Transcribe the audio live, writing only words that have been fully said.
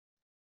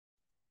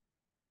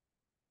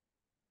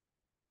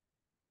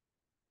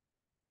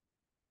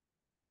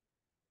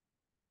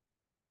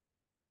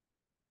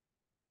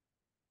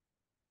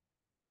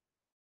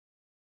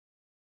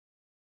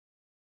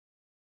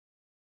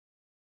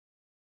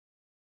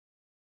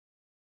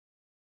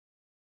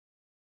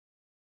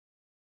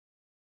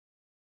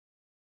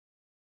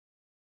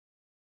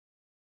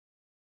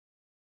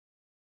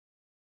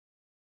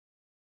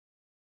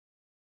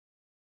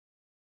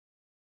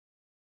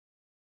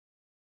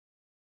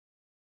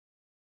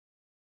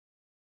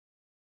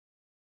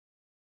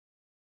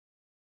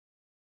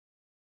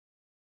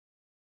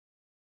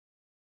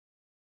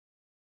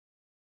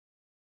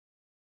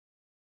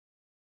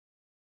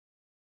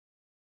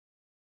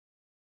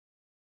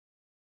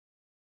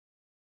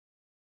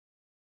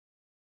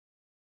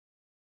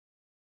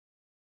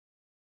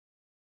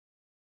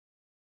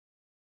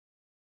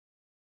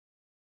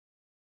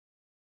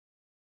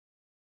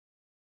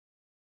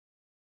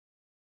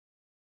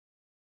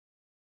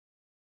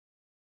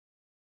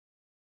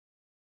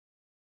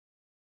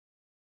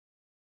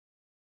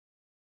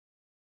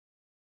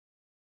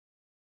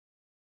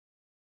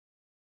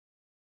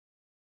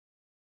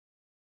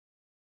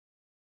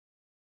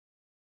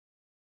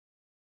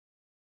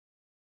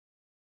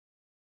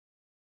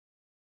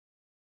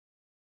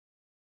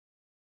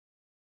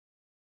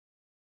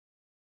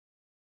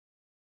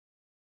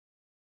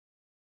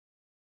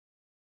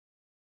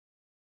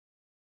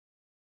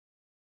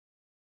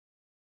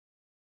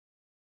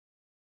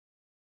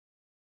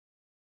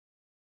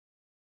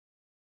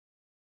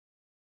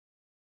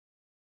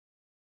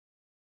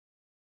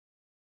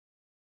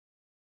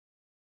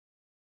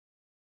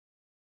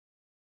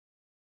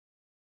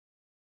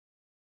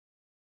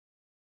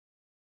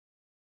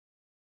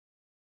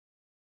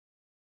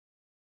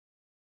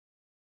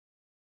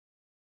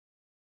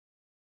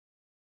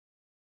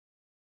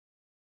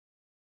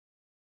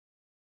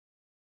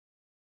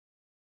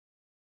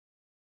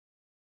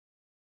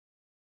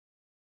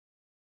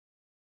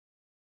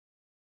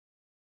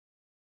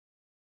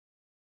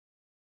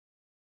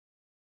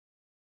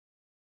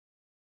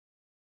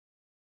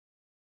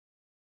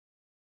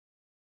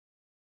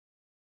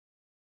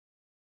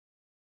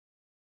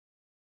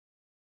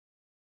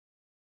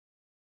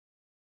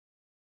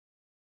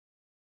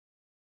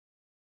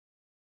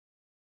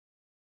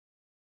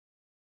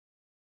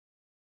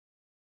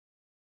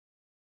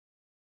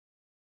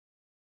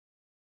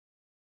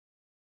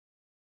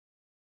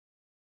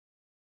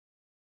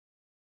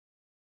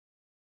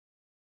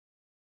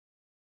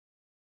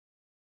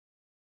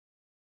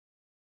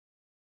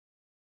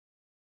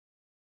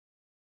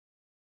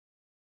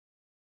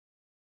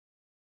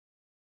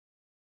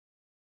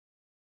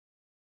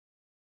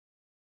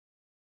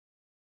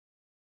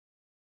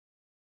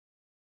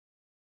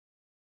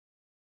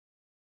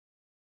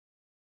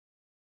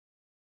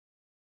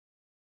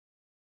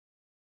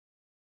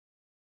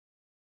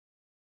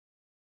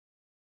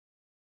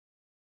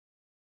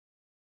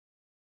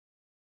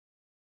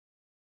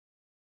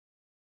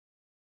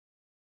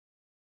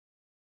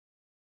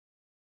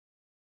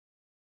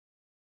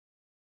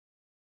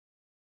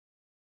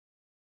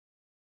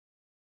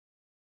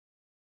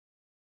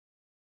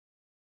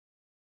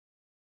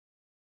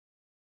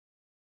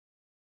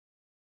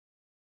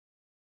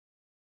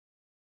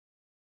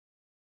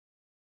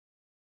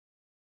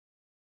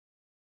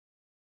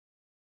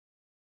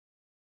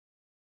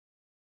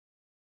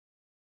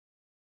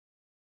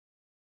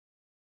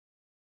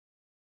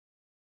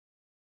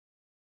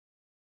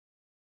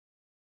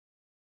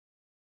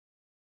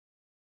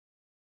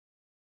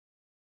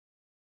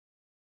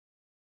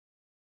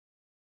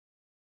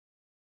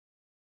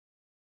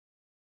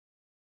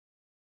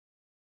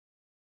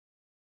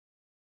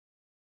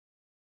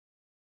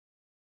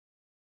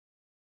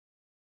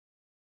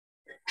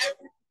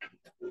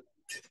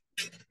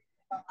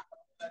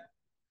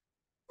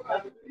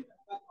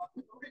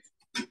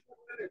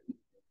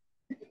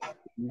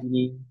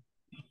Evening.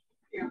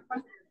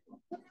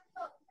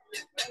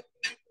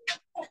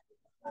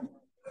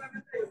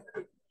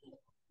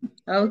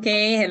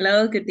 Okay,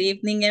 hello, good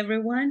evening,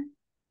 everyone.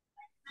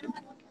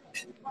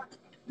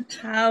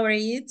 How are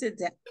you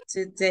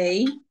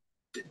today?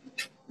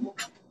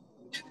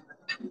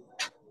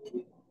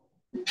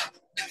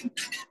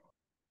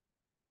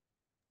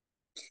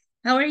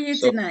 How are you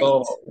tonight?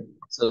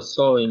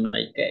 So in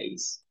my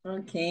case.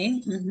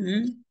 Okay.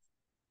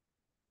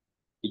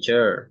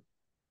 Teacher.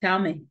 Tell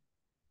me.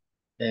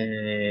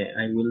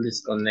 I will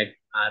disconnect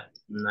at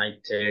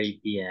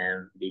 9:30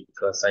 p.m.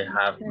 because I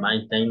have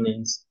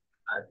maintenance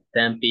at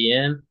 10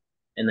 p.m.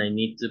 and I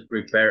need to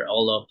prepare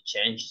all of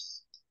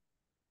changes.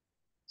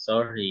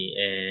 Sorry,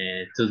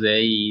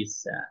 today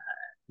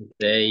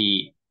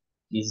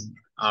is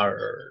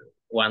our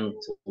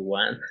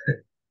 1-to-1.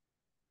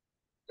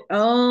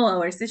 Oh,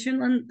 our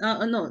session on,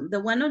 no, the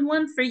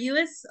one-on-one for you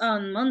is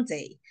on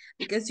Monday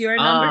because you're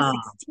number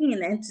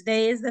 16 and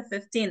today is the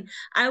 15.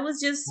 I was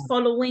just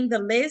following the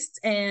list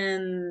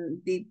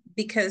and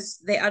because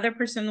the other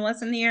person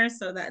wasn't here,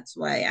 so that's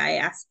why I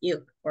asked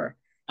you for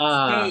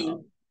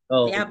staying.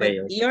 Yeah,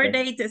 but your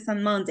date is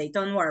on Monday.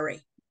 Don't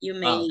worry. You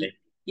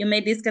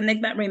may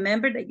disconnect, but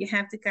remember that you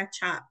have to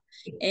catch up.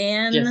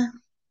 And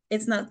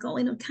it's not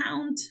going to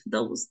count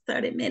those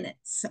 30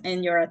 minutes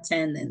in your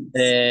attendance.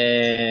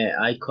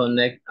 I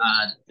connect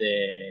at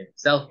the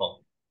cell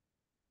phone.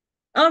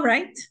 All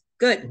right,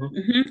 good.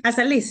 As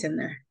a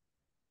listener.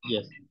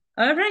 Yes.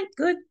 All right,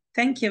 good.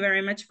 Thank you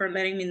very much for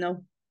letting me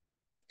know.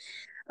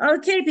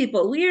 Okay,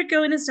 people, we are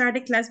going to start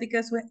the class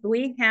because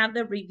we have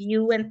the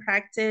review and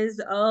practice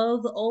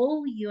of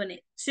all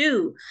Unit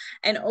 2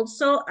 and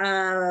also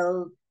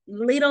a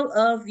little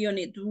of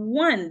Unit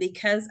 1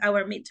 because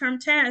our midterm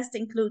test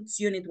includes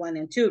Unit 1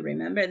 and 2,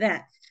 remember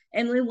that.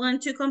 And we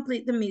want to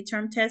complete the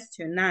midterm test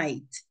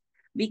tonight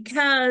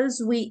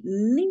because we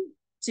need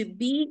to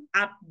be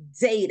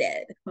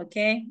updated,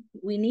 okay?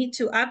 We need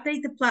to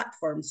update the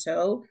platform.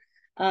 So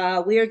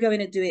we are going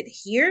to do it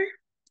here.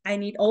 I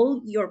need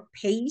all your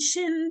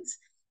patience,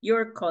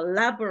 your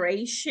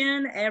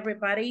collaboration.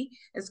 Everybody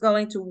is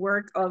going to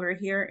work over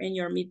here in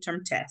your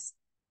midterm test.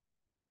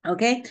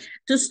 Okay,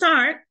 to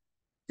start,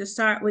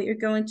 we are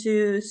going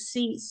to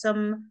see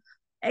some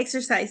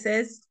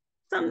exercises,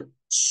 some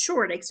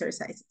short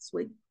exercises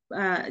with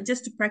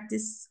just to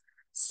practice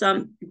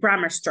some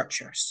grammar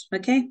structures.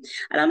 Okay,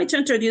 allow me to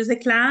introduce the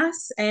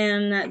class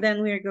and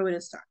then we are going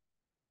to start.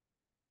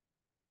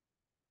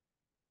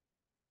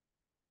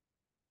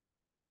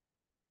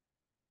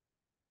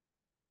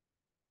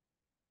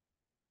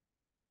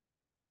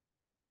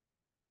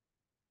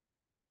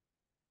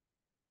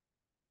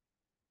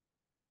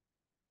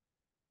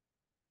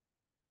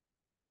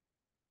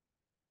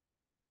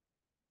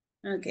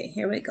 Okay,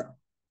 here we go.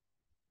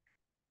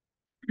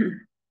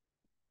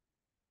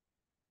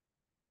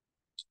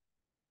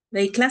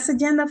 The class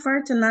agenda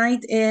for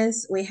tonight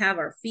is we have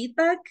our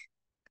feedback.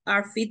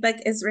 Our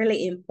feedback is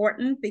really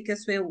important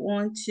because we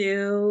want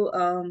to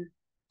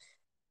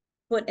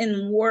put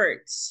in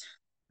words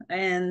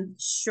and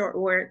short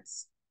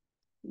words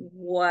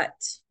what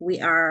we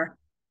are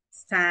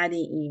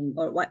studying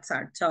or what's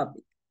our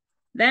topic.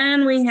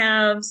 Then we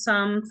have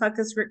some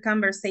focus group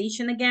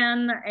conversation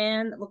again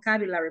and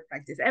vocabulary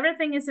practice.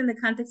 Everything is in the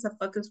context of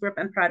focus group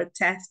and product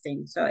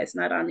testing. So it's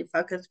not only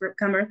focus group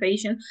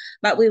conversation,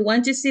 but we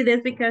want to see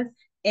this because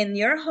in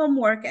your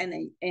homework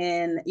and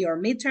in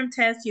your midterm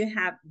test, you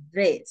have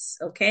this,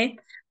 okay?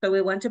 So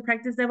we want to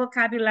practice the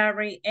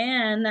vocabulary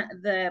and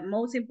the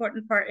most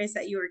important part is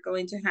that you are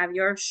going to have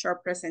your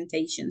short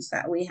presentations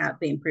that we have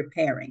been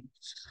preparing,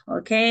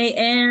 okay?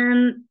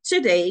 And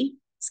today,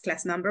 it's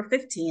class number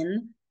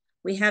 15.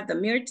 We have the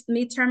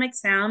midterm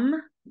exam,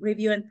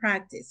 review and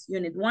practice,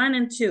 unit 1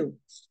 and 2,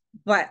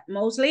 but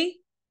mostly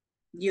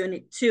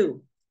unit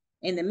 2.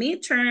 In the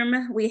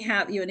midterm, we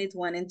have unit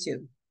 1 and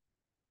 2.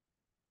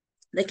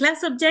 The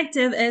class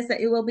objective is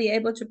that you will be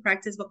able to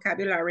practice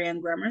vocabulary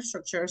and grammar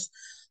structures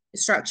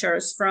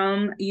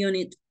from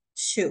unit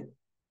 2,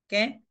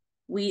 okay?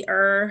 We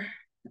are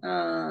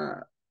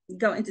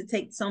going to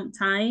take some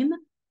time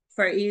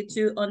for you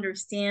to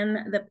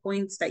understand the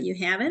points that you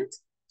haven't.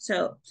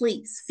 So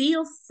please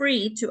feel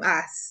free to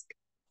ask.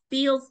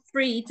 Feel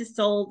free to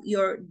solve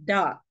your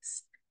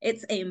doubts.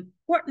 It's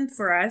important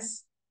for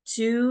us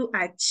to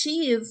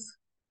achieve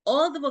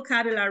all the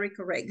vocabulary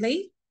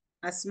correctly,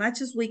 as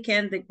much as we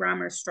can, the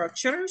grammar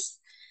structures.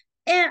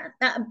 And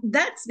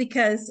that's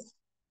because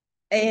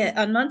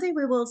on Monday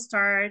we will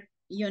start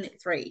unit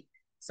 3.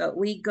 So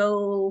we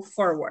go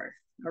forward,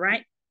 all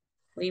right?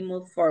 We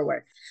move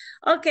forward.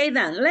 Okay,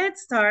 then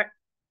let's start.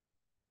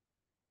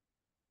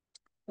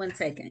 1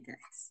 second, guys.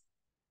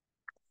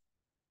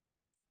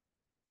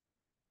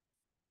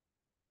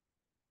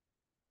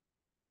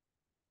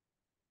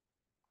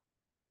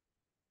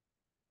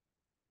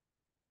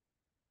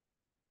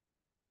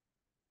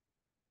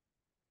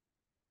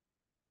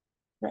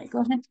 Right,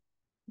 go ahead.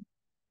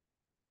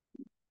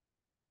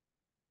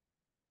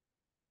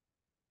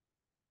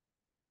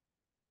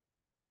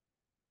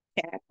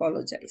 I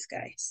apologize,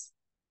 guys.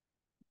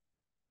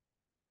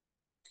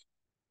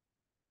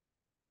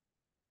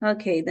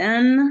 Okay,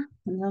 then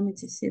allow me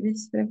to see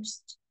this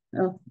first.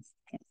 Oh,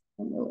 okay.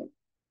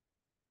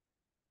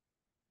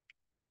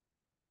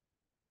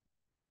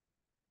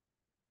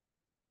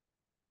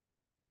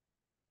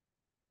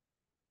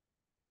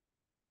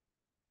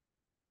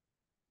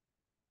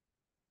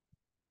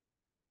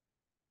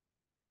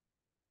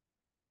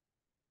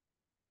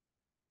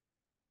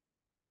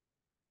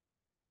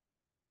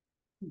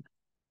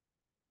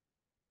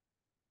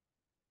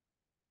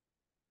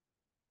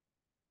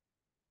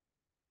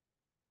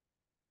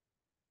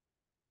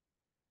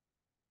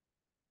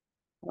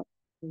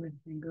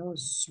 Everything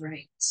goes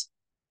right.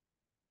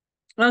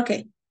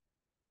 Okay.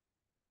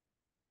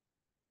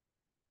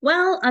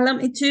 Well, allow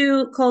me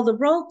to call the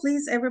roll,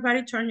 please.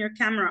 Everybody turn your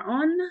camera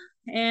on.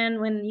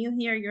 And when you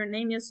hear your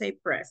name, you say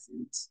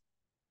present.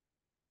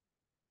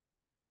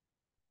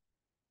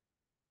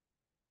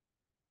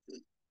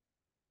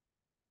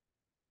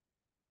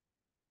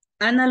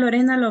 Ana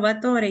Lorena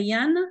Lobato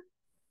Orellana.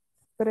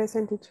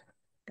 Present, teacher.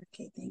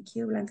 Okay, thank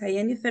you. Blanca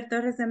Jennifer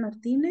Torres de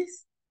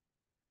Martínez.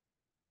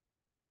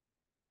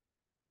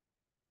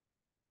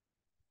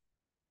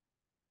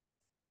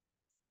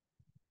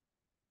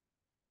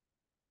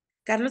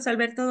 Carlos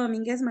Alberto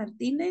Domínguez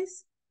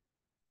Martínez.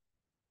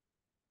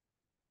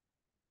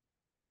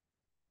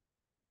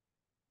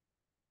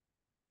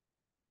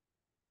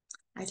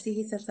 I see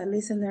he's a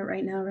listener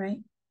right now, right?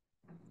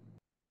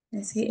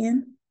 Is he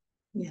in?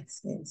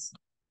 Yes, he is.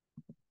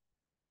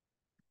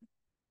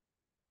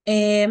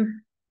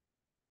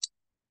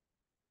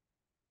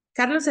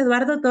 Carlos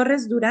Eduardo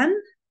Torres Durán.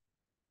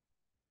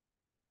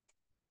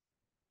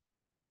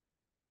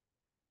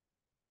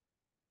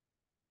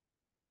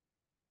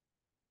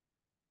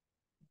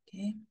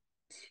 Okay.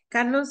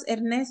 Carlos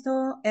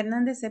Ernesto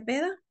Hernández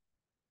Cepeda.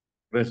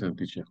 Present,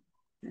 teacher.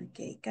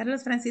 Okay.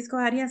 Carlos Francisco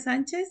Arias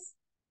Sánchez.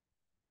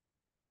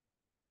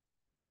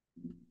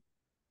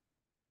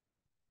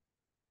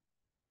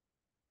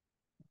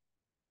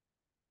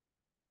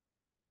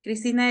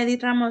 Cristina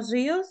Edith Ramos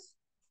Ríos.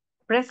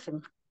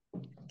 Present.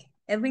 Okay.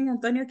 Edwin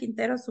Antonio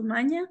Quintero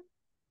Sumaña.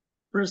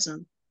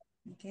 Present.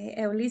 Okay.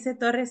 Eulice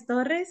Torres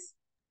Torres.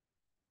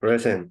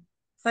 Present.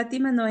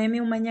 Fátima Noemi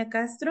Umaña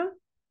Castro.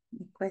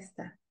 Me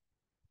cuesta.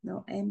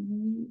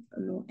 Noemi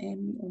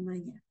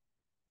Umaña.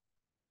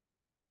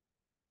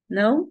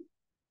 No?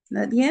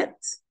 Not yet?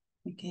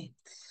 Okay.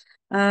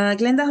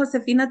 Glenda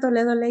Josefina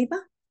Toledo Leiva.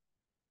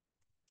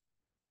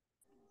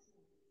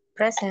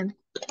 Present.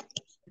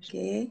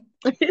 Okay.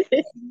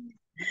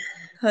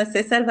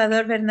 José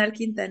Salvador Bernal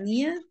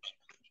Quintanilla.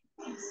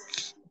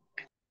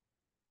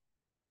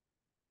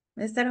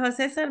 Mr.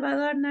 José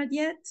Salvador, not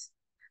yet.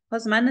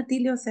 Josman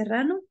Atilio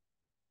Serrano.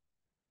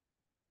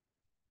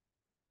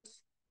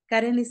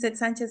 Karen Lizeth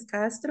Sánchez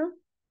Castro.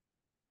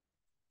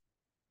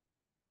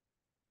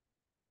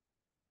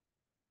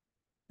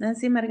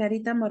 Nancy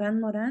Margarita Morán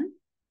Morán.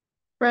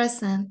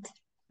 Present.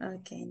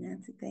 Okay,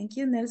 Nancy, thank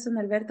you. Nelson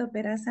Alberto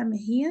Peraza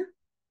Mejía.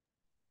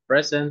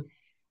 Present.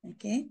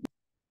 Okay.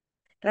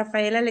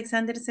 Rafael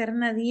Alexander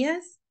Serna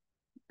Díaz.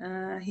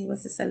 He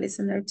was a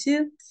listener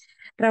too.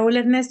 Raúl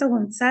Ernesto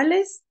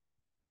González.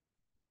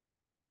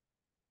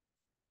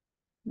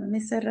 No me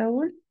sé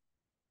Raúl.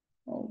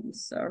 Oh, I'm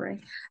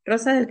sorry.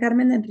 Rosa del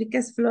Carmen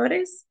Enríquez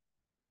Flores.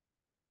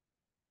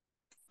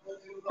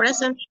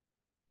 Present.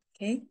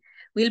 Okay.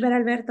 Wilber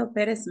Alberto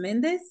Pérez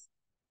Méndez.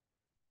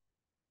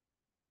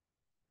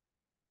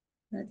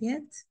 Not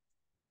yet.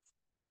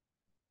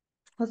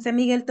 José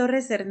Miguel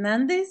Torres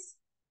Hernández.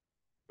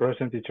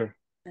 Present, teacher.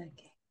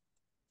 Okay.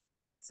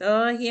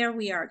 So here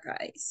we are,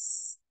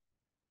 guys.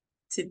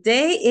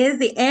 Today is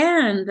the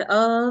end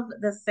of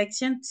the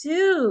section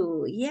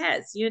 2.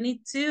 Yes,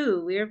 unit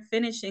 2. We're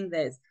finishing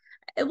this.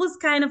 It was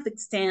kind of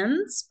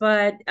extensive,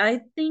 but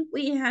I think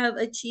we have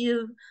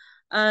achieved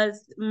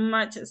as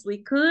much as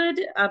we could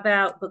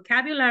about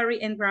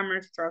vocabulary and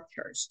grammar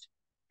structures.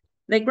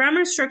 The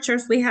grammar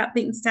structures we have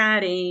been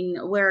studying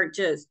were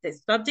just the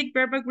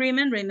subject-verb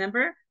agreement,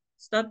 remember?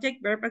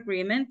 Subject-verb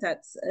agreement,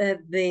 that's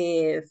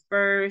the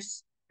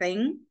first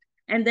thing.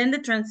 And then the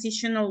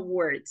transitional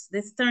words.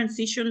 These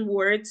transition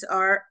words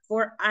are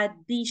for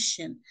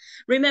addition.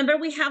 Remember,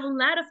 we have a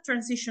lot of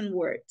transition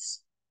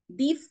words,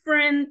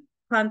 different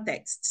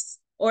contexts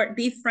or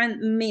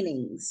different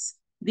meanings,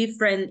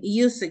 different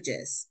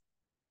usages.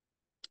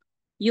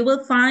 You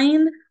will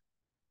find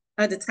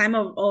at the time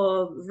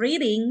of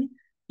reading,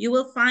 you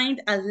will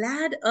find a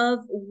lot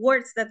of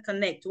words that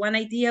connect one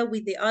idea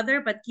with the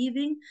other, but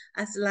giving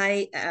a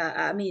slight,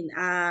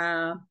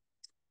 a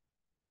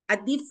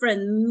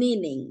different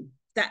meaning.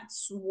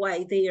 That's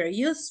why they are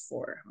used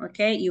for,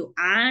 okay? You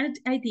add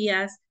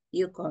ideas,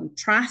 you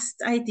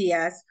contrast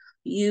ideas,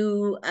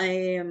 you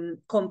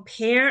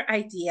compare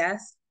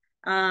ideas,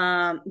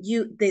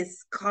 you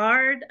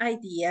discard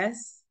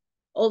ideas.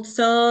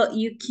 Also,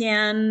 you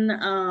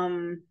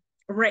can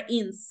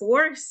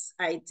reinforce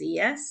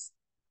ideas.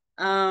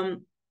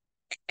 You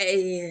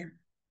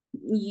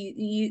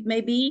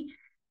maybe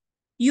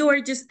you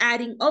are just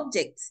adding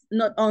objects,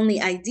 not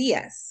only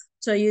ideas.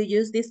 So you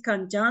use these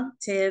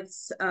conjunctive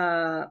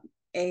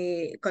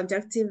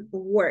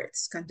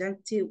words,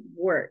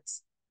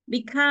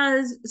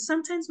 because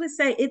sometimes we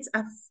say it's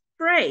a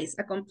phrase,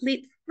 a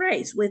complete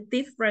phrase with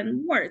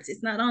different words.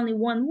 It's not only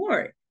one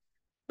word.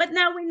 But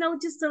now we know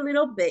just a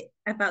little bit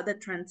about the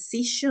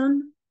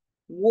transition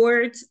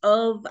words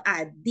of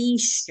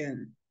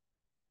addition.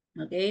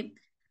 Okay.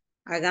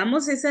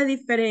 Hagamos esa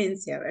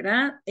diferencia,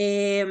 ¿verdad?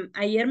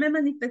 Ayer me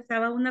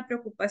manifestaba una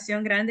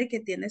preocupación grande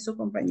que tiene su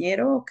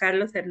compañero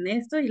Carlos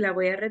Ernesto y la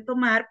voy a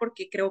retomar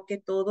porque creo que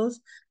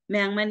todos me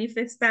han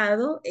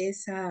manifestado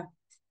esa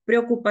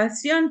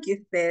preocupación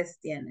que ustedes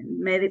tienen.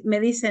 Me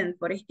dicen,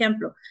 por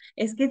ejemplo,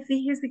 es que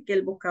fíjese que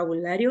el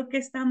vocabulario que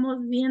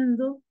estamos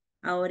viendo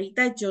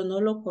ahorita yo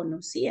no lo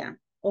conocía,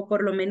 o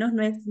por lo menos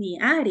no es mi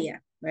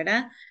área,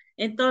 ¿verdad?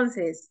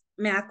 Entonces,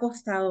 me ha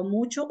costado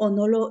mucho o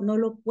no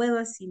lo puedo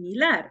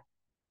asimilar.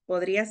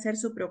 Podría ser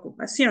su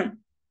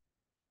preocupación.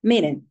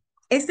 Miren,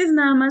 este es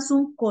nada más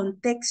un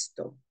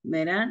contexto,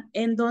 ¿verdad?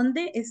 En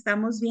donde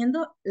estamos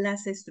viendo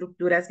las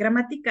estructuras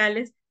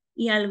gramaticales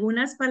y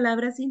algunas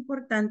palabras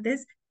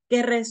importantes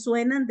que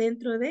resuenan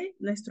dentro de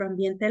nuestro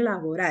ambiente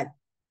laboral.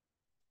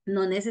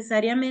 No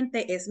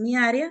necesariamente es mi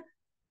área,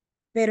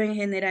 pero en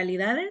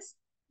generalidades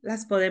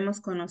las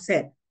podemos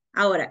conocer.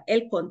 Ahora,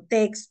 el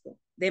contexto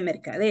de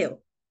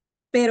mercadeo,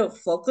 pero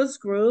focus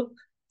group,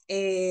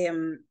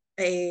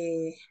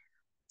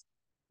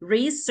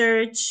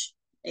 research,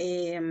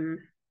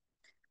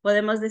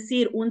 podemos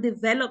decir un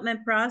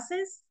development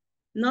process,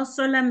 no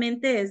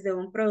solamente es de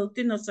un producto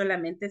y no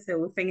solamente se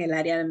usa en el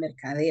área de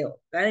mercadeo,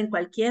 ¿verdad? En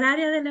cualquier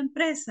área de la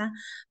empresa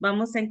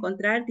vamos a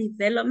encontrar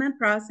development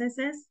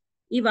processes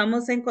y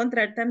vamos a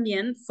encontrar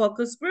también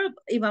focus group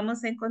y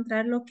vamos a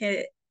encontrar lo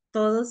que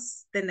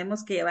todos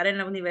tenemos que llevar en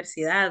la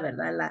universidad,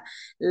 ¿verdad?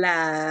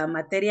 La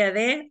materia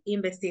de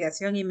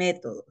investigación y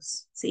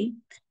métodos,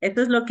 ¿sí?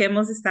 Esto es lo que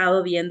hemos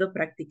estado viendo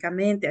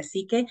prácticamente,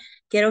 así que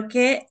quiero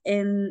que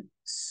en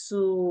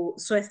su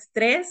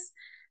estrés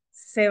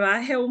se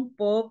baje un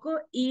poco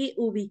y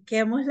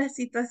ubiquemos la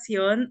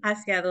situación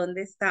hacia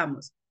dónde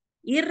estamos.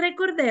 Y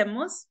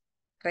recordemos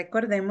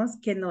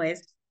que no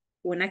es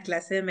una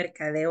clase de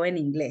mercadeo en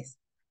inglés.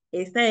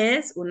 Esta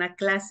es una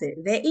clase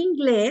de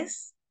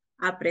inglés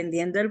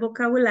aprendiendo el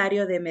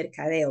vocabulario de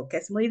mercadeo, que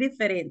es muy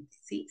diferente,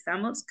 ¿sí?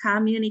 Estamos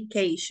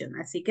communication,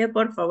 así que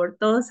por favor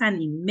todos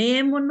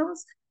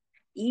animémonos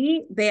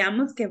y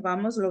veamos que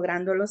vamos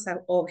logrando los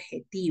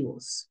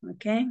objetivos,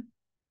 ¿ok?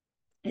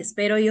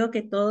 Espero yo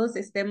que todos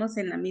estemos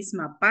en la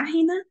misma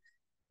página,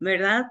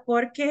 ¿verdad?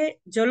 Porque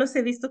yo los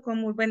he visto con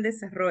muy buen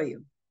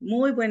desarrollo,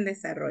 muy buen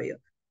desarrollo.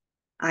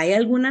 Hay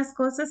algunas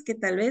cosas que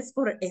tal vez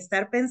por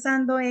estar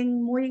pensando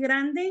en muy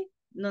grande,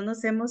 no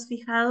nos hemos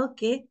fijado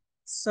que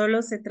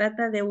solo se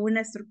trata de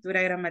una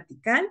estructura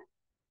gramatical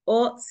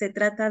o se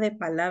trata de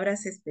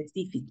palabras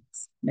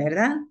específicas,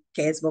 ¿verdad?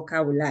 Que es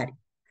vocabulario.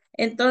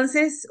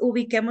 Entonces,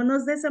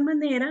 ubiquémonos de esa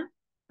manera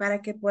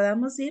para que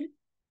podamos ir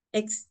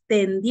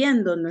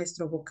extendiendo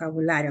nuestro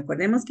vocabulario.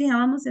 Acordemos que ya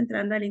vamos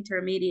entrando al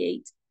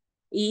intermediate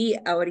y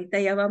ahorita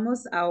ya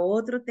vamos a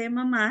otro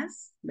tema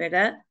más,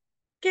 ¿verdad?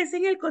 Que es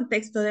en el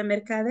contexto de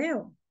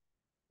mercadeo,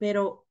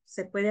 pero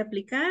se puede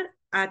aplicar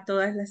a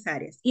todas las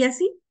áreas. Y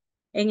así,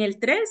 en el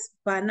 3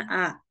 van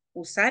a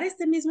usar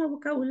este mismo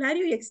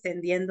vocabulario y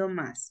extendiendo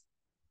más.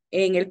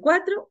 En el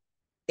 4,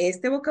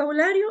 este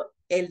vocabulario,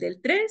 el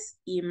del 3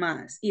 y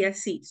más. Y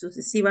así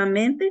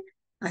sucesivamente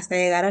hasta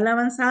llegar al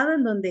avanzado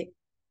en donde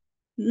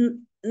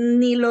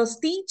ni los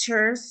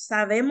teachers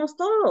sabemos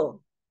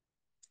todo.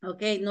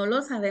 Ok, no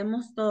lo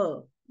sabemos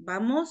todo.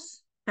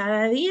 Vamos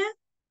cada día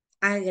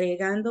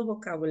agregando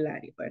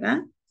vocabulario,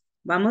 ¿verdad?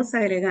 Vamos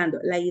agregando.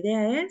 La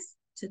idea es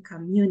to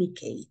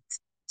communicate,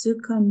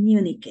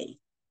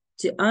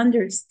 to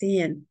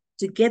understand,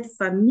 to get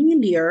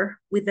familiar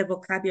with the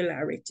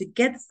vocabulary, to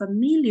get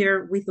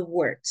familiar with the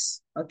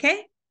words,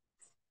 okay?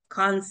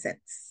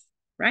 Concepts,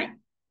 right?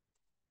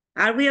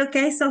 Are we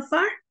okay so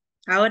far?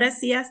 Ahora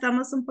sí ya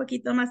estamos un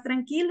poquito más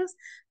tranquilos.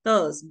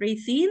 Todos,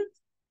 breathe in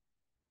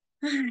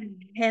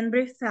and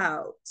breathe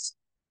out.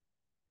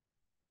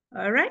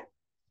 All right?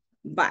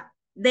 Va.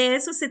 De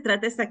eso se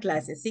trata esta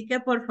clase. Así que,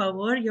 por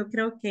favor, yo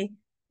creo que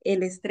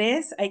el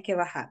estrés hay que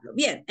bajarlo.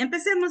 Bien,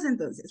 empecemos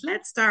entonces.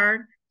 Let's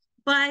start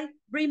by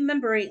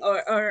remembering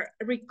or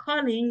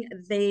recalling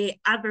the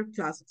adverb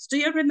clauses. Do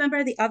you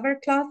remember the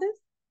adverb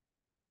clauses?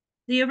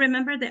 Do you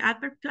remember the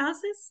adverb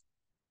clauses?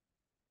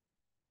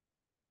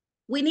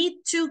 We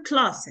need two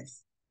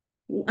clauses.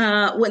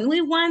 When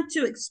we want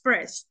to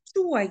express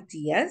two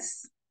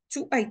ideas,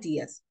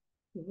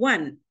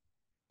 one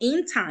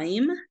in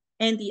time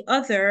and the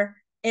other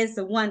is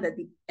the one that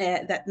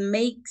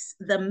makes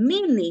the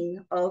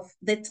meaning of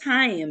the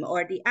time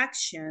or the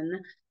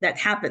action that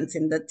happens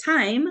in the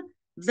time,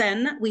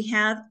 then we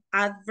have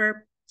adverb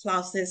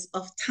clauses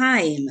of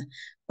time.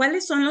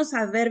 ¿Cuáles son los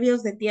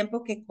adverbios de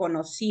tiempo que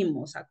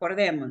conocimos?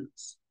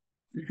 Acordémonos.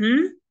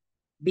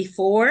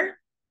 Before,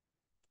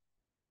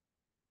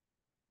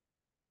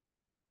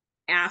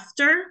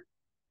 after,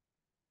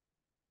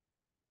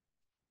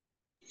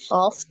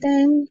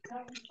 Often.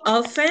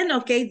 Often,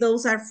 okay,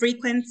 those are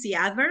frequency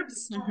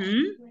adverbs.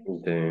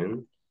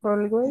 Then.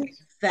 Always.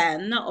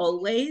 Then,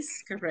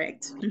 always,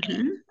 correct.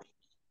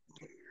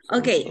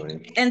 Okay,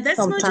 Sometimes. and this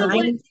module,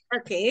 Sometimes.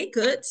 okay,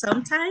 good,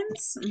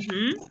 sometimes.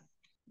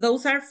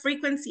 Those are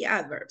frequency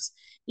adverbs.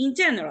 In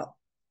general,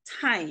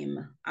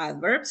 time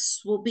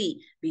adverbs will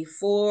be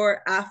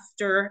before,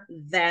 after,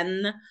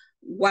 then,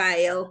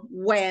 while,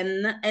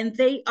 when, and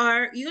they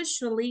are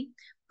usually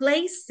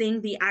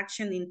placing the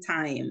action in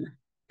time.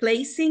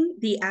 Placing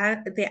the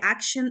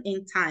action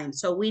in time.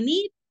 So we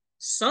need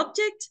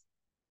subject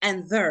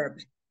and verb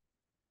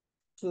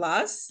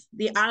plus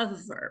the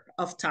adverb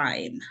of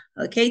time,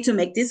 okay, to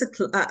make this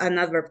an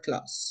adverb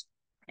clause.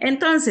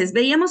 Entonces,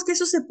 veíamos que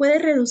eso se puede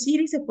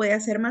reducir y se puede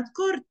hacer más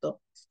corto.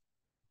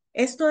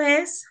 Esto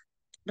es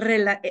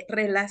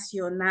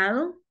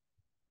relacionado,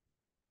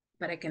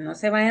 para que no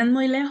se vayan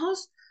muy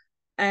lejos,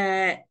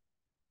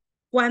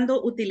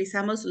 cuando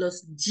utilizamos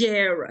los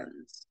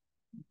gerunds.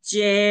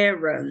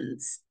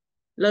 Gerunds.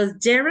 Los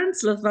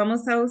gerunds los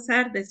vamos a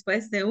usar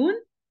después de un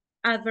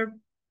adverb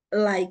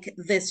like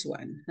this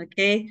one,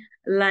 okay?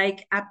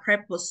 Like a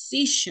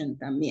preposition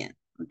también,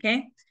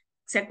 okay?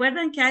 ¿Se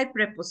acuerdan que hay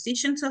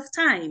prepositions of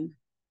time?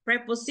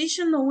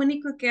 Preposition lo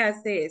único que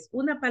hace es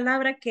una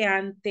palabra que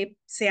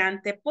se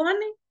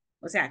antepone,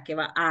 o sea, que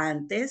va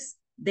antes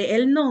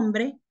del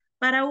nombre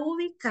para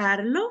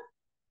ubicarlo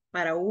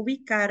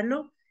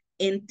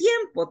en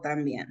tiempo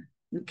también,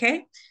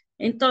 ¿ok?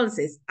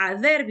 Entonces,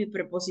 adverbio y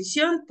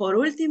preposición, por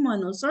último, a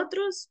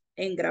nosotros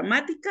en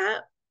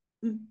gramática,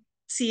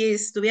 si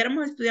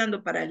estuviéramos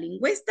estudiando para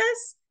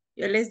lingüistas,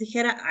 yo les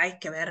dijera, hay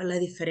que ver la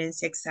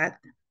diferencia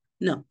exacta.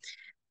 No,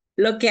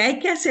 lo que hay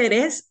que hacer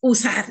es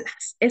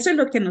usarlas. Eso es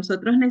lo que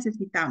nosotros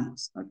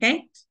necesitamos, ¿ok?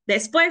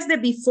 Después de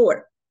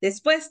before,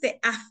 después de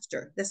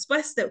after,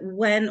 después de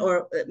when,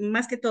 o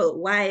más que todo,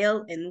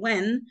 while and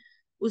when,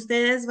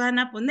 ustedes van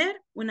a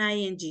poner una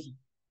ing.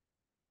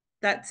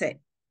 That's it.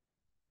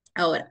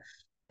 Ahora,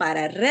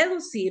 para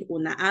reducir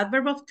una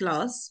adverb of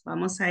clause,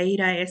 vamos a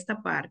ir a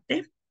esta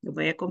parte. Les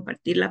voy a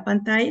compartir la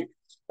pantalla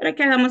para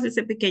que hagamos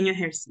ese pequeño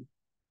ejercicio.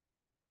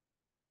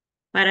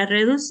 Para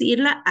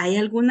reducirla, hay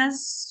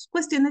algunas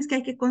cuestiones que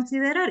hay que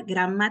considerar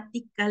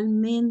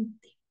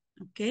gramaticalmente,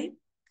 ¿ok?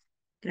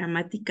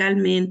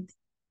 Gramaticalmente.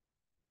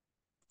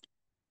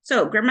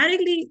 So,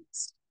 grammatically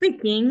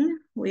speaking,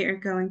 we are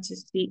going to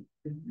see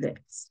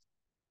this.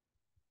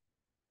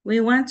 We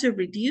want to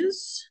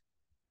reduce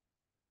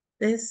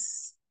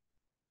this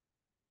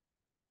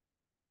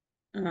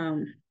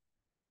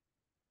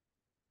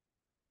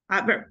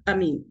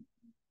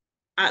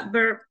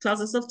adverb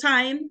clauses of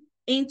time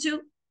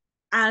into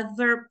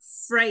adverb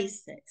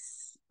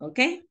phrases,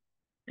 okay?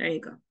 There you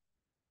go.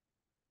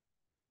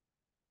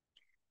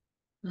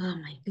 Oh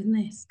my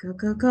goodness, go,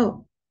 go,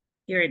 go.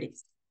 Here it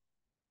is.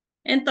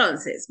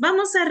 Entonces,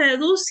 vamos a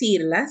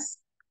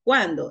reducirlas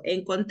cuando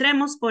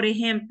encontremos, por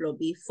ejemplo,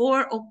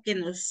 before o que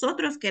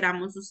nosotros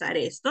queramos usar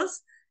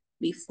estos,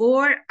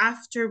 before,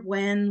 after,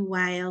 when,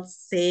 while,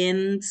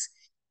 since,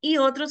 y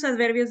otros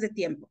adverbios de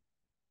tiempo.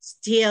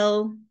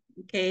 Still,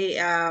 okay,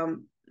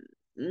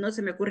 no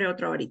se me ocurre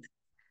otro ahorita.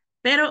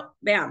 Pero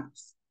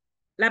veamos.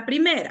 La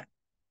primera.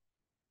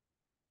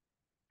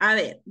 A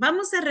ver,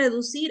 vamos a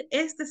reducir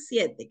este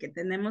 7 que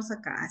tenemos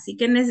acá, así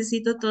que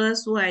necesito toda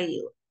su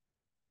ayuda.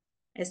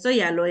 Esto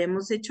ya lo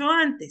hemos hecho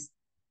antes.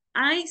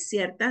 Hay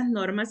ciertas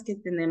normas que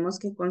tenemos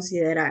que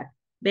considerar.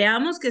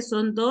 Veamos que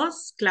son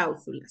dos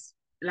cláusulas.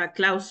 La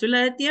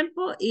cláusula de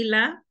tiempo y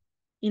la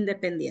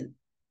independiente.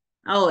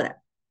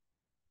 Ahora,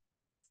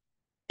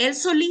 el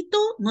solito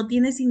no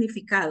tiene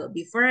significado.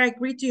 Before I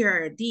agree to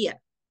your idea.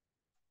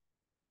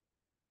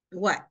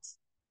 What?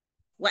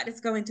 What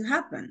is going to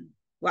happen?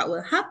 What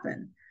will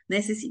happen?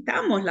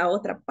 Necesitamos la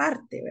otra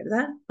parte,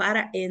 ¿verdad?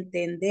 Para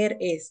entender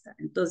esta.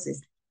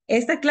 Entonces,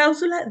 esta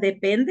cláusula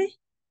depende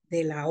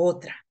de la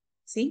otra,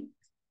 ¿sí?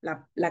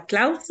 La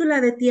cláusula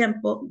de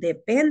tiempo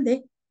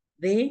depende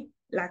de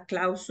la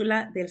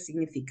cláusula del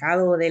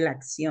significado de la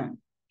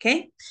acción,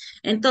 ¿ok?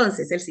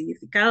 Entonces, el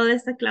significado de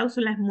esta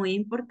cláusula es muy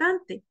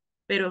importante,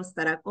 pero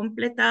estará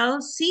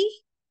completado si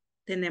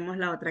tenemos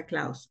la otra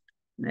cláusula,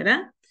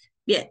 ¿verdad?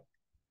 Bien.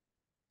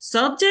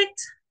 Subject,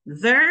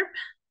 verb,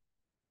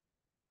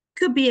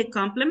 could be a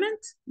complement,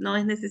 no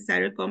es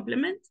necesario el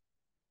complement,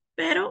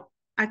 pero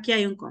aquí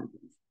hay un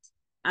complement.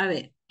 A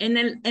ver,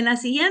 en la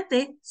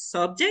siguiente,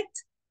 subject,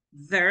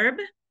 verb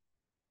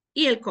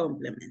y el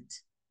complement.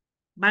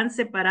 Van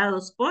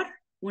separados por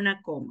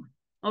una coma.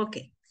 Ok.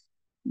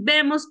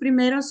 Vemos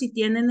primero si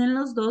tienen en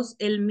los dos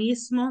el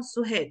mismo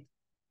sujeto,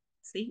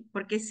 ¿sí?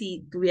 Porque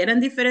si tuvieran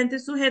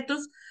diferentes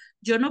sujetos,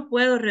 yo no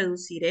puedo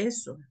reducir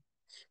eso,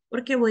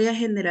 porque voy a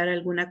generar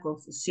alguna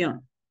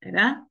confusión,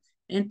 ¿verdad?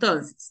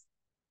 Entonces,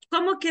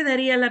 ¿cómo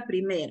quedaría la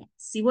primera?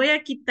 Si voy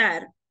a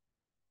quitar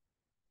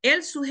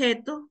el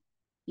sujeto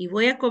y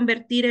voy a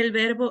convertir el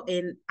verbo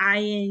en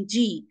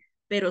ing,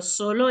 pero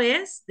solo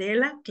es de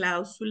la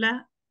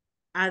cláusula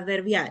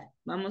adverbial.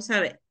 Vamos a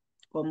ver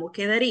cómo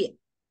quedaría.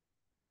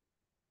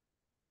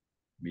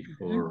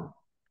 Before.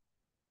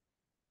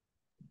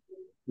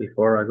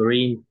 Before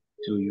agreeing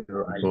to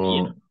your idea.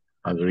 Before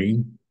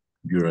agreeing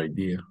your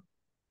idea.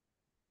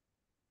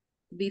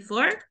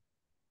 Before?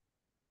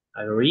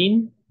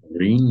 Agreeing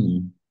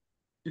Agreeing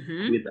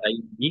with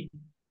idea.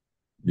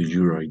 with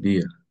your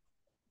idea.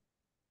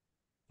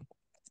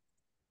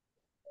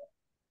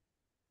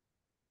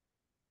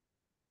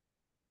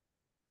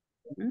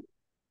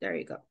 There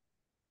you go.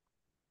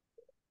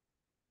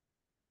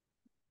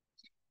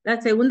 La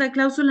segunda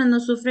cláusula no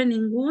sufre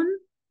ningún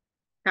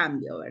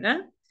cambio,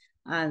 ¿verdad?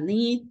 I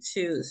need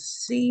to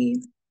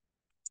see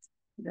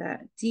the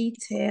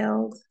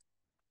detailed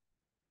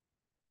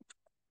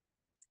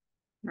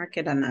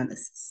market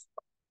analysis.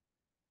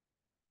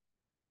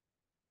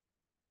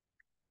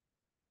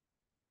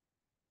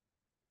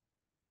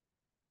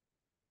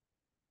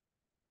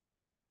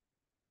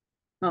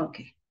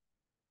 Okay.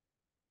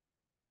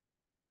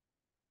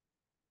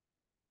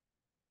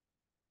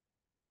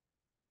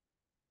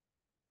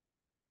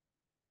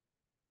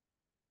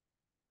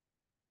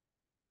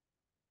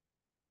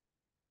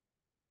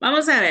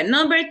 Vamos a ver,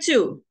 number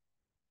 2.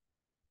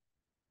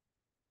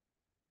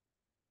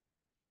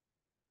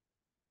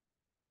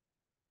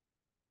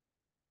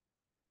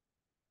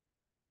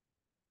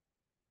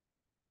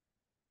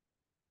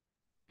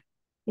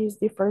 Is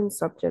different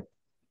subject.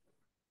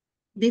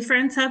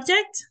 Different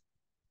subject.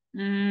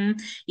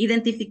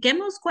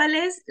 Identifiquemos cuál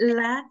es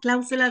la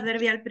cláusula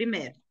adverbial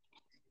primero.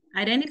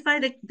 Identify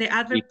the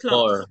adverb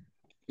clause.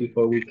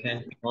 Before we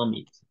can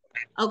commit.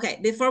 Okay,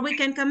 before we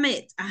can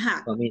commit.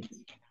 Ajá. Commit.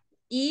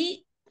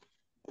 Y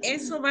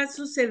eso va a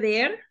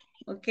suceder,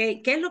 ok.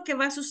 ¿Qué es lo que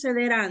va a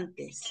suceder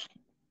antes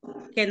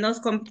que nos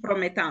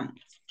comprometamos?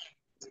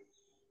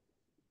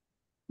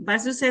 ¿Va a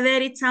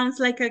suceder it sounds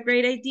like a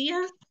great idea?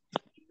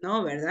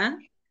 No, ¿verdad?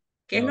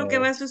 ¿Qué es lo que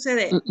va a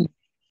suceder?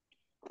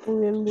 We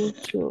will need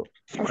to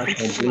A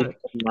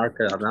complete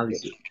market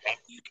analysis.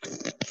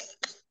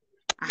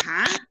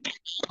 Ajá.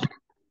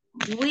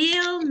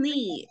 We'll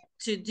need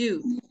to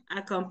do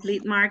a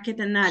complete market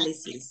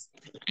analysis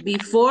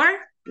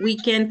before we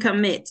can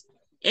commit.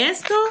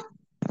 Esto,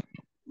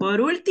 por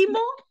último,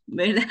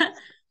 ¿verdad?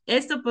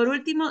 Esto, por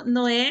último,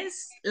 no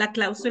es la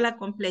cláusula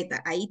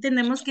completa. Ahí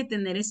tenemos que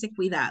tener ese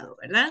cuidado,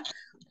 ¿verdad?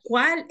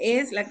 ¿Cuál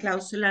es la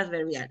cláusula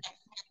adverbial?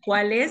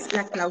 ¿Cuál es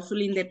la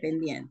cláusula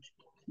independiente?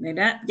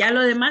 ¿Verdad? Ya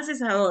lo demás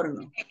es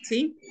adorno,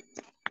 ¿sí?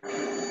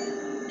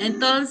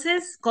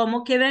 Entonces,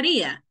 ¿cómo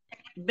quedaría?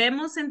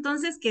 Vemos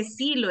entonces que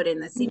sí,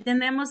 Lorena, sí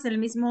tenemos el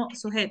mismo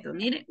sujeto.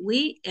 Mire,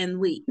 we and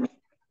we.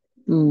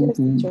 Yes,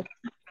 teacher.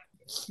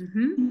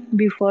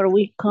 Before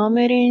we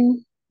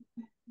committing,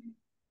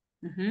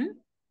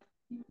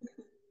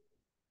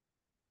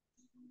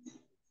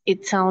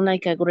 it sounds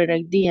like a great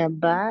idea,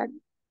 but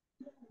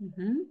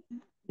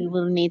we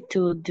will need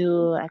to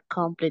do a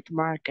complete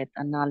market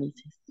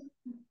analysis.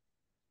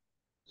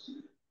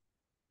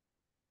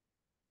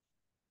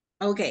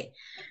 Ok,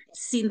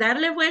 sin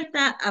darle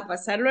vuelta a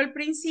pasarlo al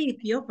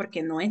principio,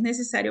 porque no es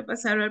necesario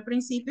pasarlo al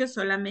principio,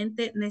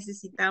 solamente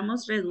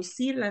necesitamos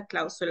reducir la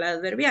cláusula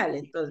adverbial.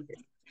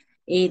 Entonces,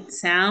 it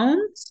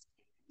sounds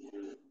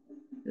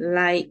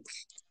like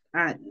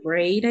a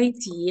great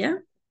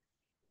idea.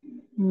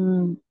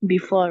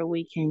 Before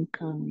we can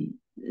commit.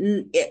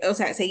 O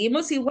sea,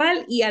 seguimos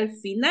igual y al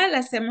final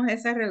hacemos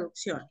esa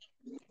reducción.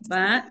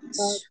 But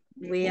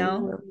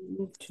we'll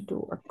need to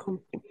do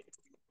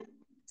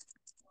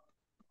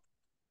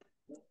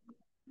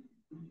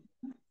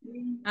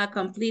a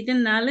complete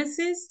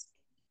analysis,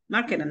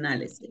 market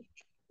analysis.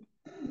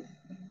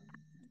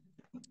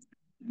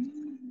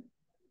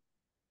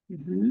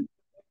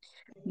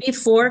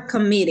 Before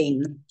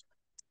committing.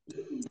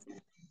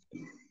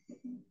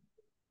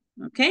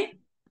 Okay?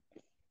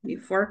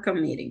 Before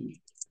committing.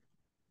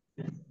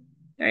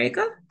 There you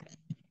go.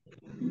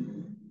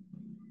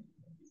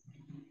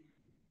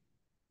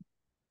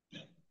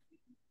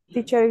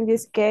 Teacher, in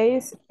this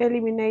case,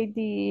 eliminate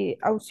the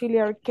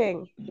auxiliary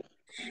can.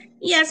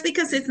 Yes,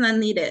 because it's not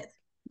needed.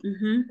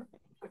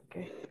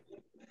 Okay.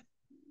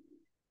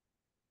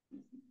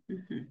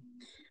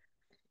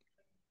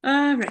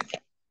 All right.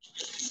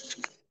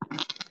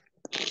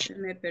 Se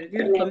me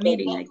perdió el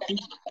committing aquí.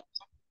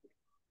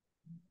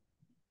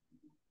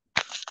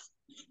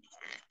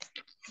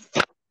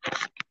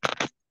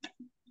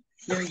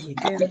 There you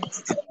go.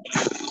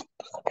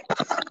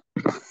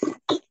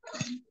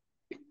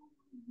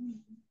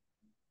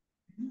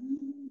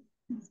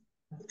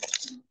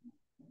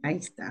 Ahí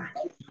está.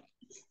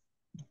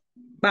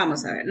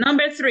 Vamos a ver.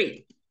 Number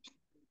 3.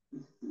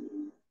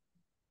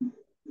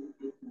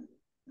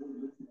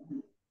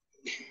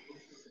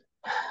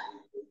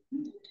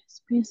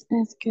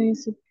 Business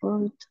case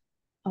support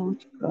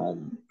out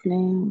product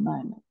claim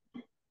by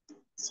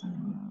so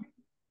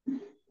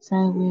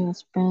we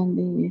spend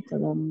it to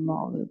the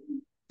model.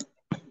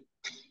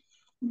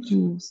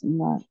 Gives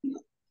not.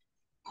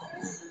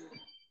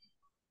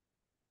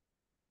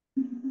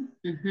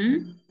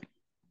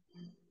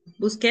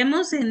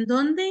 Busquemos en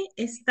dónde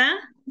está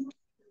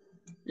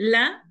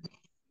la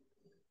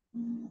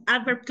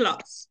adverb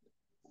clause.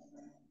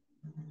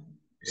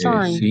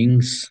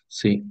 Since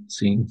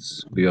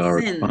we are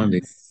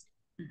expanding.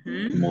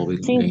 Mobile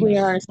I think we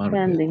games are market.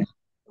 spending.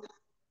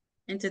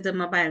 Into the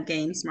mobile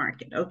games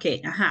market.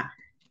 Ok, ajá.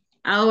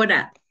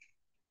 Ahora,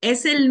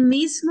 ¿es el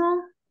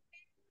mismo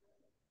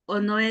o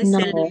no es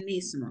el No.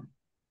 mismo?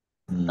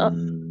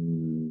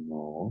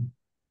 No,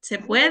 ¿Se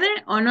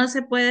puede o no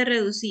se puede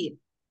reducir?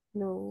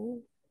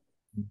 No.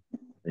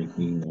 I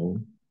think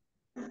no.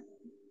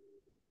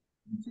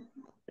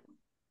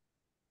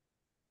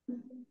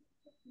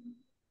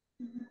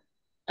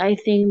 I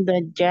think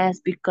that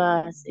just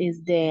because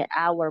it's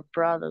our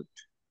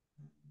product.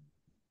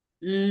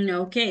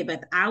 Okay,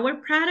 but our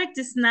product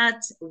is not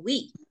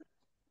we.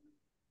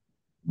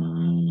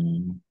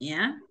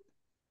 Yeah.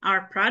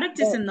 Our product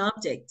is an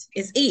object.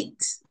 It's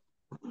it.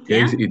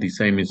 Yeah. Yes, it is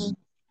same as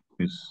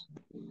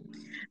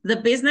The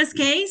business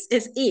case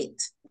is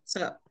it.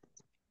 So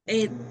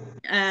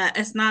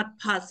it's not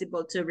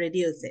possible to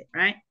reduce it,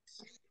 right?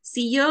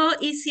 Si yo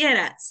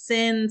hiciera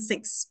since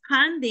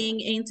expanding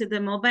into the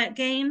mobile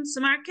games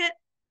market,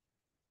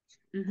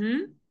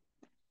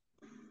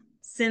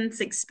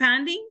 since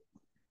expanding,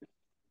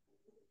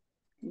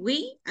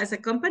 we as a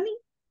company,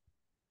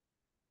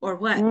 or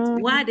what?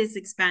 What is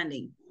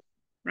expanding,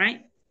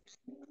 right?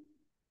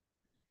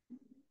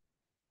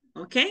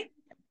 Okay.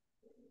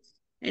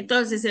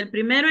 Entonces, el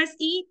primero es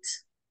it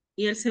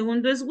y el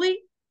segundo es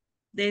we.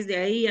 Desde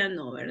ahí ya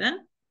no, ¿verdad?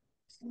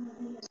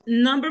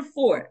 Number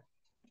 4.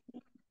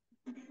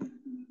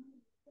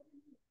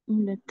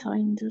 In the toy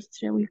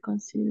industry, we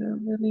consider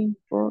really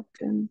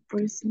important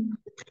pricing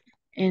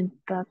and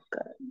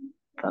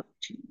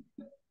packaging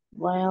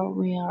while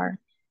we are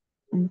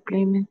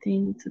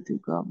implementing to the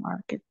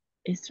go-market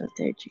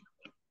strategy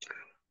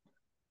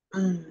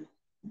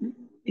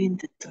in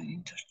the toy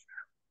industry.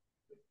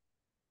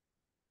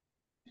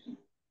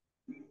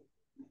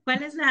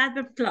 ¿Cuál es la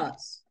adverb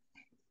clause?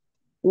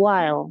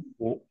 While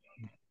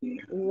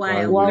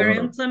While we're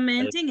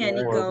implementing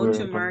any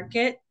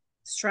go-to-market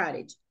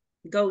strategy.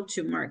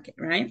 Go-to-market,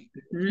 right?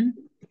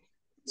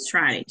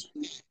 Strategy.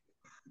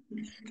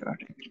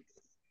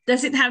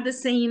 Does it have the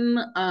same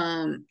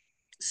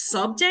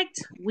subject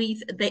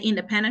with the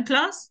independent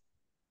clause?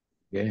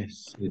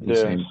 yes, it is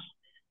same.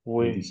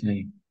 We. It is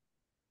same.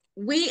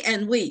 We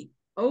and we.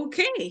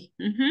 Okay.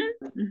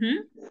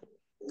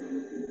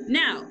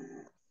 Now,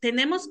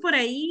 tenemos por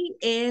ahí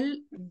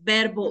el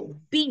verbo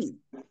be,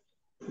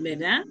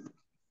 ¿verdad?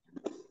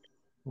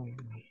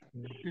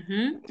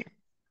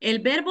 El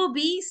verbo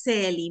be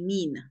se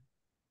elimina.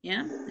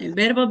 ¿Ya? El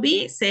verbo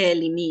be se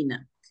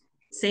elimina.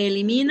 Se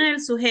elimina el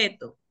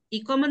sujeto.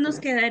 ¿Y cómo nos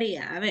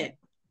quedaría? A ver.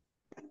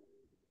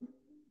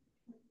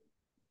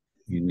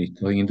 In the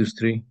toy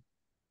industry,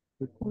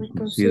 We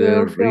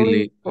consider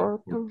really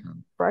important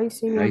important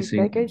pricing and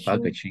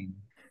packaging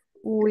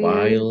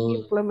while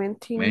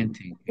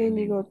implementing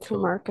any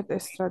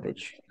go-to-market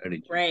strategy.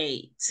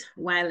 Great.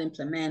 While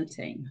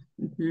implementing.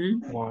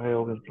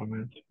 While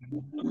implementing.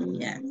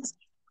 Yes.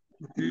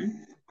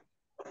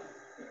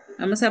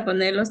 Vamos a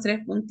poner los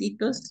 3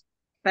 puntitos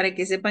para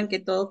que sepan que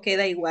todo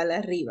queda igual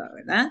arriba,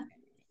 ¿verdad?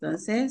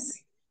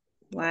 Entonces,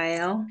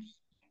 while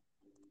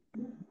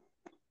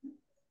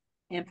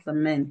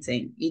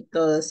implementing. Y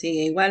todo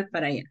sigue igual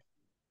para allá.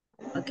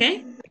 ¿Ok?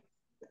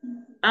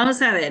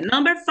 Vamos a ver.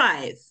 Number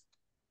 5.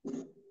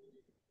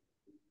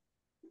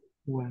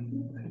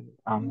 When they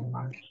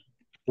analyze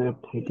the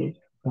package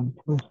and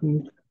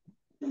process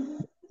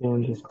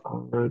and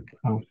discovered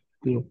of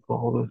the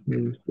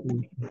policies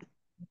when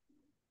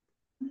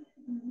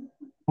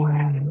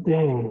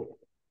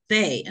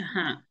They,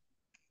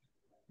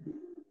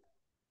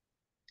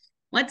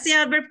 What's the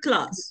adverb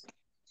clause?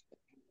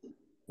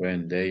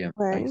 when they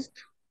analyzed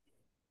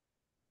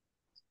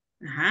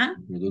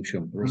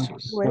production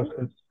process.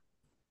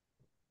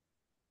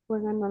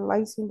 When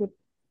analyzing the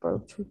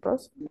production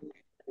process.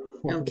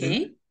 Ok.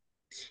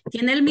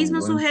 ¿Tiene el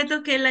mismo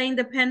sujeto que la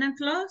independent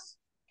clause?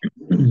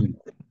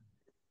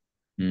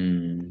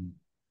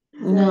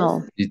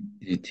 No.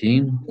 The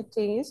team.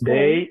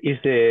 They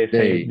is the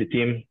same, the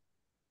team.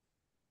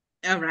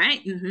 All right.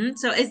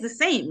 So it's the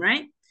same,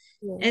 right?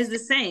 Yes. It's the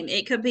same.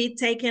 It could be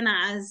taken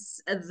as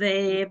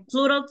the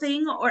plural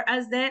thing or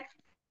as the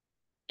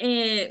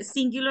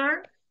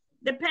singular,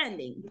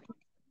 depending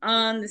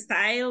on the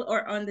style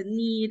or on the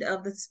need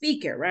of the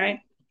speaker, right?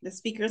 The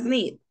speaker's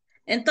need.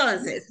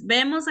 Entonces,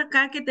 vemos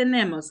acá que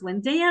tenemos,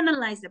 when they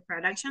analyze the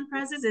production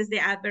process, is the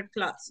adverb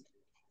clause.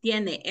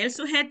 Tiene el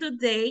sujeto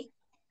they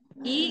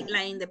y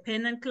la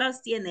independent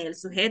clause tiene el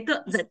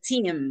sujeto the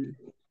team.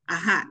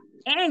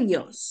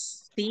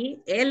 Ellos,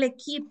 ¿sí? El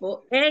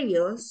equipo,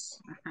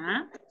 ellos,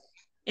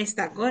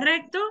 está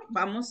correcto.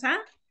 Vamos a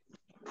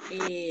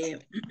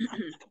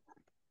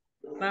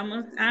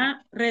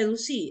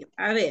reducir.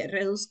 A ver,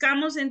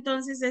 reduzcamos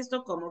entonces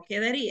esto, ¿cómo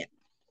quedaría?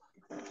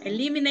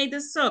 Eliminate the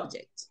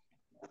subject.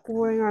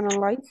 When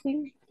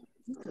analyzing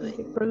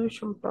the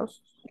production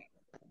process.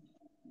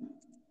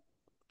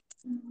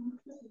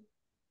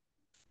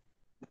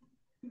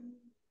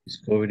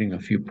 Discovering a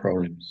few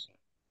problems.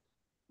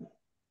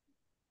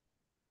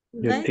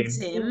 The We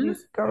team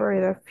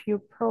discovered a few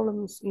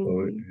problems in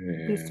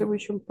the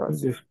distribution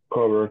process.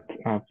 discovered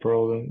a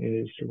problem in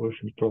the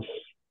distribution process.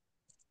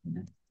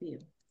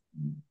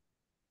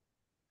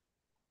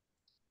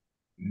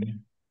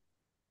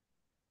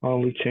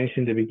 Only change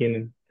in the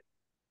beginning.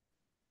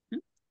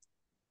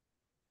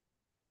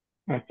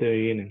 At the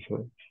beginning,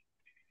 sorry.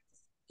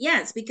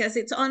 Yes, because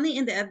it's only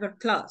in the adverb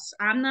clause.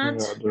 I'm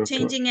not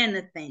changing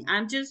anything.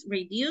 I'm just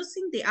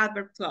reducing the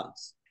adverb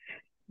clause.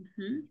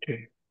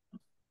 Okay.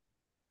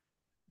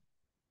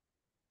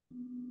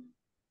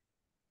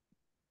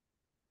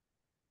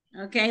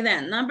 Okay,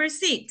 then number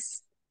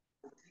 6.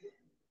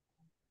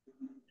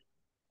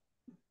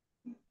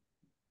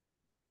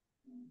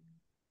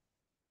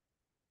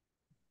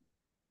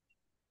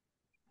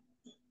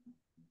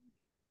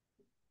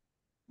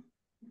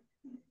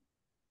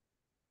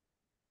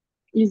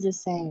 It's the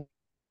same.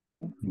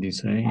 The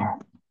same.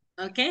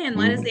 Okay, and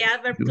what is the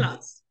adverb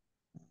clause?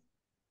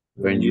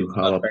 When you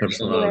have a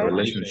personal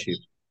relationship.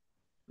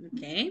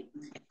 Okay.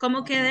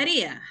 ¿Cómo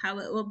quedaría? How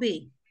it will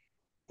be?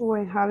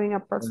 When having a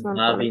personal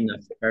Having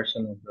relationship. a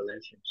personal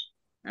relationship.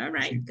 All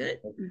right, good.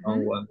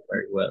 Someone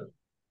very well.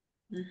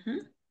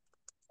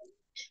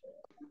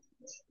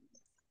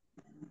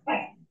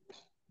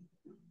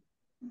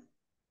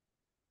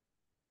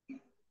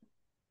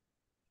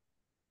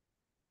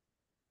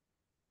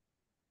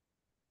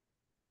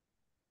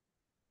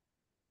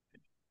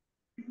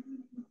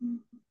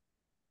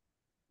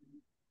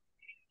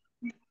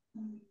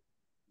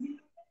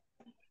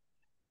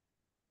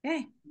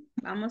 Okay,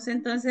 vamos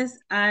entonces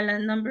a la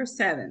number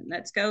 7.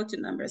 Let's go to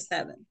number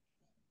 7.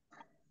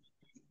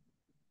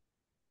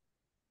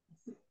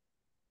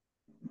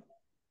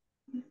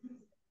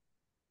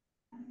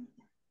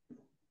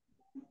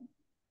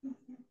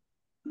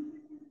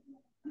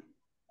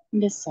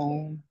 The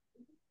same.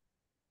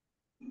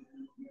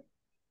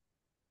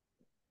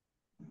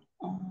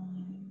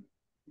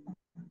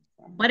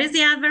 What is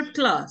the adverb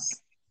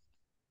clause?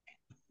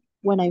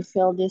 When I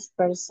feel this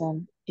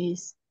person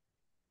is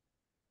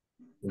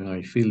When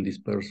I feel this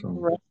person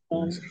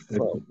is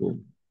respectful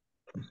in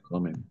his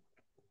comment.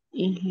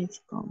 In his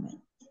comment.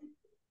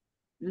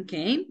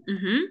 Okay.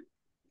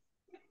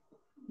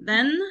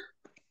 Then,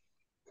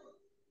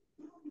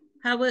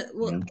 how it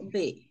will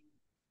be?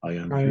 I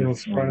am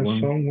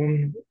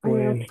someone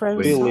when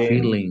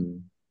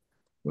feeling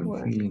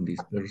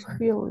this person.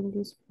 Feeling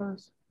this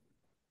person.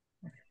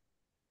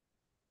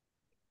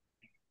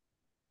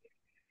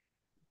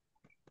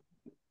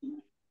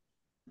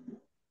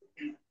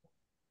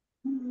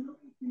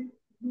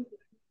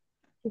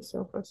 He's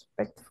so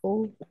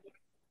respectful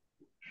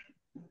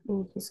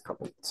in his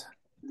comment.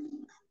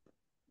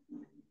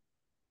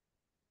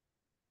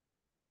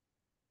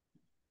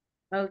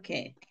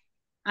 Okay.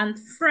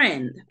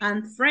 Unfriend.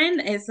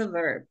 Unfriend es a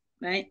verb,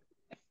 right?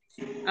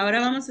 Ahora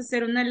vamos a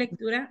hacer una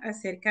lectura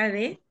acerca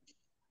de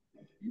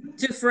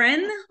to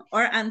friend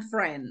or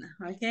unfriend,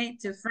 okay?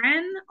 To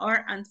friend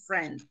or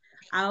unfriend.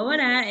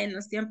 Ahora, en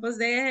los tiempos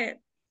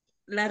de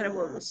la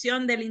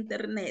revolución del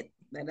internet,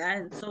 ¿verdad?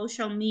 En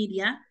social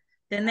media,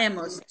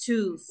 tenemos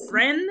to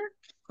friend,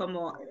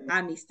 como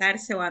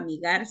amistarse o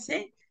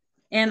amigarse,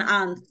 and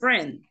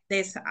unfriend,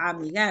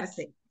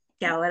 desamigarse,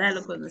 que ahora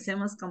lo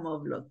conocemos como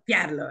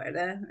bloquearlo,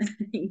 ¿verdad?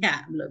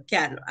 Ya,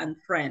 bloquearlo,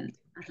 unfriend.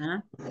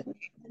 Ajá.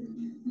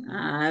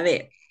 A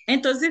ver,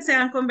 entonces se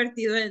han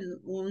convertido en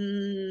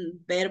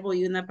un verbo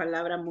y una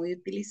palabra muy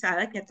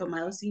utilizada que ha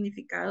tomado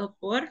significado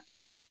por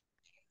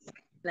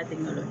la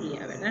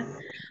tecnología, ¿verdad?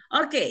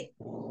 Okay.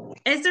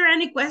 Is there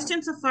any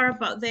questions so far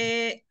about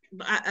the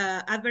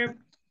adverb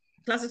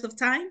clauses of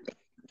time?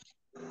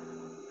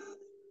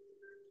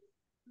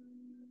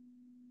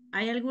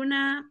 ¿Hay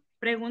alguna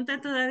pregunta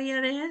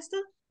todavía de esto?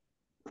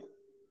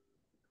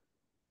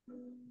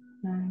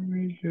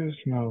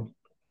 No.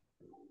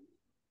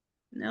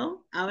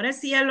 ¿No? Ahora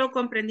sí ya lo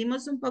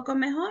comprendimos un poco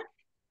mejor.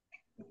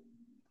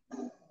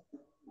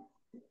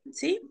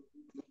 ¿Sí?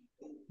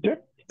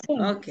 Yep.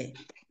 Okay.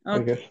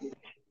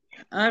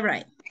 All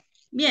right.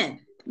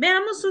 Bien.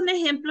 Veamos un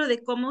ejemplo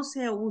de cómo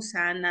se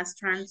usan las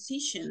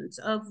transitions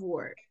of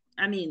word.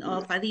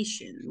 Of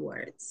addition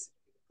words.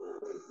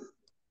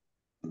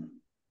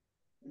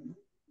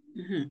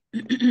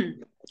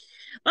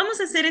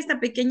 Vamos a hacer esta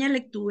pequeña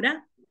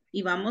lectura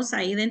y vamos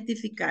a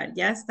identificar.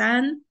 Ya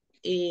están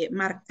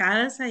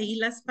marcadas ahí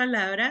las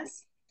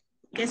palabras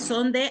que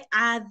son de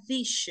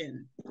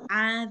addition.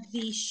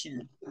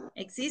 Addition.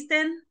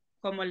 Existen,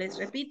 como les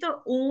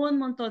repito, un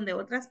montón de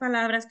otras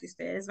palabras que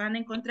ustedes van a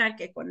encontrar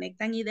que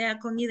conectan idea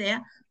con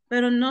idea,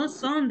 pero no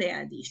son de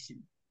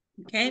addition.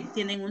 ¿Ok?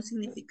 Tienen un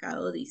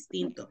significado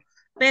distinto.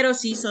 Pero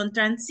sí son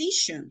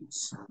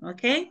transitions.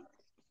 ¿Ok?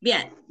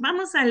 Bien,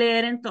 vamos a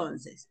leer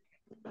entonces.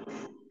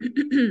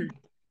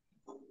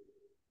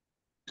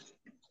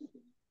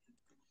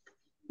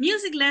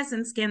 Music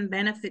lessons can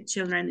benefit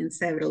children in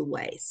several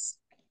ways.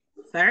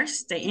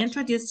 First, they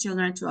introduce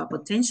children to a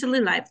potentially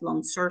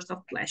lifelong source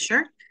of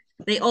pleasure.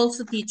 They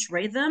also teach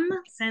rhythm,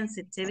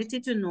 sensitivity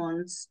to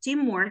norms,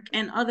 teamwork,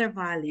 and other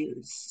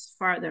values.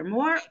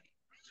 Furthermore,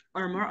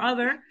 or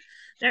moreover,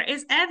 there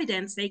is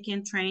evidence they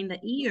can train the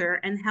ear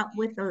and help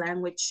with the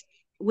language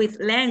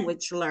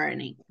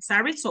learning. As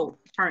a result,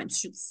 parents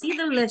should see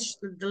the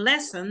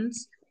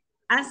lessons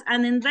as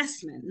an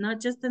investment, not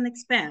just an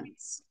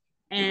expense.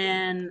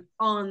 And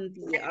on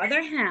the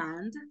other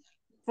hand,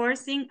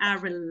 forcing a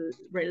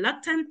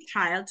reluctant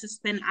child to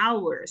spend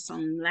hours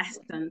on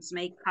lessons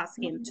may cause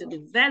him to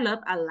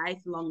develop a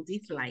lifelong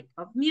dislike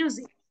of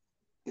music.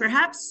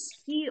 Perhaps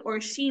he or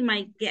she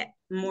might get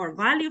more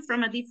value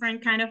from a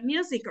different kind of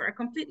music or a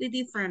completely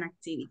different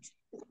activity.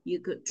 You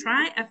could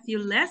try a few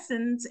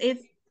lessons. If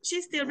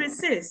she still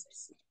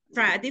resists,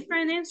 try a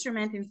different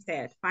instrument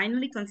instead.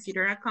 Finally,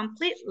 consider a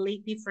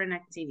completely different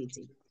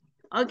activity.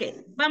 Ok,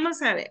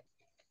 vamos a ver.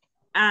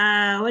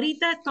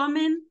 Ahorita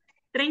tomen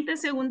 30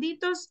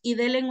 segunditos y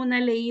denle una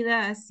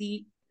leída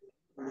así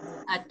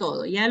a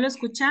todo. ¿Ya lo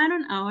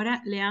escucharon?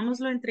 Ahora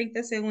leámoslo en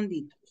 30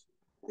 segunditos.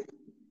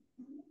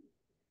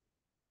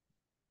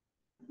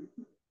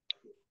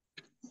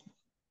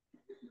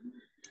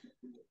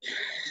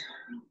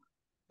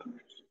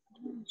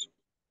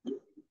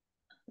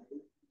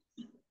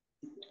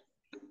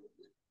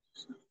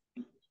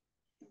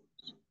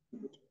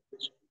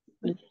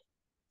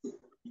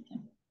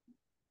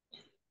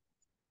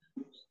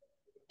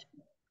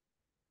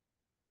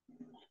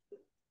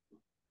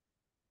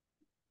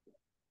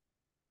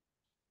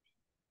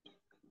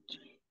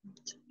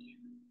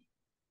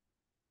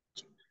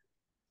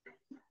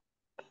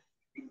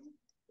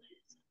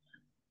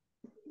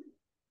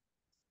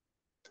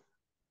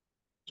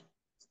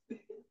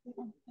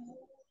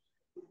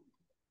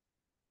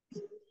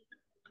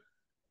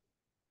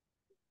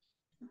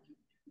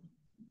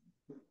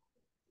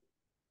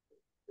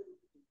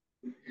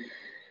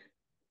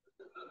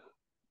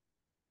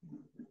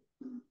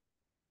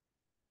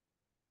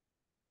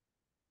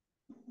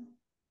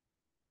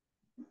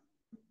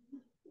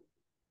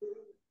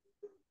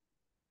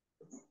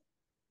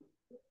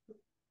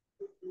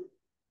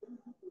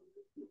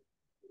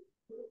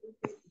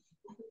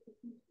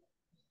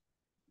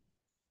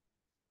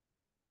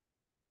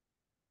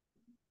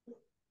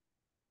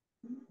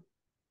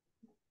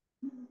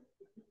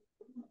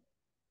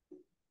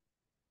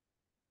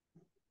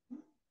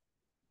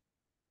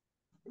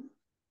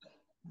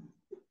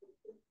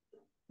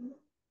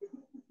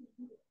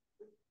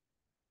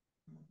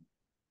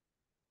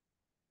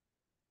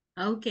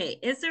 Okay,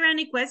 is there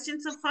any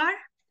questions so far?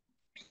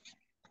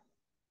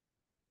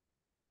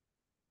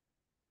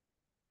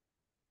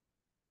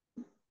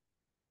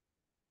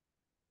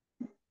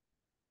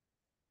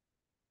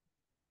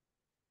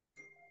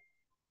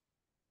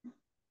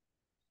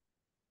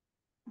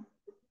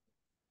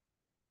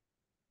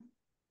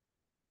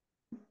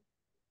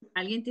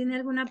 ¿Alguien tiene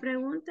alguna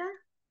pregunta?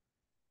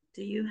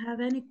 Do you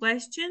have any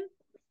question?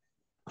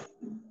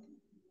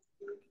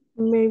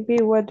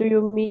 Maybe what do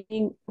you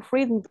mean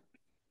rhythm?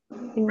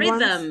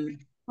 Rhythm.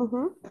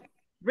 Mm-hmm.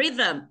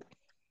 Rhythm.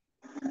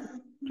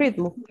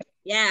 Rhythm.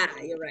 Yeah,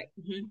 you're right.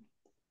 Mm-hmm.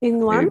 In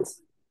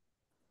ones?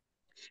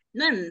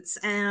 Nuns,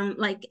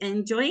 like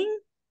enjoying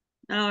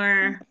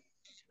or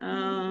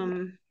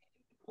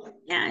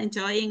yeah,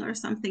 enjoying or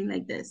something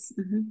like this.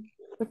 Mm-hmm.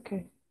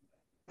 Okay.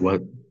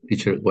 What,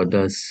 teacher, what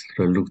does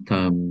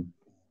reluctant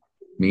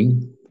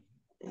mean?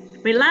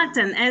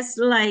 Reluctant is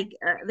like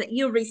that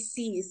you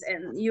resist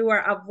and you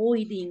are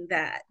avoiding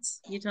that.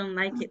 You don't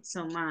like it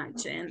so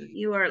much and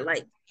you are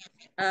like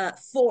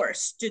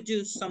forced to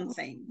do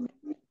something.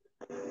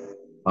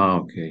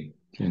 Okay,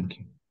 thank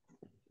you.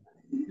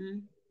 Mm-hmm.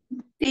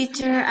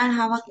 Teacher, I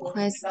have a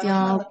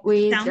question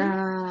with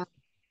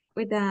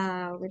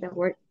the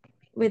word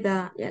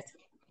yes.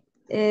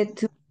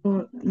 To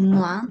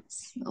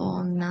nuance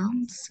or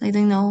nouns. I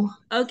don't know.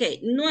 Okay,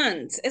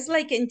 nuance. It's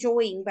like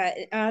enjoying, but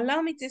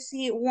allow me to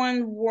see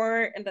one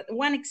word,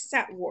 one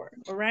exact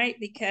word, all right?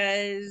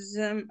 Because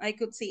I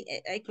could say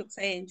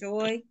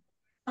enjoy.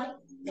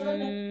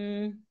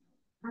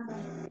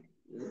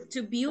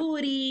 To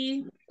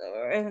beauty,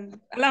 or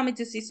allow me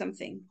to see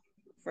something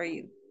for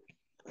you.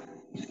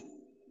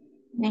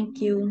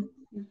 Thank you.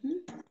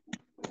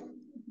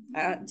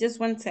 Just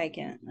 1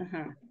 second.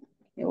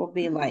 It will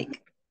be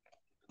like.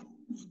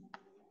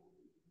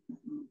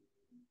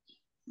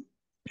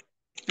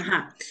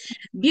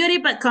 Beauty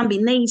by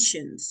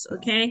combinations,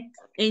 okay?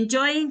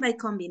 Enjoying by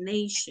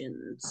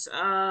combinations.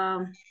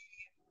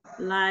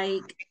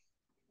 Like,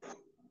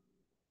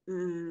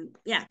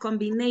 yeah,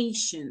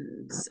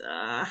 combinations.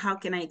 How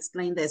can I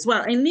explain this?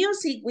 Well, in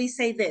music, we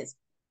say this.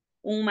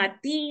 Un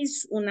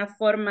matiz, una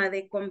forma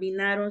de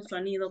combinar un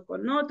sonido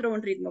con otro,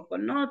 un ritmo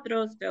con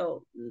otro.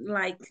 So,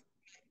 like,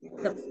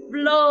 the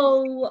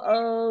flow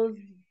of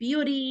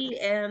beauty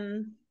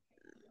and,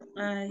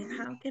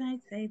 how can I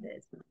say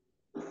this?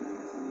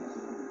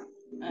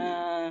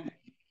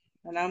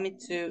 Allow me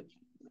to.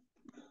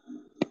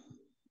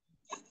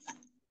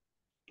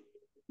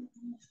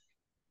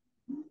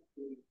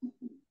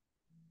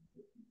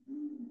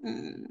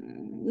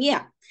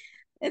 Yeah,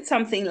 it's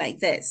something like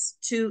this.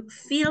 To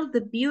feel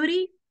the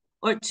beauty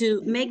or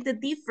to make the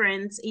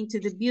difference into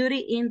the beauty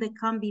in the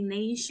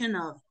combination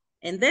of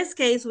In this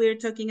case, we're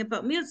talking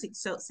about music.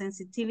 So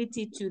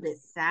sensitivity to the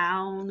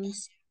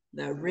sounds,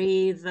 the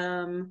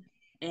rhythm,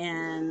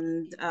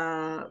 and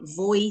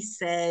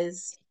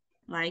voices,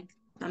 like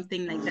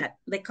something like that.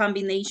 The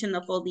combination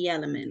of all the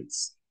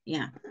elements.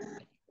 Yeah.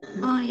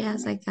 Oh,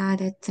 yes, I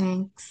got it.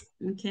 Thanks.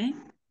 Okay.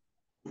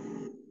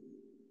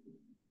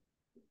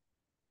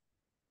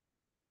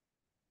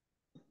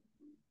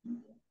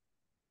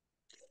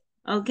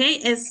 Okay,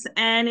 is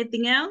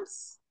anything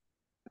else?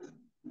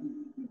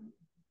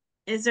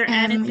 Is there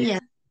anything?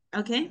 Yes,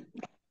 Okay.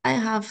 I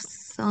have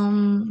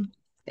some,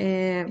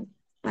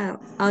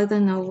 well, I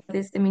don't know what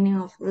is the meaning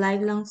of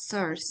lifelong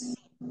source.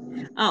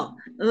 Oh,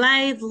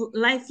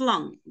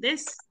 lifelong.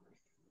 This?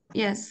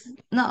 Yes,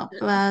 no,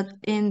 but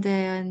in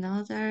the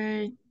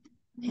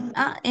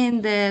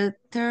in the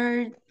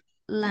third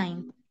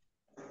line.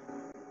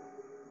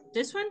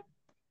 This one?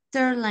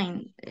 Third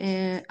line,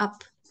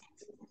 up.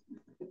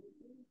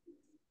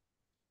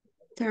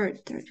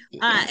 Third.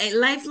 Yes. A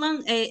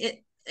lifelong,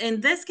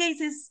 in this case,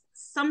 is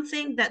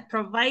something that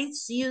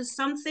provides you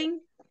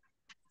something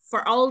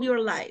for all your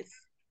life.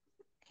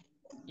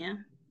 Yeah.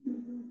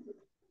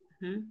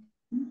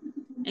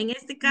 En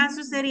este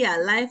caso sería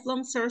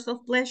lifelong source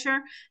of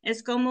pleasure,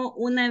 es como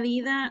una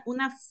vida,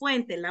 una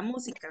fuente, la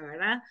música,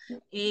 ¿verdad?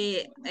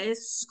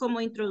 Es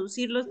como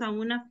introducirlos a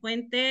una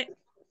fuente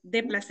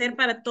de placer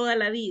para toda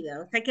la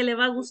vida, o sea que le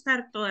va a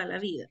gustar toda la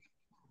vida.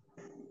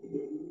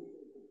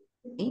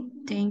 Okay,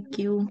 thank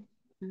you.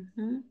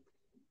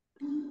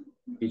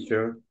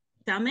 Teacher.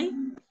 Tell me.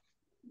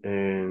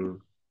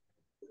 And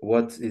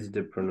what is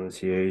the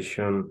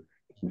pronunciation?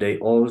 They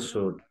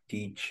also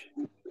teach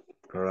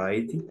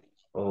variety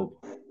of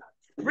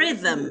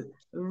Rhythm.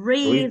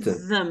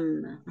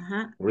 rhythm.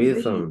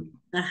 Rhythm.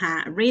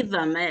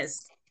 Rhythm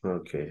es.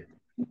 Okay.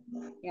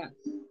 Yeah.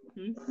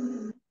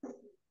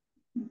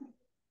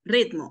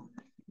 Ritmo.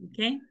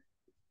 Okay.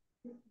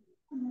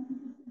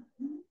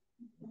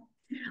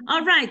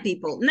 All right,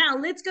 people. Now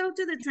let's go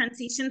to the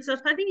transitions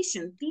of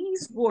addition.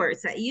 These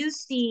words that you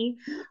see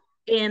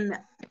in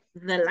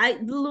the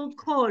light blue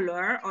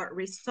color or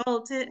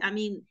resulted, I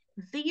mean,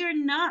 they are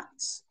not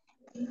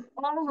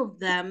all of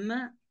them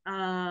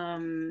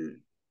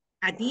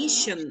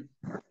addition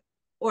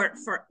or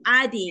for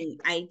adding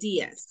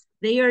ideas.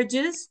 They are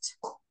just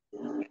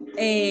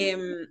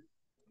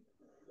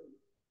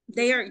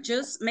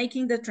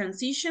making the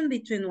transition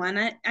between one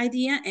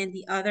idea and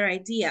the other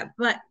idea,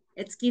 but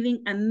it's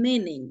giving a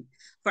meaning.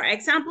 For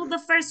example, the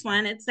first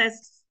one, it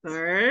says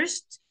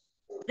first.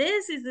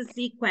 This is a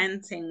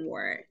sequencing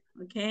word,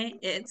 okay?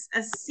 It's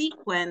a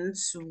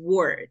sequence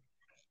word.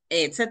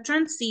 It's a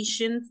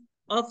transition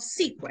of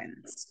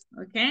sequence,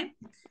 okay?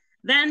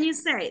 Then you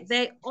say,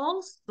 they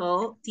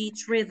also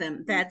teach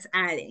rhythm. That's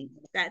adding.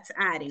 That's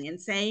adding. And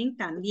saying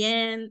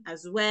también,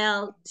 as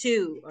well,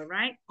 too, all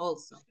right?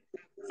 Also.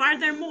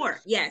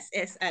 Furthermore, yes,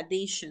 it's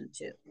addition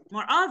to.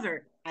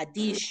 Moreover,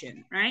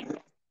 addition, right?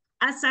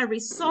 As a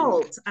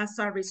result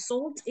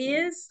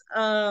is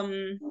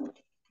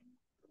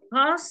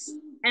cause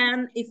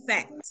and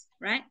effect,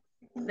 right?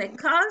 The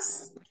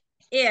cause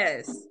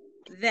is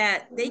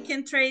that they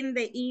can train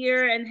the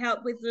ear and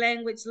help with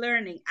language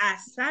learning.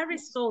 As a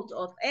result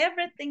of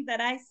everything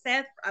that I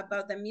said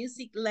about the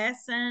music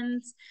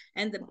lessons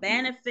and the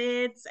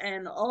benefits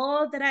and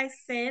all that I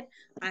said,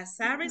 as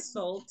a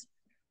result,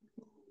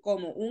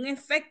 como un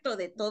efecto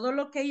de todo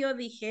lo que yo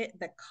dije,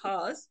 the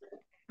cause,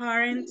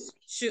 parents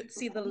should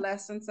see the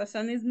lessons as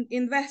an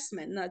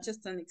investment, not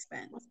just an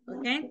expense,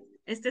 okay?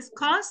 Este es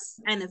cause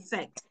and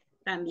effect.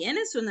 También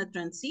es una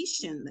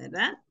transition,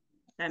 ¿verdad?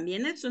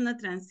 También es una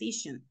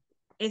transition.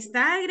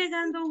 Está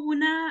agregando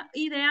una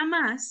idea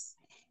más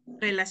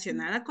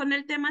relacionada con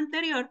el tema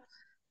anterior,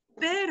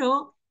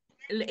 pero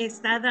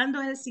está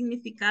dando el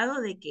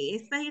significado de que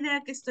esta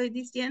idea que estoy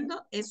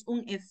diciendo es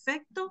un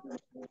efecto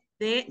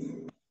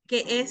de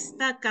que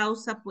esta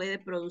causa puede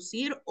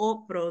producir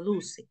o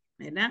produce,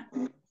 ¿verdad?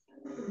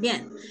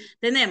 Bien,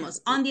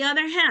 tenemos, on the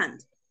other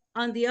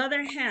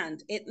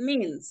hand, it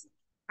means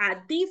a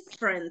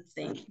different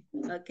thing,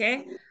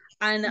 okay?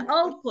 An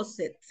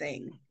opposite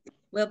thing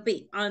will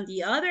be, on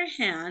the other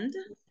hand,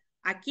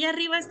 aquí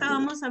arriba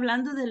estábamos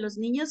hablando de los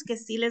niños que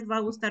sí les va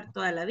a gustar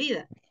toda la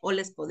vida, o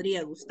les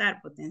podría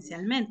gustar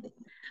potencialmente.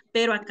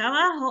 Pero acá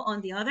abajo,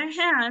 on the other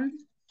hand,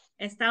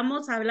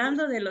 estamos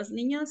hablando de los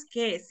niños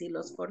que si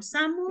los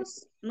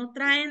forzamos, no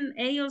traen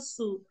ellos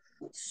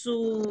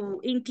su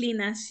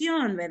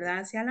inclinación, ¿verdad?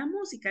 Hacia la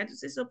música.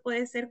 Entonces eso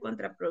puede ser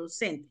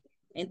contraproducente.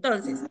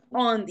 Entonces,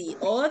 on the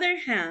other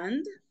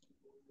hand,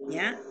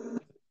 yeah,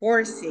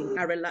 forcing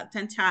a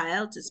reluctant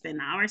child to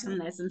spend hours on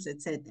lessons,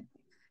 etc.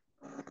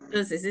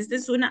 Entonces, esta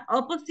es una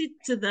opposite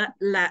to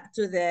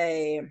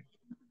the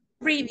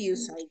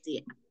previous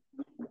idea.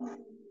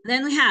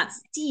 Then we have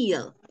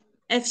steal.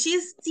 If she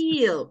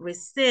still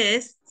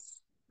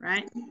resists,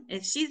 right?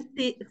 If she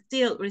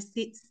still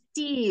resists,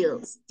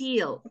 still,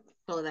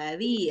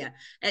 todavía.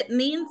 It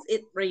means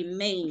it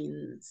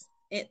remains.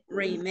 It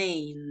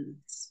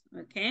remains,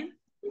 okay?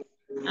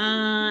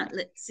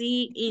 Let's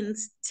see,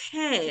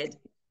 instead.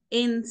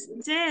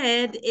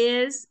 Instead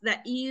is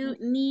that you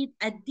need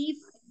a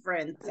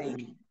different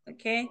thing,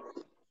 okay?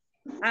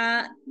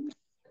 A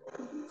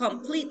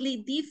completely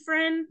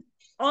different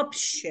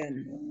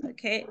option,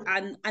 okay?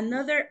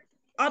 Another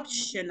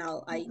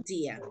optional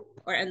idea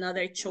or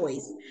another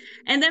choice.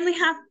 And then we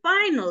have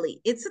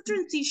finally, it's a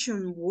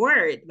transition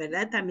word,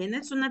 ¿verdad? También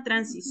es una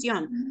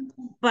transición.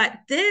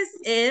 But this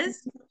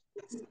is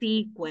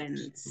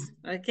sequence,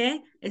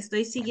 ¿ok?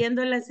 Estoy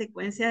siguiendo la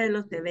secuencia de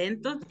los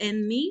eventos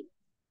en mi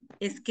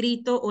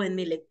escrito o en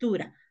mi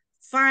lectura.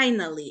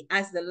 Finally,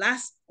 as the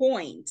last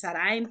point that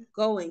I'm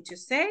going to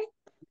say,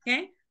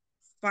 okay?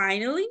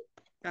 Finally,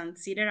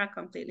 consider a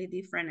completely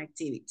different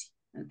activity,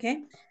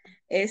 okay?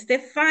 Este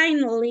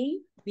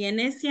finally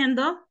viene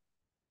siendo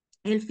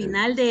el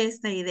final de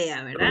esta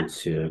idea, ¿verdad?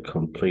 Consider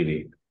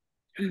completely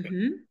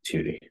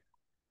activity.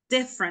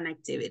 Different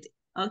activity,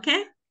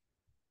 okay?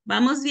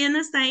 ¿Vamos bien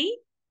hasta ahí?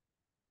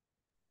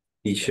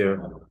 Teacher.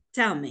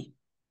 Tell me.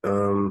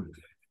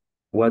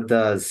 What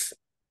does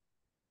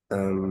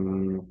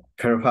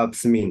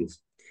perhaps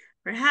means?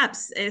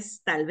 Perhaps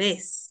es tal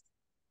vez,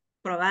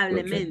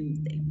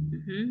 probablemente.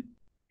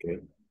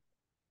 Okay.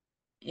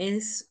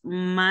 Es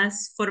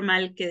más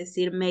formal que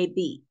decir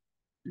maybe.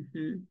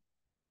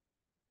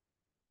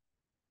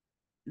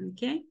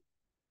 Ok.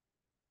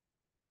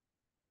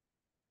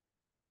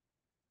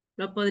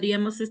 Lo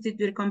podríamos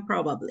sustituir con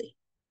probably.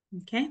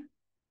 Ok.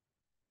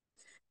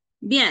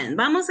 Bien,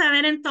 vamos a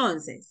ver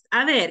entonces.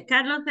 A ver,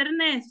 Carlos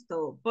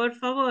Ernesto, por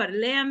favor,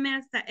 léame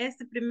hasta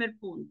este primer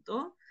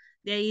punto.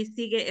 De ahí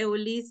sigue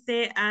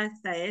Eulise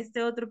hasta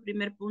este otro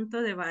primer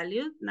punto de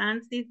values.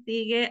 Nancy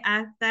sigue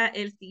hasta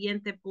el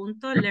siguiente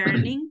punto,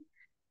 learning.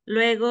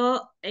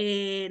 Luego,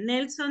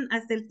 Nelson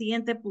hasta el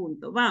siguiente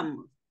punto.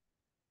 Vamos.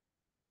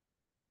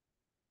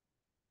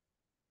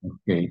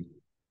 Okay.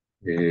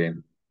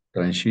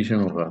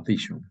 Transition or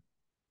addition.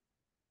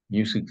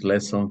 Music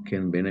lesson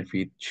can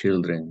benefit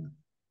children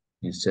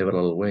in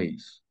several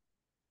ways.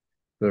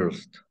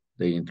 First,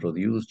 they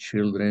introduce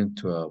children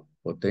to a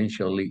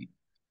potentially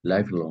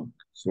lifelong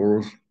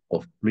source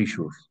of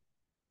pleasure.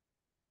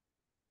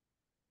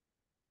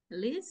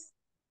 Liz?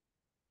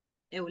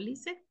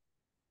 Eulise?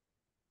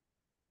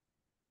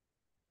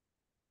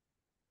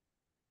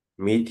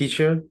 Me,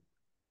 teacher?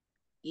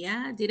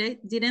 Yeah,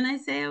 didn't I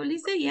say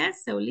Eulise?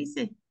 Yes,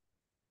 Eulise.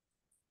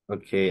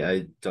 Okay,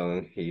 I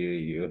don't hear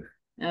you.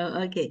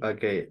 Oh, okay.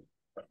 Okay.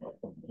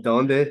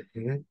 ¿Dónde?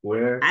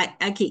 Where?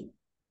 Aquí.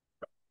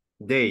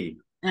 They.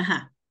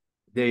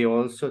 They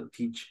also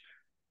teach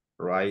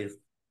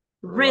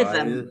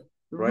Rhythm.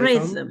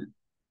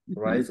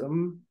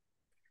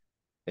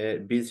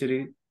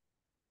 visibility,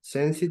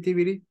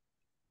 sensitivity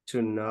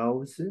to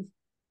nuances,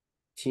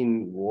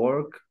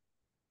 teamwork,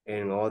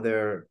 and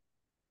other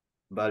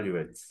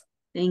values.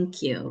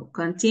 Thank you.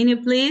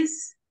 Continue,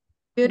 please.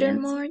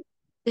 Furthermore,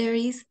 there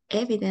is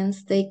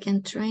evidence they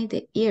can train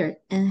the ear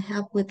and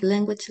help with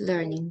language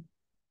learning.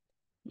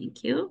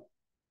 Thank you.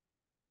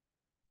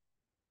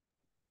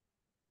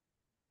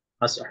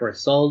 As a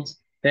result,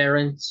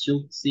 parents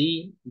should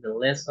see the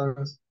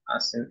lessons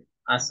as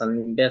an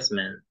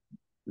investment,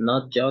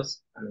 not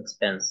just an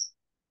expense.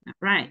 All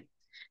right.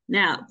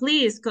 Now,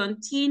 please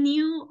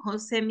continue,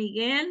 Jose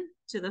Miguel,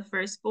 to the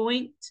first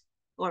point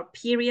or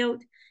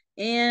period,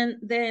 and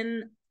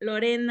then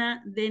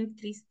Lorena, then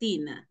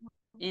Cristina,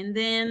 and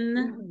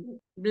then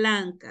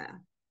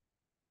Blanca.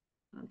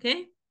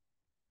 Okay?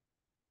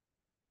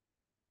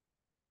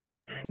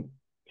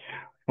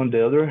 On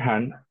the other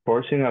hand,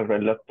 forcing a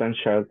reluctant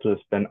child to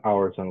spend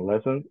hours on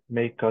lessons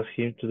may cause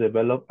him to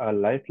develop a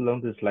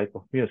lifelong dislike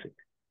of music.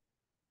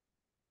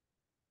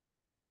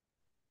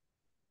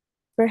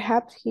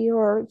 Perhaps he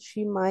or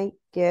she might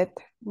get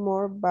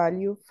more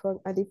value from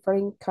a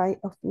different kind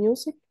of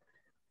music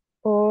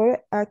or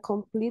a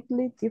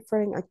completely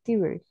different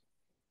activity.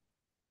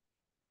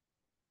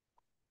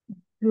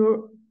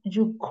 You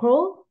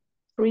could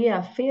try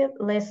a fifth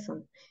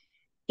lesson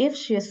if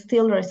she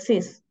still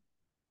resists.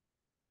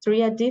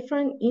 Try a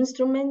different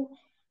instrument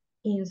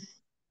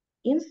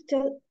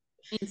instead.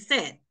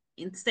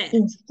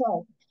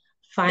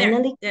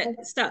 Finally.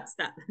 Stop.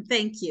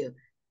 Thank you.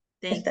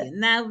 Thank you.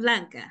 Now,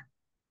 Blanca.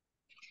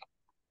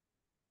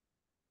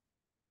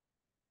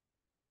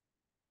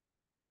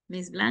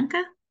 Miss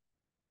Blanca.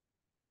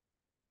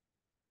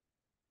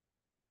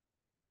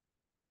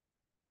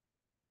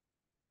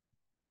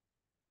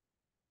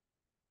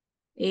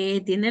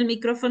 Tiene el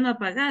micrófono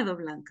apagado,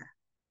 Blanca.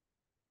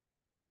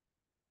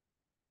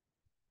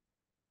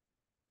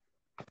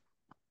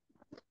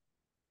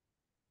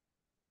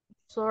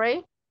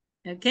 Sorry.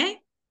 Okay,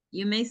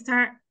 you may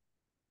start.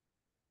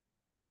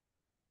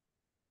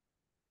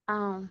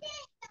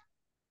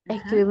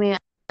 Excuse me,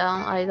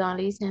 I don't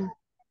listen.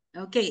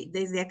 Okay,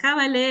 desde acá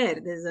va a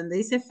leer, desde donde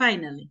dice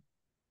finally.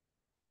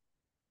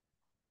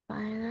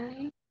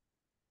 Finally.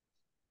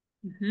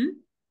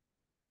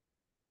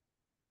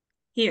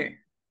 Here.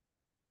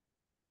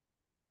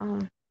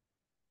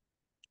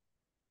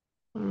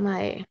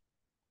 My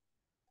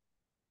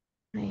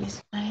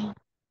spine.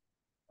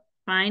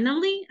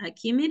 Finally,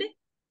 aquí mire.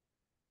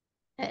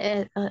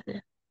 Okay.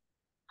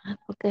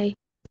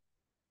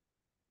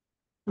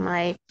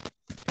 My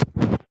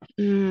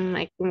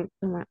my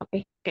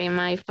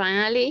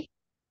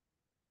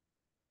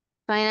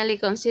finally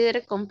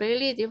consider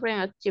completely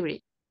different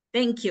activity.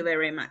 Thank you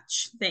very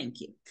much.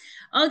 Thank you.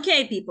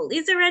 Okay, people,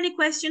 is there any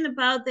question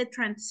about the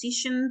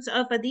transitions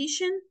of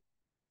addition?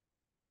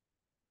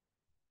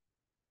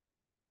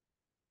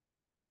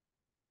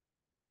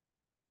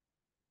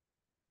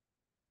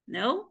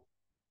 No?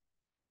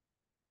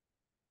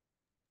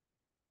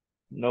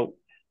 No.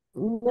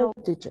 No,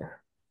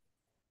 teacher.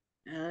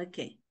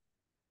 Okay.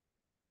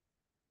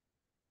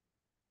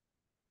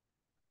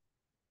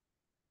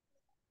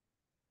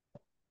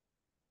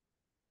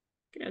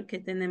 Creo que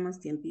tenemos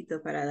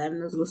tiempito para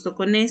darnos gusto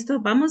con esto.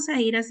 Vamos a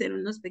ir a hacer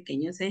unos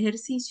pequeños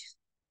ejercicios.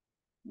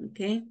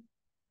 Ok.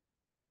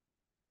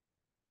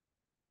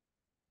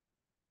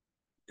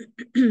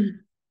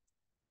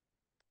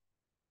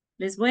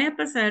 Les voy a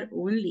pasar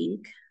un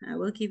link. I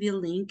will give you a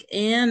link.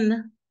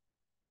 And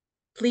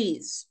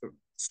please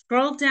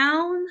scroll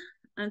down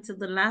until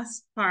the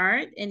last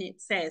part. And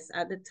it says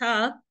at the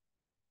top,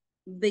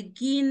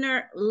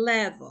 beginner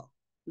level.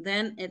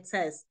 Then it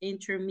says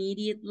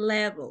intermediate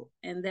level.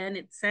 And then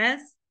it says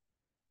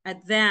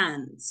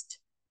advanced.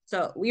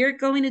 So we are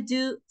going to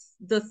do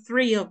the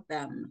three of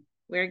them.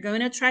 We're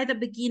going to try the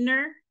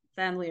beginner,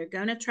 then we're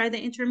going to try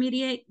the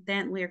intermediate,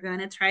 then we're going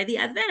to try the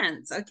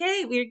advanced,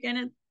 okay? We're going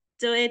to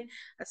do it,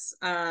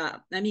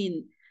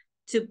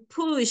 to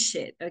push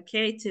it,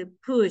 okay? To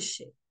push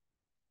it.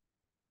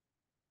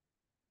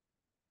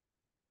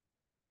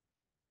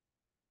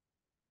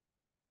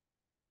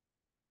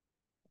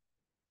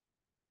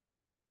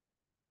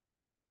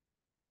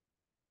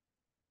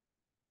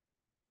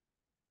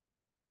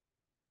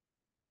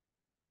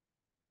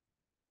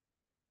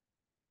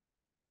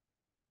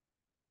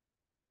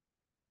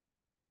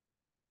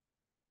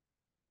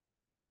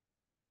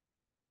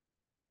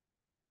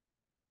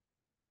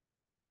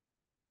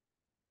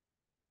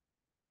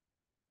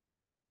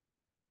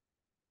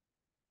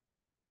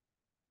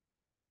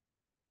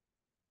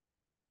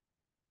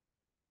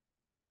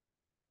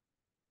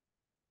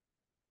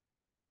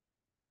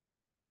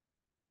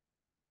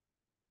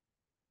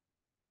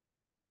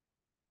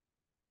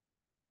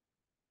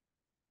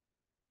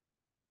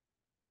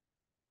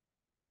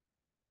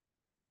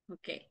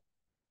 Okay.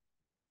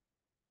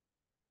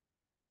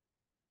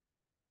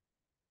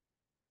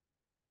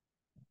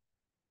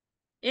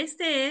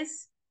 Este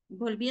es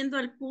volviendo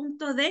al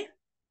punto de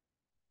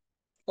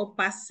o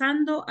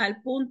pasando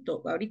al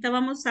punto. Ahorita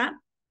vamos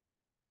a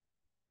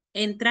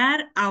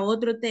entrar a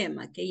otro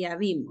tema que ya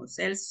vimos,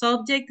 el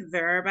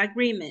subject-verb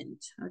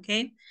agreement,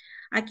 ¿ok?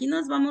 Aquí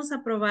nos vamos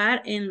a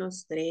probar en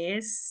los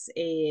tres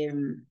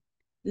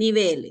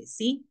niveles,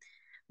 ¿sí?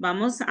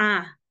 Vamos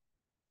a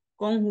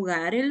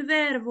conjugar el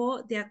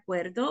verbo de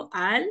acuerdo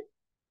al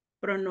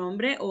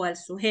pronombre o al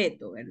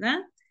sujeto, ¿verdad?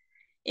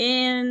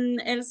 En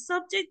el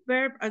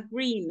subject-verb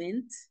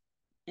agreement,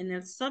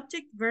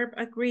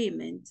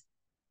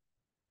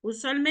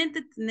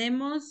 usualmente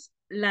tenemos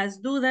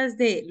las dudas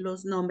de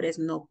los nombres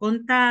no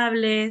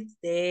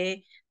contables,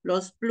 de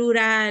los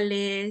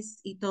plurales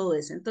y todo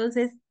eso.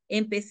 Entonces,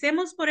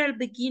 empecemos por el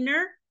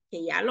beginner,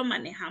 que ya lo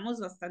manejamos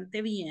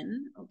bastante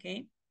bien,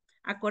 ¿ok?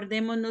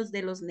 Acordémonos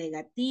de los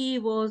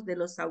negativos, de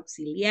los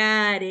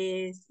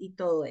auxiliares y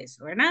todo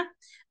eso, ¿verdad?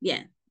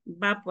 Bien,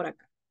 va por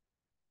acá.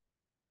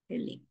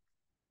 El link.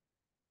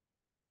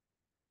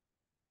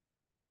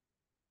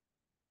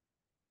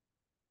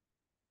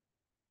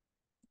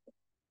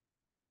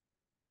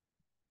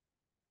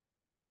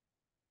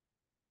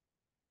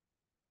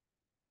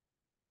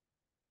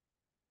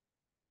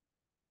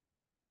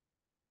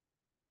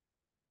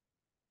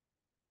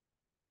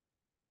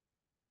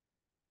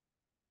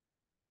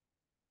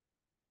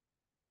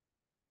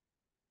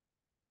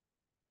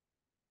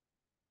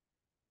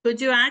 Could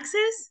you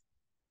access?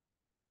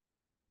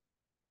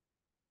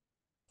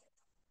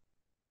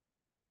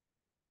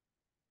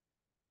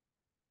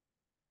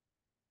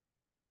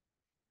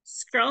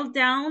 Scroll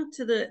down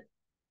to the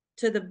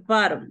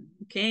bottom,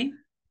 okay?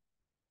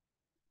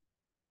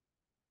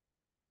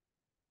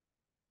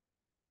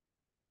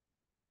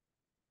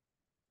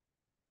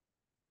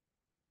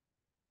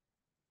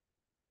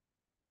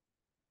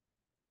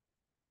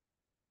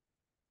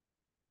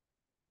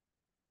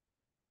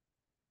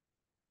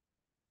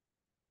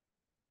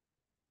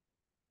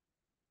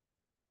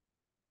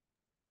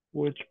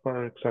 Which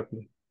part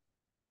exactly?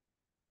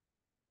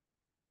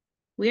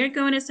 We are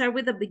going to start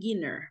with the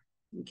beginner,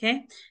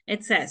 okay?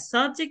 It says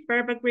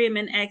subject-verb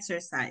agreement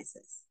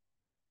exercises.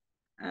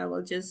 I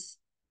will just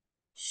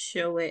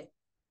show it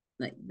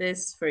like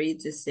this for you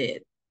to see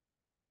it.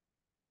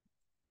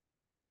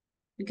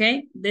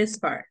 Okay, this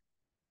part.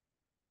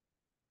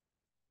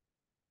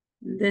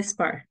 This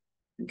part,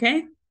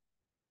 okay?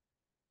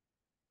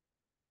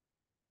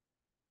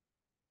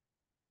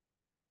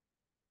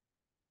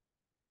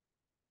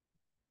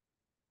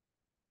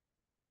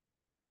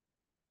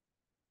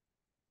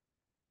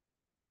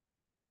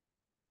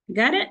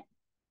 Got it?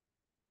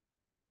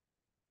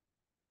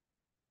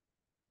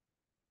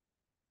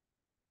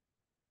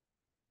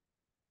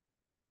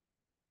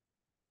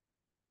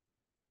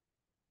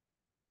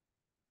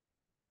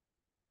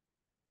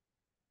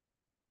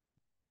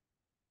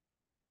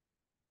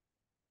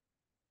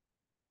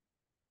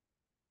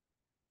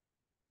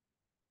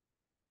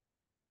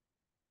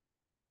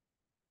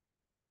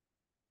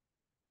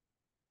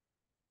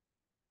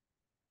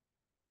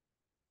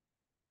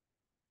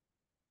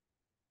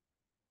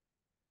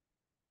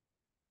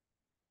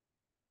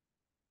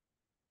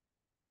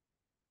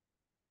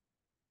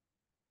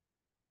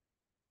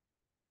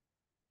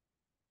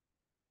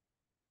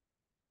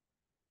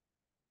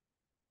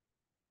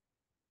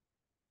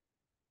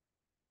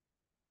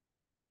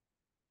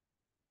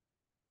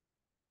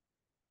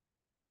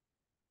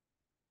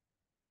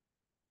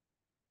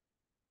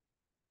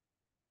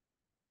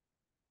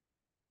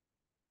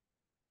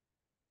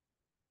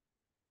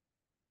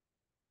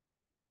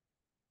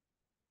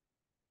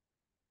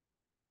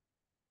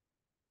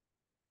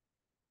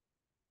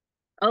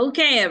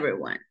 Okay,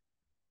 everyone.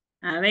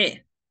 A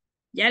ver.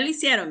 Ya lo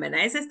hicieron,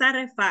 ¿verdad? Esa está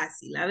re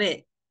fácil. A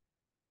ver.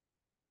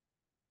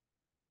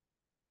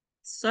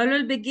 Solo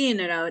el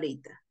beginner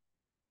ahorita.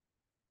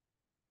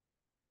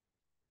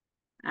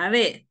 A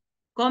ver.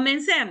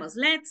 Comencemos.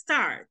 Let's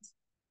start.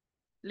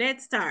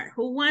 Let's start.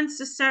 Who wants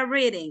to start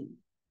reading?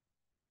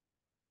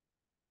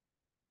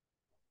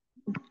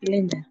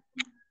 Linda,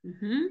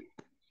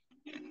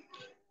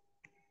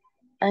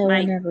 I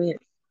Mike. wanna read.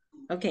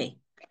 Okay.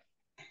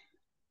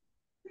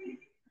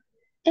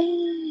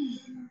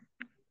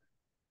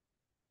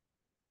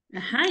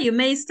 You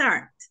may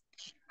start.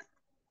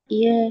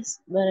 Yes,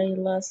 but I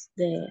lost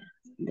the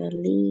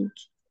link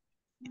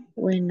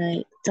when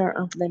I turn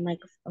off the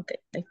microphone. Okay,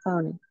 I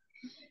found it.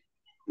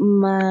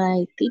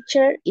 My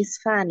teacher is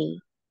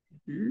funny.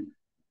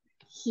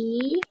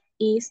 He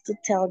is to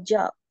tell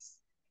jokes.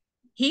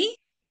 He?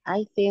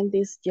 I think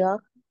these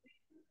jokes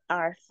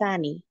are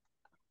funny.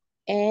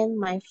 And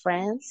my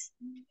friends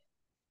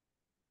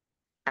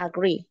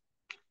agree.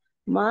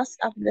 Most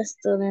of the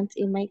students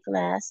in my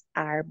class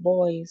are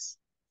boys.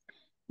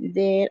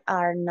 There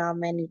are not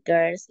many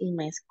girls in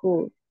my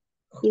school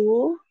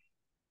who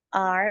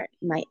are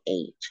my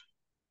age.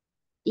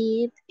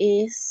 It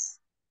is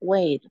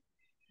weird.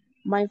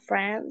 My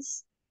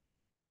friends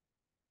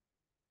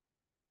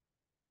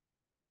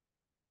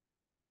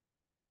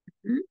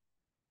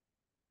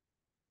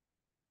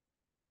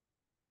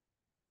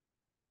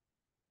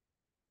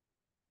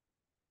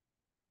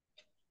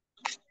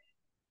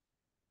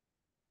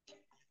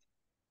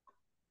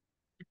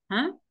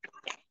Huh?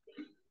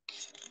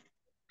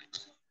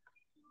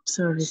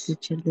 Sorry,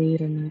 teacher, the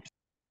internet.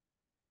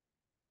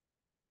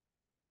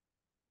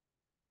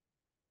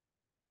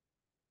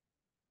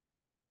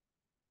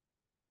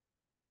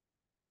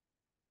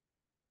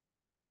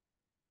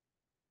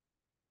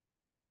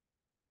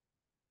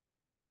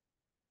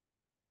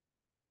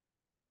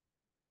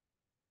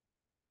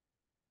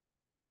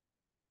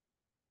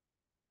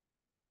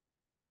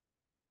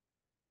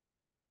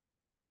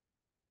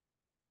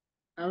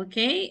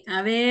 Okay.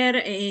 A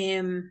ver,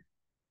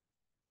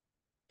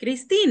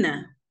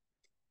 Cristina,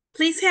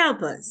 please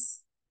help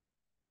us.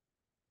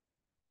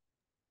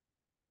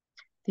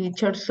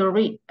 Teacher,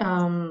 sorry.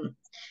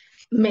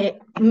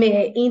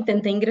 Me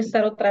intenté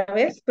ingresar otra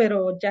vez,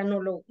 pero ya no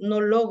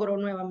logro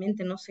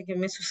nuevamente. No sé qué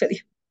me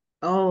sucedió.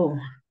 Oh.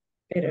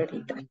 Pero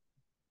ahorita.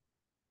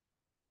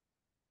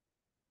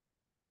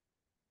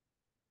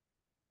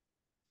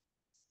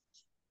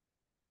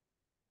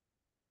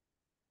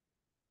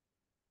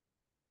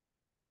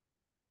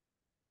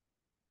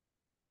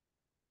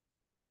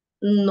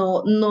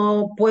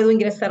 No puedo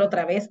ingresar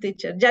otra vez,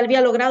 teacher. Ya lo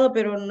había logrado,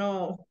 pero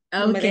no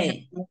me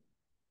deja.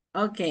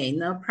 Okay,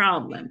 no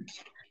problem.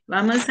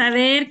 Vamos a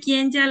ver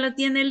quién ya lo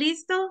tiene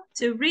listo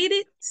to read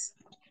it.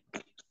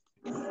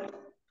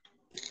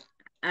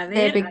 A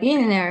ver. The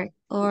beginner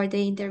or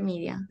the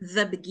intermediate?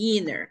 The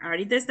beginner.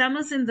 Ahorita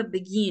estamos en the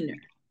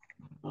beginner.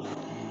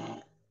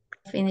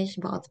 Finish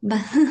both, but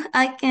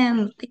I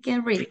can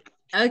read it.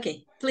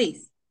 Okay,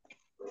 please.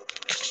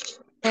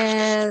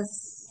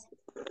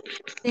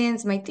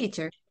 Since my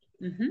teacher.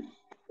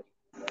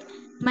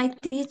 My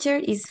teacher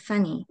is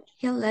funny.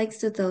 He likes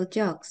to tell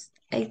jokes.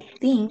 I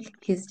think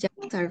his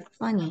jokes are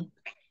funny.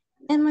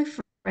 And my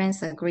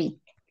friends agree.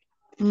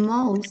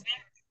 Most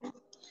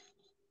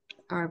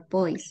are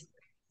boys.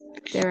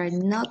 There are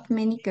not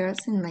many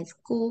girls in my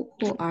school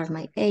who are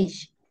my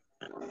age.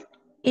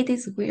 It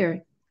is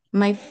weird.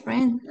 My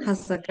friend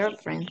has a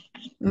girlfriend.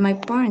 My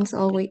parents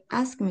always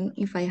ask me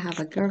if I have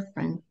a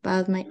girlfriend,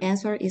 but my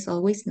answer is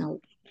always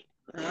no.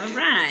 All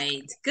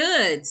right,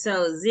 good.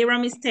 So 0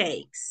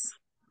 mistakes.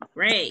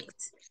 Great.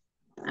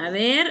 A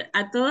ver,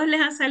 ¿a todos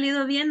les ha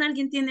salido bien?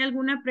 ¿Alguien tiene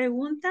alguna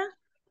pregunta?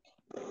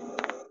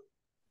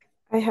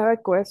 I have a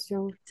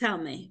question. Tell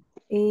me.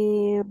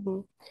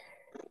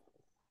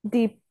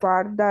 The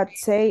part that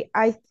say,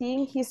 I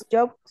think his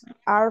jokes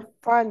are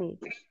funny.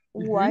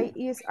 Why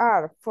is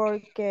are?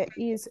 Porque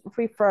is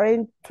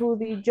referring to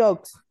the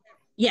jokes.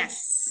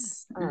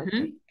 Yes.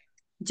 Okay.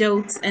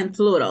 Jokes and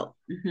plural.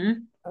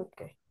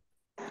 Okay.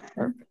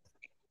 Perfect.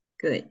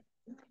 Good.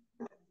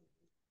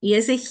 Y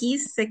ese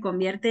his se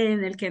convierte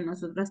en el que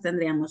nosotros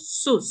tendríamos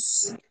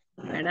sus,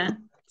 ¿verdad?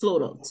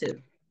 Plural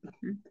too.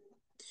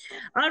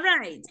 All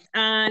right,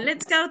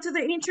 let's go to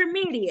the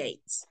intermediate.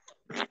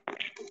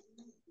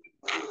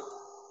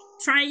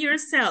 Try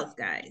yourself,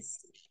 guys.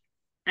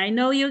 I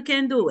know you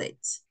can do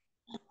it.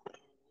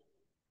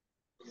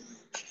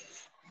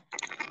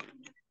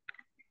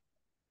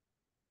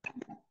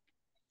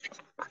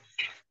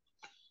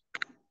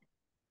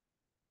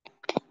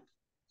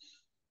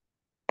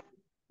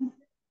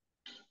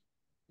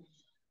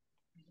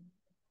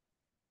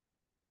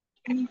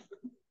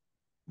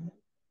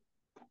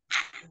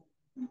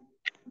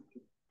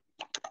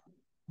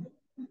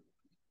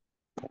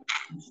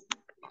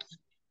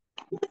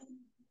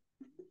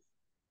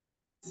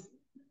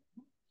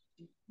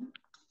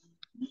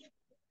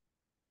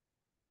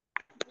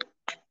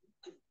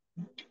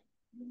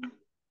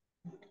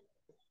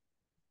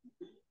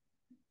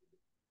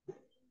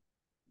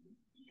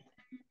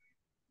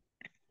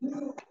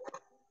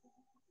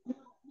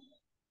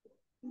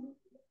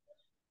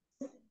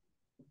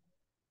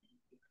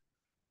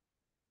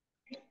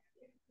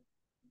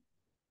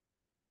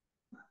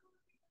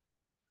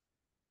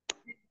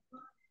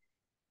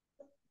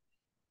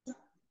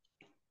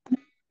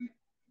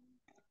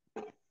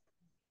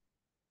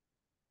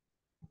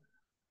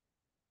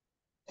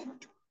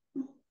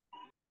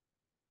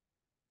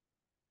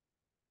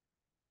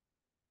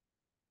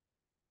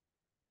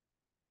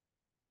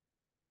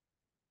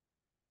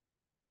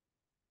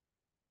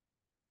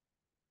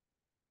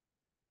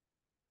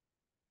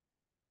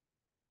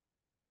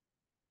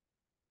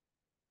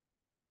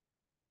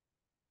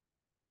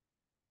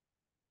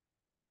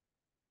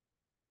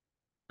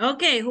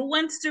 Okay, who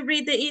wants to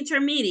read the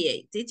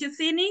intermediate? Did you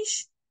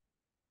finish?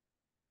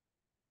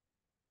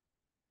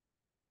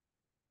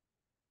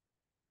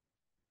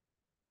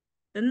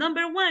 The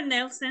number 1,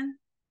 Nelson.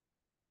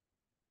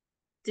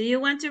 Do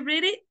you want to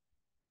read it?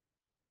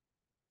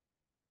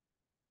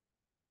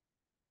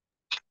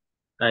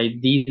 I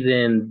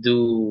didn't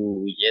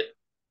do yet.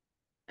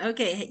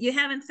 Okay, you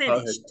haven't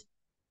finished.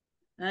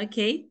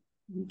 Okay,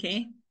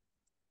 okay.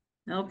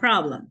 No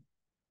problem.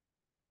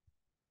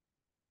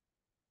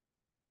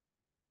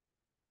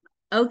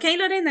 Okay,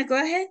 Lorena,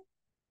 go ahead.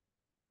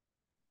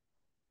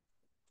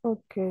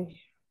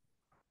 Okay.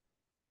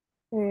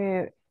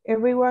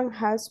 Everyone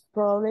has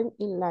problems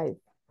in life.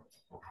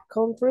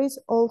 Countries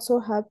also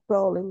have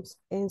problems,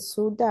 and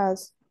so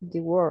does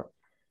the world.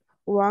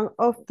 One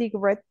of the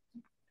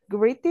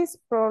greatest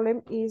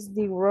problems is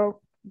the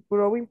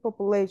growing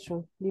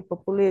population. The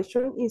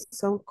population in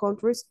some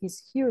countries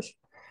is huge,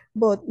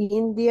 but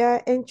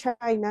India and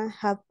China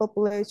have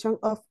population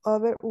of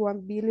over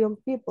 1 billion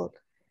people,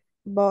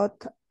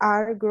 but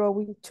are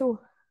growing too.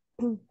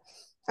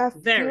 A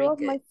Very few of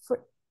good. my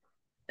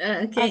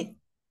Okay.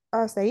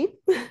 Say?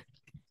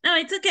 No,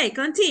 it's okay.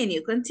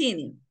 Continue,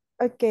 continue.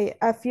 Okay,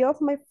 a few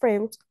of my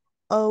friends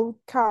own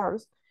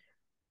cars.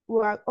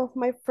 One of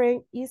my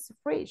friends is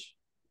rich.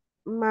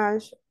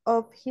 Much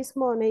of his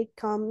money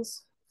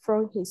comes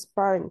from his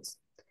parents.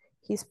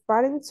 His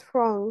parents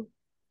run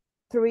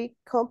 3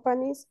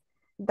 companies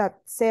that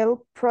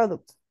sell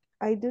products.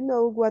 I don't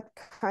know what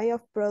kind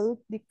of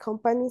product the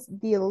companies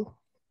deal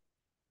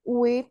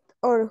with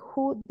or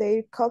who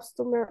their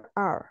customers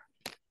are.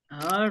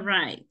 All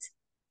right.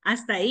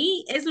 Hasta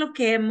ahí es lo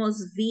que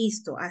hemos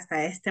visto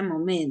hasta este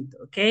momento,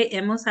 ¿ok?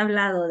 Hemos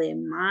hablado de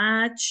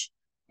match,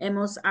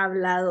 hemos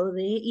hablado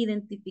de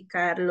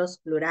identificar los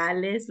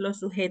plurales, los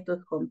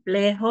sujetos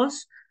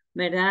complejos,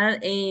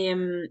 ¿verdad?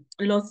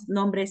 Los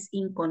nombres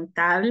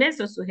incontables,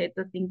 los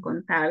sujetos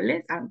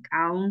incontables,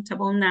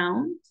 uncountable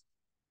nouns.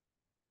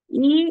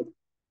 Y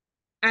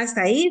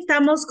hasta ahí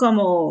estamos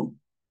como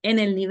en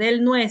el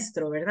nivel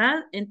nuestro,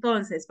 ¿verdad?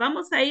 Entonces,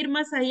 vamos a ir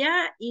más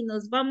allá y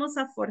nos vamos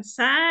a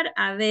forzar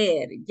a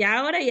ver. Ya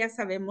ahora ya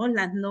sabemos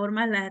las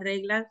normas, las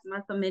reglas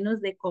más o menos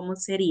de cómo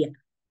sería.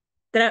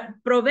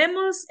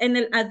 Probemos en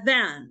el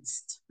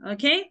advanced,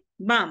 ¿ok?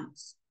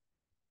 Vamos.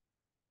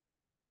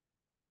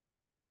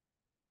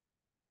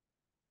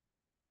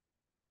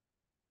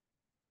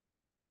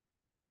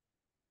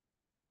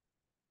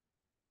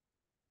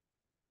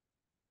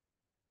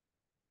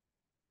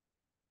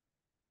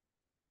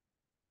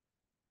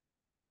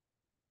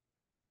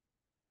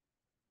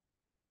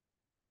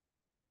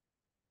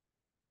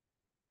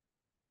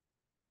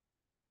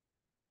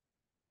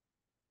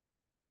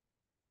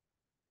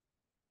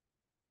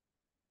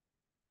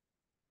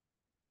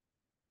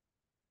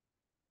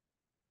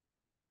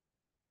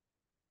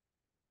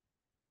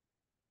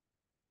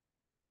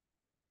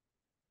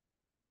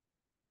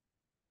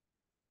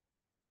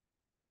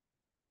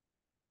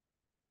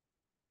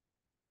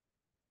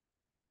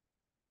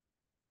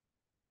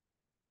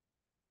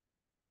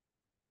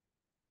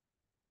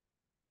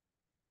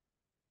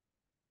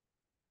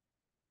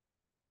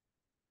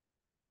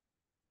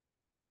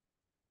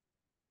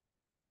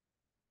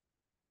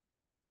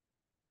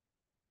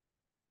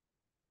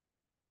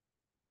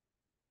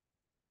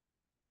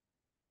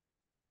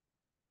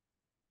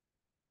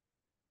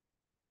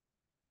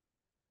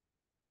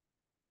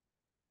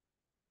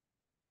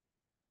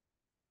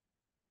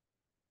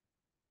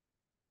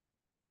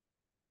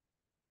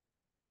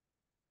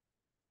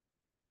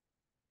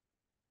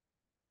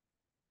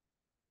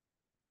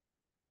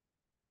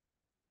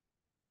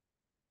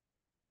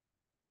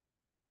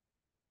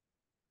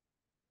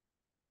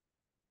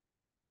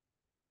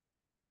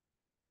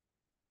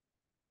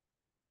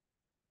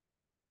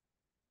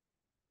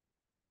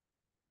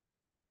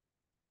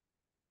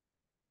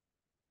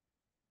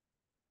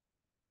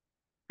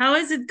 How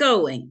is it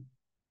going?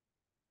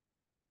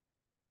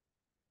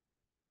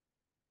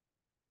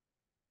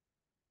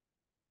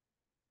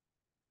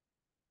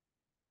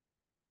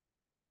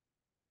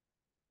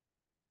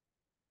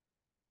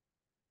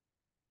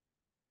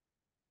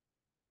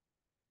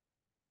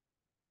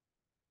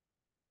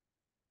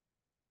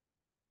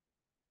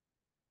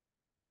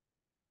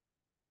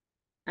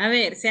 A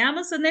ver,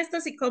 seamos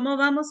honestos y cómo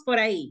vamos por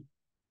ahí.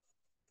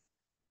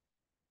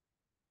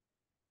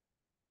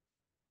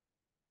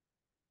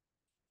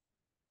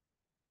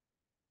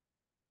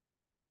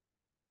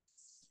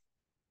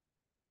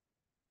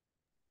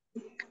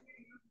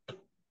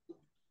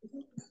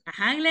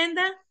 Ajá,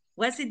 Glenda,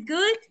 was it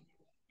good?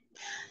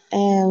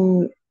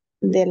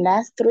 The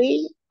last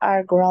 3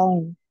 are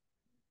grown.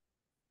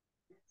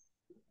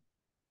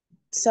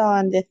 So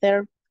in the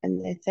third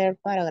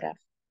paragraph.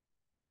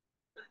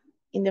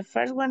 in the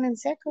first one and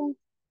second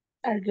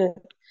are good.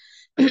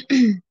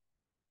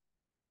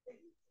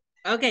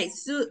 Okay,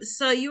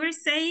 so you were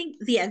saying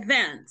the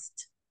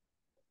advanced.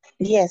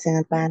 Yes, in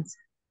advance.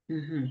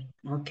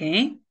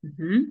 Okay.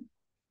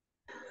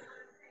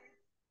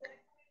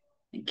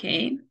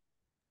 Okay.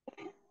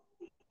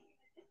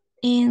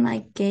 In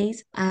my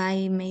case,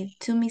 I made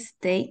 2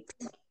 mistakes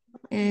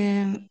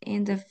in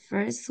the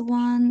first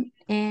one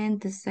and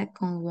the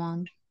second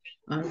one.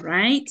 All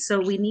right, so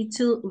we need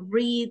to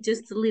read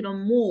just a little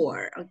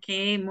more,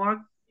 okay?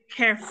 More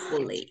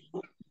carefully.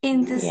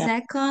 In the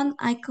second,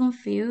 I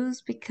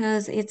confused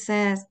because it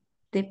says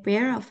the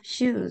pair of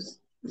shoes.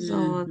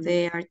 So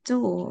there are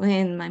 2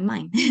 in my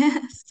mind.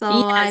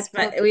 So yes,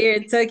 but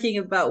we're talking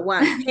about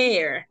one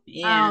pair.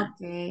 Yeah.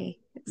 Okay.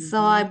 So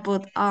I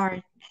put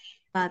are,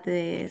 but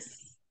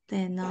it's the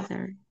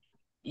another.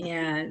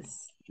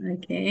 Yes.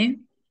 Okay.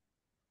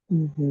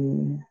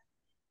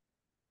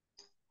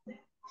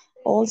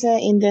 Also,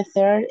 in the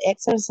third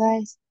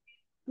exercise,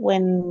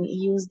 when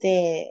use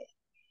the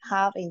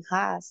have and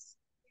has.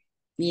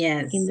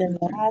 Yes. In the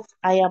last,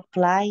 I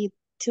apply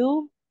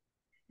to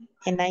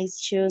and I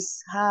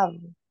choose have.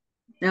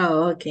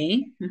 Oh,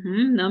 okay.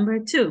 Number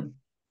 2.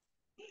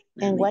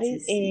 And what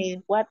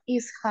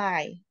is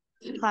high?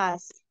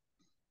 Has.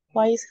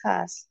 What is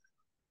has?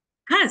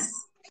 Has.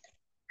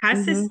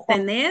 Has es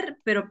tener,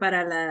 pero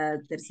para la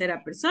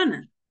tercera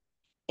persona.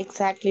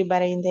 Exactly,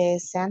 but in the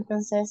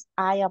sentences,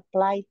 I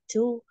apply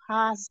to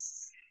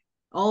has.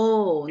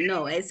 Oh,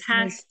 no, it's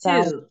has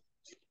to.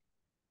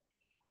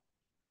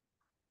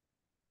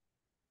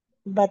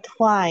 But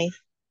why?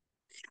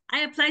 I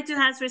applied to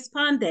has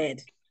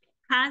responded.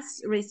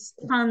 Has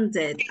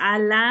responded a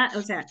la,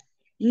 o sea,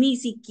 ni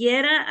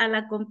siquiera a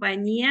la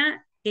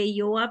compañía que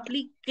yo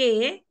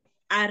apliqué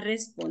ha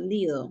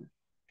respondido.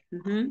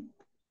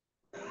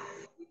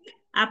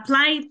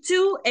 Apply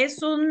to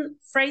es un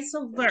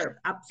phrasal verb.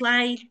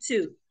 Apply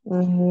to.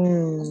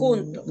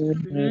 Junto.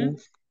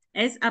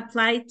 Es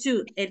apply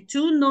to. El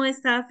to no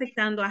está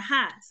afectando a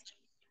has.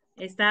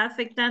 Está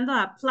afectando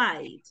a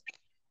applied.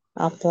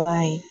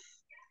 Apply.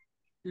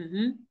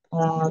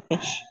 Okay.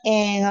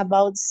 And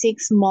about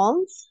 6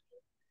 months?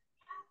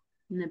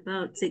 In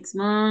about 6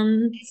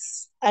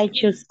 months. I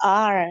choose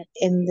are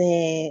and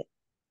the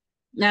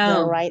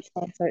right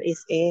answer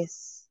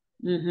is.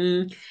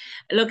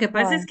 Lo que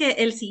pasa es que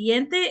el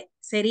siguiente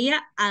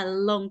sería a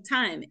long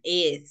time.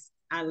 Is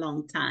a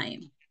long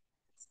time.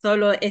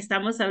 Solo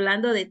estamos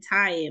hablando de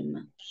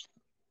time.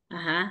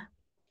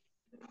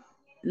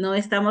 No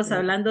estamos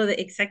hablando de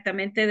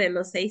exactamente de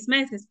los 6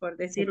 meses, por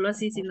decirlo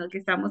así, sino que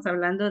estamos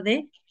hablando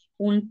de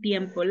un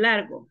tiempo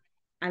largo.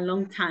 A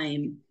long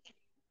time.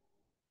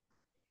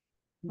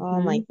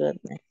 Oh my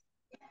goodness.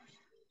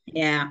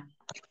 Yeah.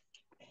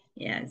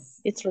 Yes.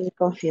 It's really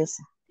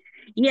confusing.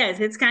 Yes,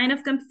 it's kind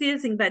of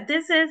confusing, but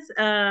this is,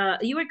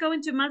 you are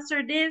going to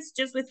master this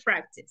just with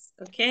practice,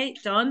 okay?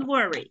 Don't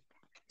worry.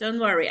 Don't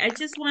worry. I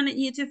just wanted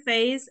you to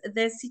face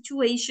the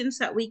situations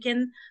that we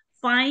can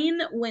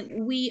find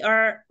when we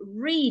are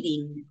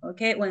reading,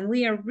 okay? When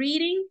we are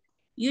reading,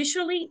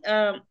 usually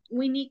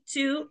we need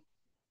to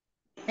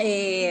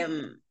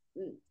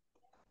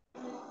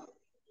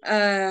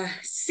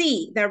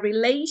see the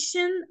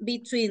relation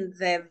between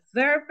the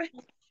verb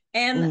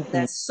and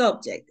the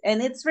subject.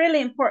 And it's really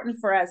important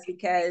for us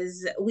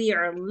because we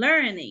are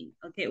learning,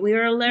 okay? We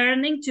are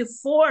learning to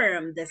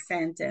form the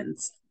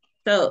sentence.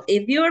 So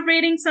if you're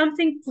reading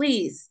something,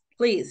 please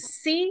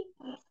see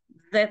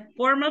the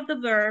form of the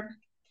verb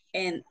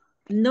and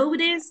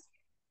notice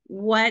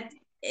what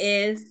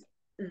is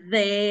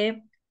the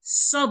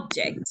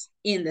subject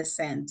in the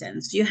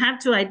sentence. You have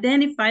to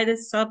identify the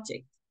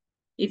subject.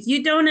 If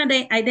you don't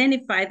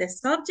identify the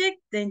subject,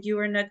 then you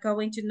are not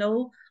going to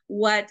know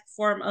what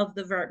form of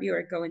the verb you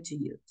are going to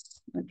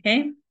use,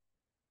 okay?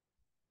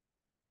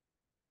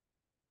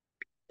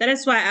 That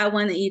is why I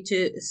wanted you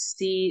to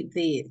see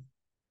this,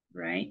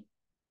 right?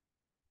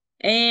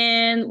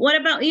 And what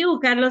about you,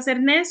 Carlos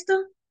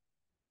Ernesto?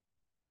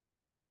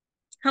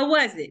 How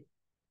was it?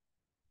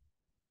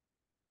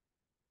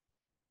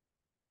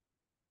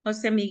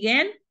 Jose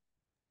Miguel?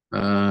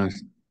 Hello,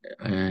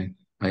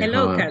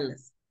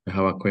 Carlos. I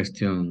have a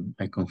question.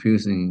 I'm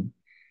confusing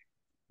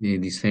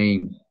the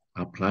same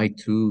apply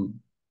to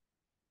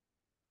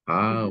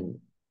how.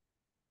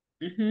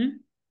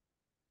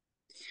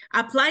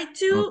 Apply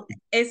to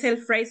es el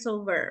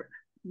phrasal verb,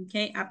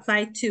 okay?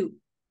 Apply to.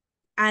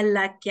 A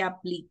la que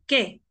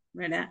apliqué,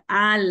 ¿verdad?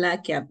 A la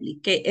que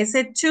apliqué.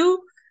 Ese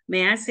to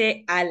me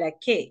hace a la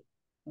que,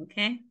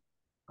 okay?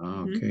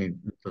 Okay.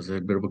 Entonces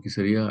el verbo aquí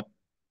sería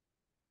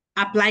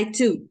apply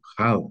to.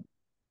 How.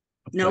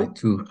 Apply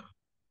to.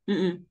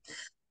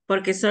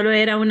 Porque solo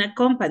era una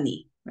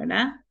company,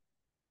 ¿verdad?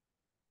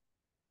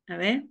 A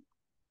ver.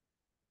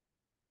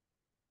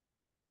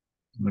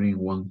 Only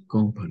one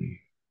company.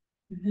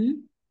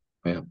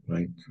 I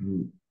apply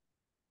to.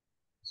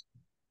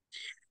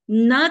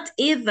 Not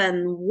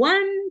even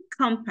one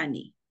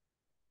company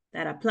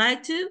that I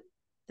applied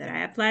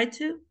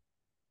to.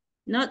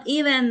 Not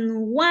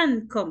even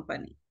one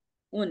company.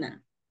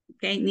 Una.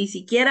 Okay, ni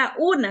siquiera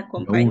una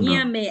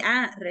compañía me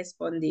ha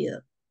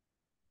respondido.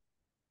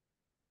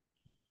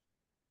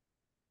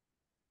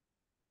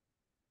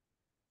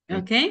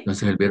 Okay.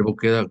 Entonces el verbo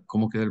queda,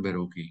 ¿cómo queda el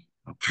verbo aquí?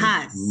 Okay.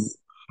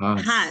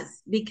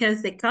 Has,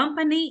 because the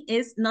company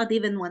is not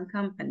even one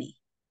company.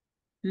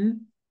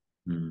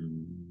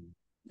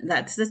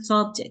 That's the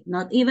subject.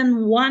 Not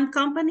even one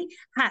company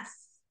has.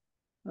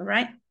 All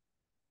right.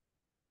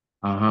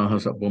 Ajá, o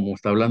sea, como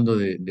está hablando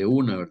de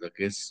una, ¿verdad?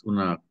 Que es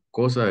una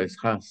cosa, es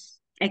has.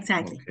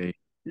 Exactly. Okay.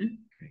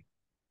 Okay.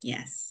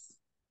 Yes.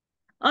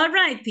 All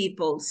right,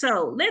 people.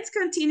 So let's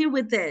continue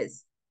with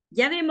this.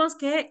 Ya vimos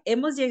que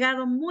hemos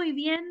llegado muy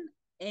bien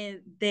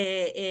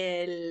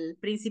del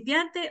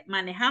principiante,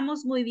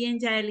 manejamos muy bien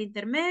ya el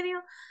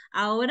intermedio.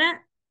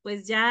 Ahora,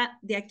 pues ya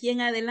de aquí en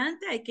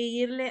adelante hay que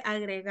irle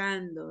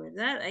agregando,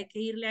 ¿verdad? Hay que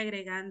irle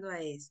agregando a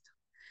esto.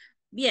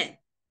 Bien,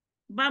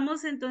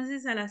 vamos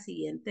entonces a la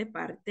siguiente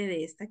parte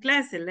de esta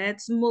clase.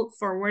 Let's move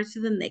forward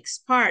to the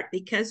next part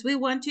because we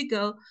want to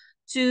go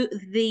to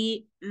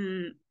the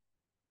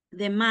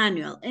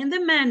manual. In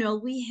the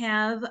manual, we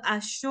have a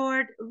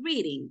short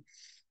reading.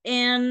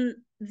 And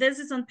this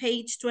is on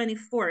page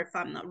 24, if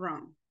I'm not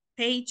wrong.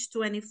 Page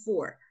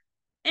 24.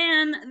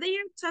 And they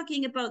are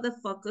talking about the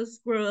focus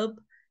group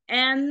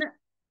and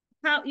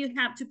how you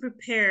have to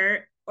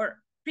prepare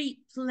or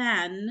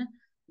pre-plan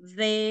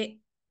the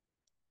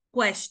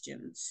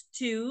questions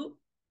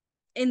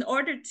in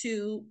order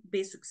to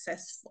be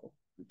successful,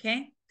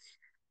 okay?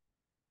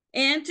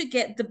 And to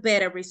get the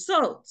better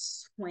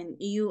results when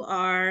you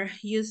are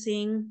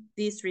using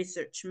these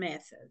research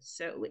methods.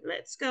 So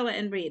let's go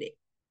and read it.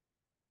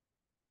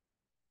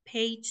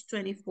 Page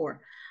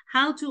 24.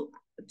 How to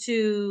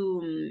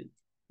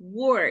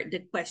word the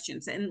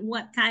questions and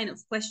what kind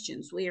of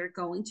questions we are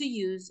going to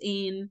use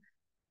in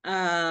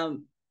a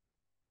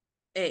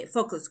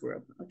focus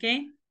group,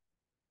 okay?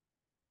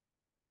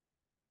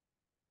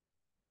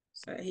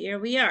 So here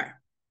we are.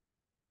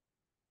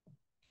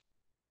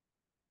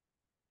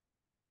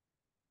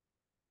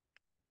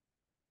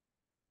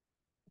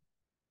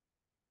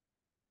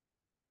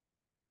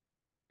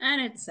 And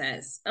it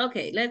says,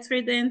 okay, let's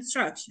read the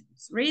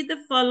instructions. Read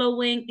the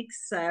following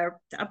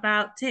excerpt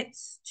about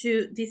tips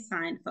to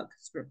design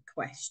focus group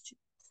questions.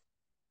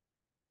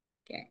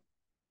 Okay,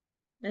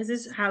 this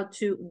is how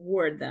to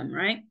word them,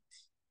 right?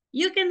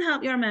 You can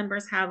help your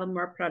members have a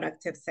more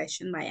productive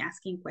session by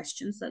asking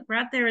questions that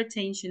grab their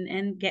attention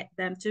and get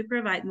them to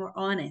provide more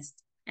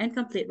honest and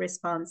complete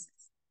responses.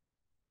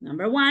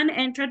 Number 1,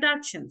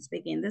 introductions.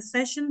 Begin the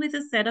session with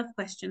a set of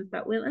questions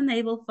that will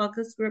enable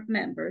focus group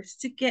members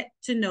to get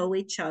to know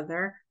each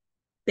other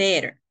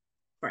better.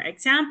 For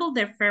example,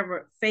 their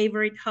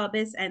favorite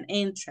hobbies and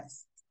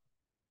interests,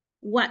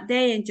 what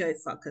they enjoy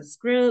focus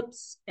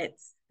groups,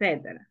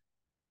 etc.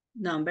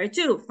 Number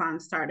 2, fun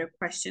starter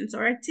questions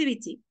or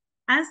activity.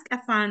 Ask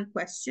a fun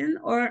question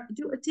or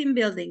do a team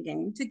building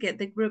game to get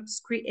the group's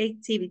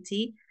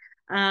creativity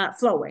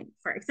flowing.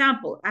 For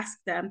example, ask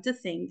them to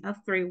think of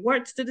 3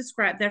 words to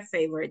describe their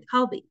favorite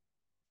hobby.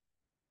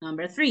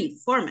 Number 3,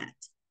 format.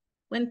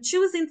 When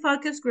choosing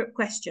focus group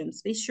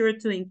questions, be sure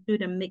to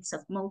include a mix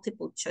of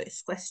multiple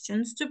choice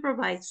questions to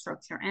provide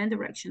structure and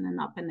direction and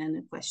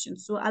open-ended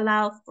questions to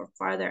allow for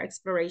further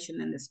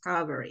exploration and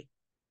discovery.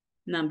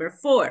 Number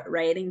 4,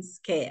 rating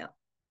scale.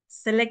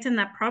 Select an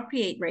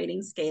appropriate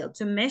rating scale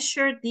to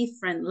measure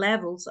different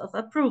levels of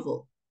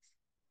approval.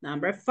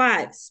 Number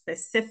 5,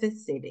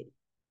 specificity.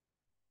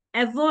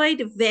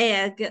 Avoid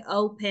vague,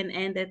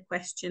 open-ended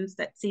questions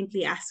that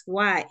simply ask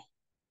why.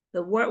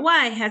 The word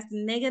why has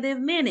negative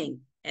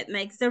meaning. It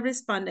makes the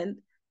respondent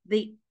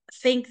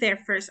think their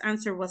first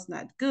answer was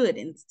not good.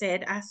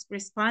 Instead, ask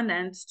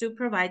respondents to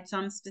provide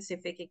some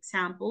specific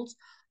examples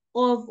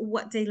of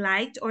what they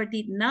liked or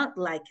did not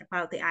like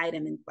about the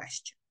item in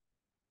question.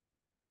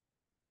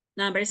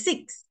 Number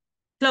 6,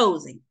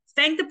 closing.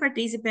 Thank the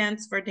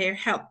participants for their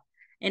help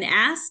and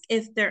ask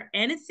if there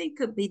anything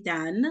could be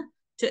done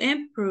to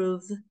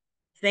improve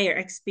their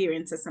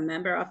experience as a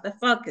member of the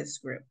focus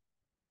group.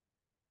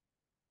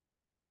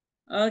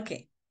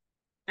 Okay,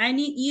 I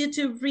need you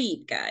to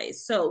read,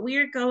 guys. So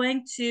we're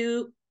going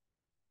to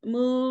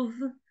move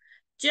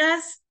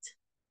just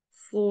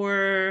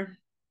for,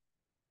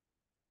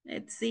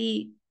 let's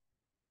see,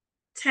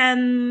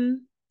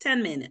 10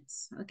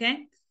 minutes,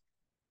 okay?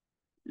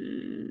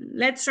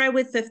 Let's try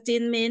with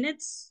 15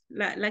 minutes.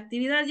 La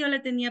actividad yo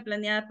la tenía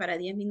planeada para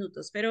 10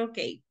 minutos, pero ok,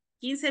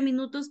 15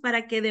 minutos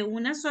para que de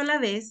una sola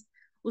vez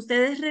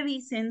ustedes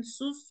revisen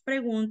sus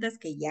preguntas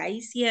que ya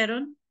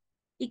hicieron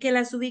y que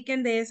las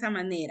ubiquen de esa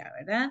manera,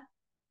 ¿verdad?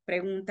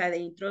 Pregunta de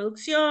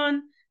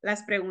introducción,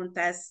 las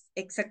preguntas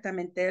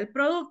exactamente del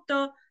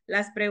producto,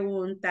 las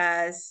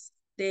preguntas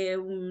de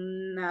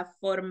una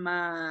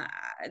forma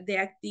de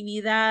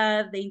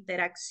actividad, de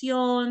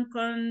interacción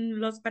con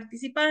los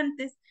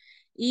participantes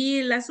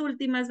y las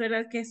últimas,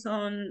 ¿verdad? Que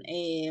son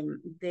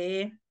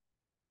de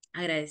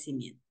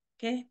agradecimiento,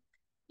 ¿ok?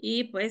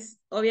 Y pues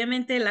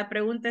obviamente la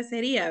pregunta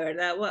sería,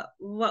 ¿verdad?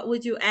 What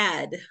would you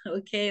add?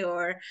 Okay,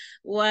 or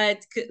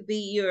what could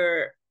be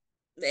your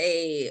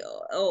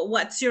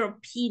what's your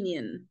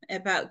opinion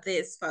about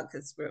this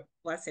focus group?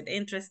 Was it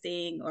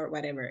interesting or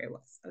whatever it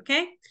was,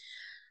 okay?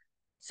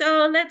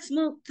 So let's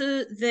move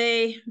to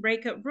the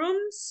breakout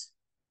rooms.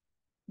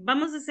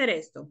 Vamos a hacer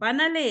esto. Van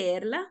a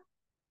leerla,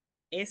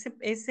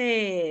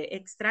 ese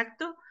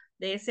extracto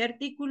de ese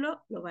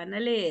artículo lo van a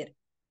leer.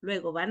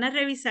 Luego van a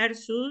revisar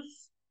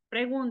sus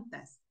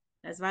preguntas.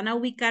 Las van a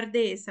ubicar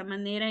de esa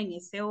manera, en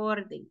ese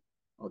orden.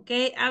 ¿Ok?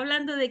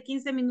 Hablando de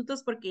 15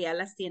 minutos porque ya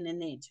las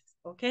tienen hechas.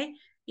 ¿Ok?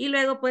 Y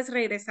luego pues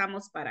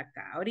regresamos para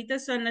acá. Ahorita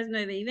son las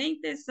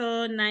 9:20,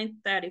 son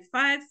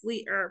 9:35.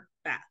 We are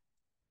back.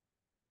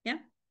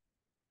 ¿Ya?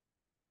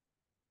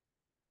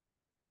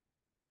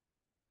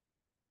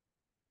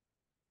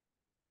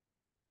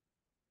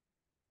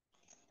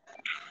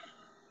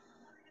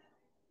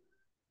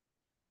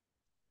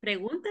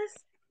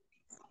 ¿Preguntas?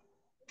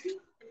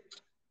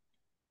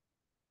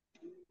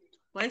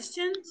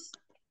 Questions?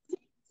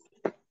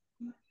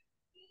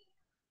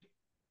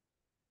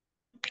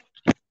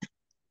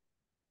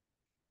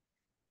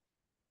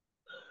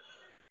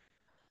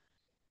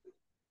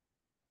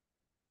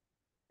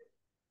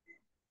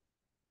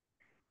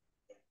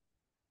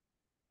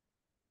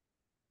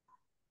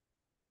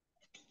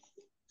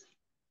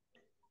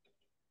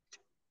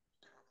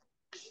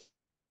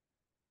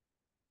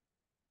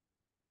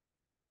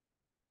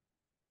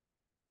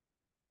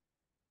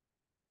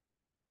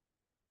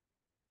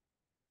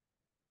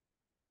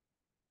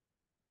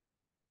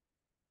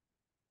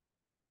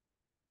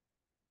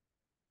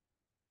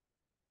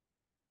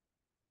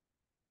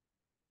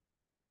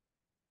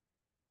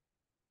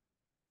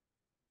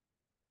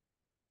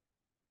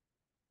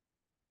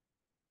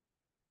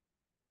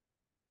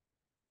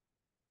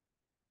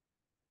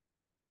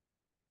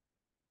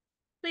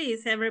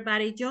 Please,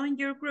 everybody, join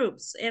your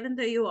groups. Even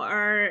though you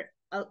are,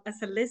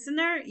 as a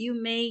listener, you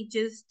may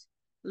just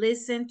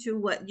listen to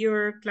what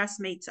your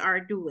classmates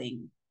are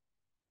doing.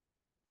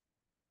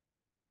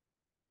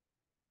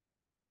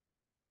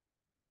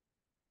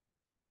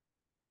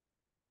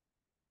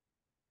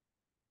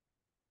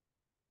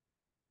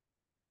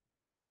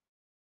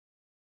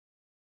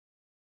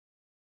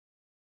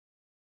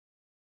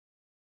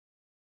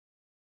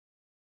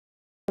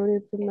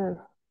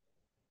 Primero.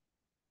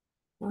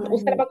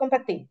 ¿Usted la va a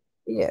compartir?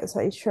 Yes,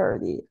 I share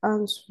the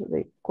answer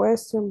the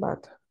question,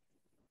 but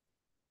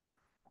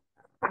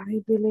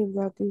I believe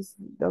that is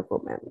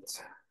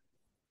document.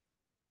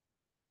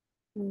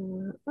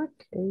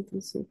 Okay,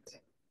 this is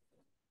it.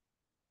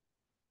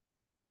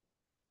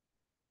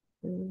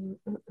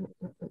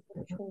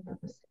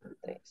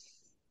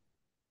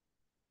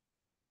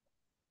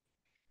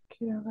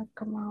 Quiero ver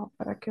cómo hago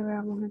para que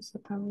veamos eso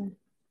también.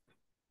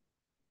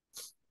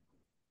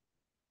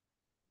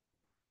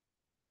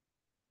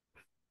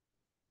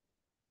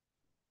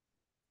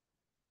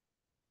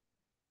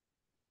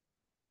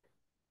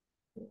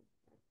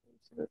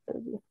 Se me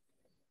perdió.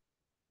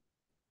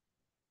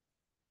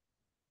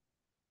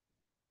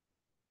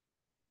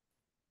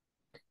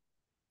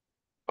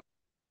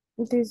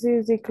 This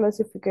is the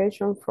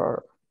classification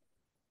for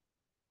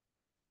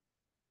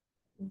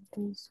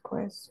this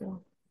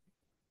question.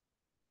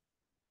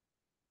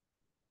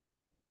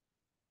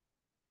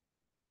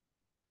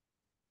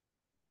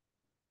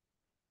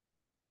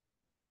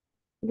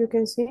 You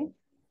can see?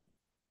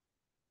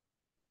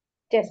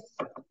 Yes.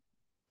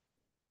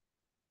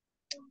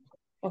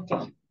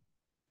 Okay.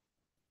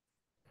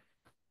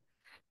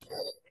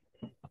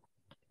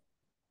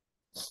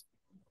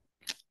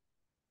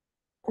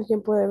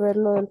 ¿Alguien puede ver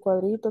lo del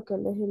cuadrito que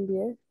les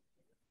envié?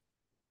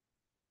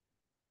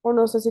 O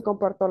no sé si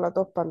comparto las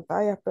dos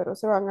pantallas, pero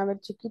se van a ver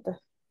chiquitas.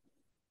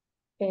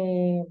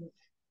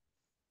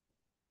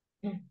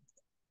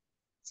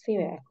 Sí,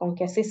 vea, con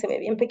que así se ve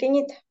bien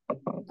pequeñita.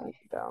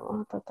 Ahorita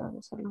vamos a tratar de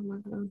hacerlo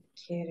más grande.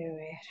 Quiero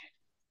ver.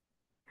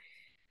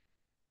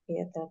 Voy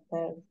a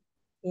tratar de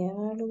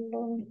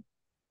copiarlo.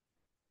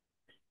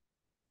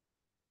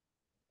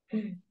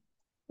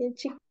 Bien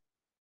chico.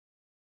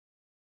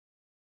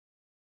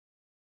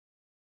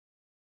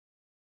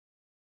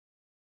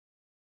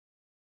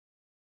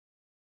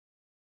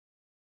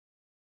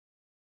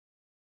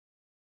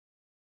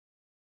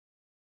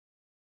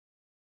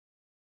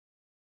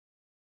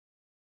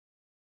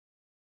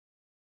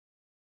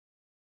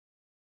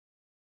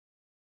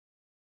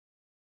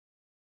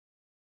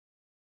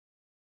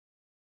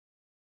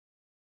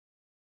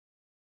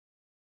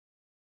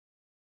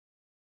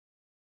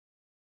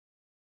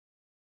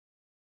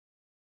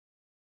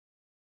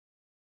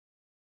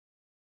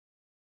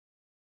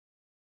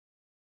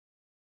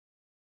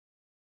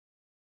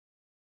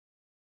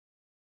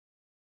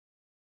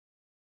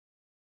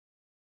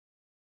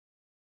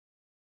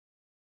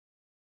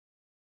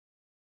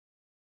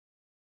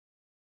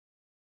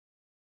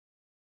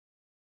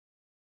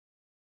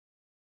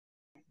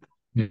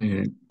 Quiero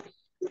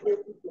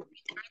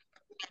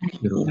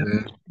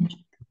ver.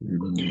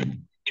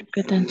 To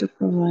pretend to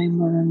provide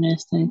more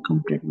honest and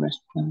complete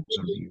response.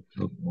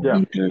 Yeah.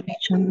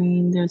 Introduction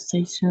in the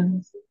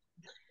station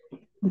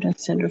with a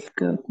set of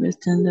code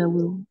question that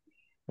will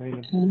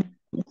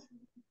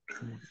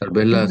Tal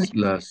vez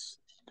las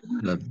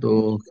Las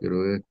dos,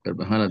 quiero ver,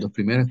 ajá, las dos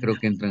primeras creo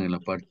que entran en la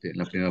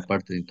primera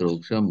parte de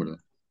introducción, ¿verdad?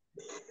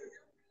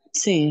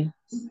 Sí.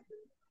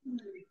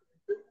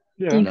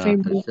 Yeah. The La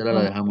favorite tercera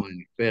la dejamos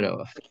en espera,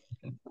 ¿va?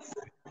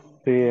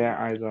 Sí,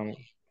 I don't.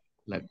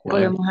 La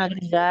cuarta, Podemos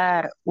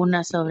agregar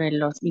una sobre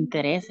los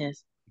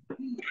intereses,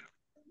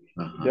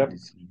 ajá, Yep.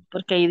 dice.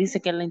 porque ahí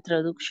dice que la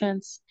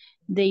introductions,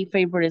 their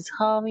favorite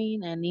hobby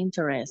and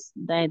interest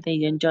that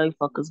they enjoy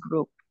focus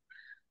group.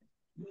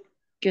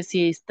 Que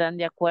si están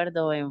de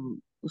acuerdo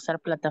en usar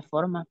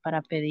plataformas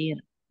para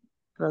pedir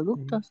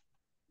productos.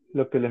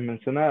 Lo que les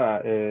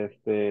mencionaba,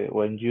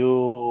 when you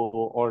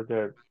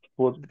order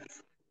food,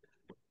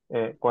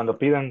 cuando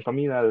pidan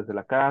comida desde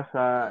la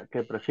casa,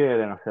 ¿qué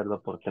prefieren?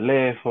 ¿Hacerlo por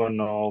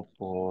teléfono,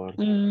 por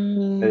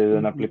medio de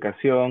una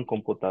aplicación,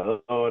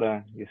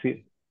 computadora y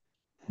así?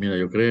 Mira,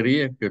 yo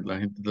creería que la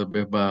gente tal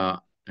vez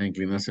va a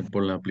inclinarse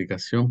por la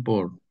aplicación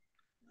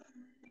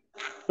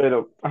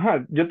Pero,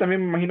 ajá, yo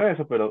también me imagino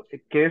eso, pero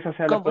que esa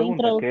sea la Como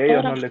pregunta, que ellos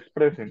introductora, no le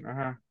expresen,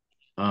 ajá.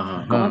 como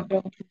ajá,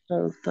 pregunta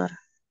introductora.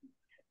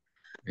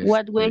 este,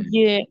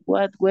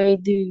 What way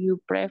do you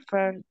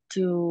prefer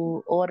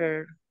to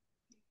order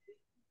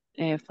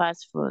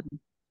fast food?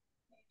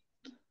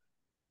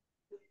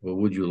 what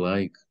would you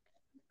like?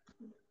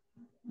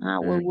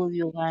 What would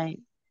you like?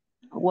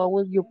 What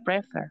would you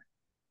prefer?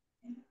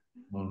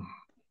 Oh,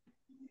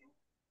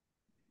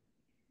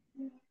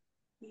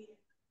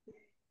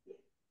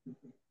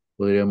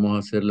 podríamos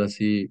hacerla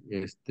así,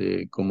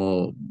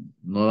 como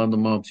no dando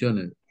más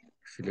opciones,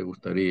 si le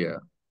gustaría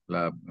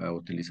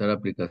utilizar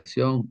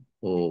aplicación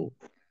o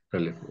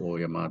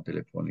llamada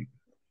telefónica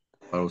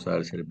para usar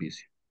el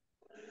servicio.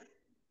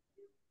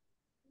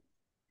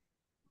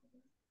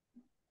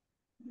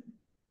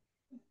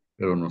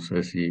 Pero no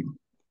sé si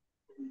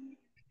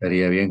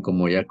estaría bien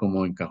como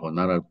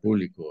encajonar al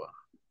público a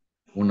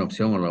una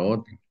opción o la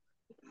otra.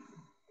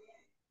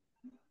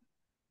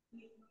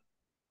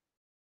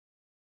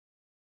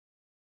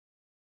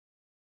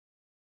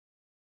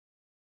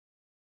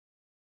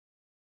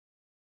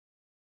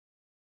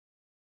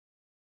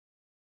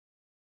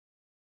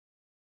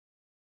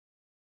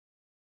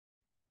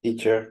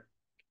 Teacher,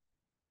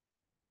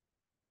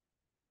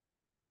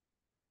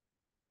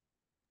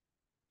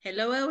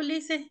 Hello,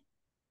 Ulises.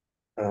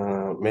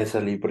 me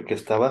salí porque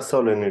estaba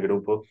solo en el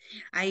grupo.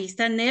 Ahí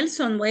está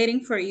Nelson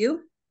waiting for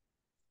you.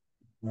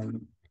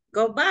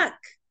 Go back.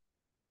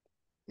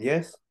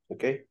 Yes,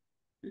 ok.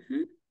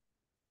 Ujú.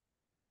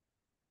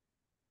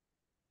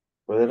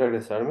 ¿Puede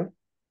regresarme?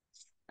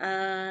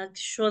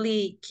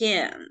 Actually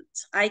can't.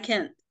 I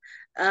can't.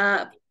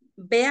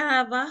 Vea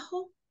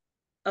abajo.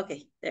 Ok,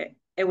 there.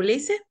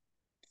 Ulises,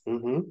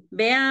 Ujú.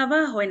 vea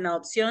abajo en la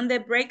opción de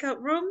breakout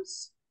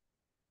rooms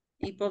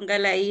y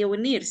póngala ahí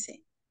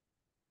unirse.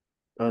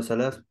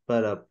 ¿Salas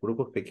para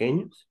grupos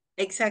pequeños?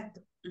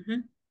 Exacto.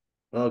 Ujú,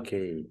 Ok,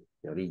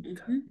 ahorita.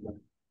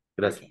 ujú.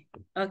 Gracias.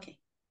 Ok.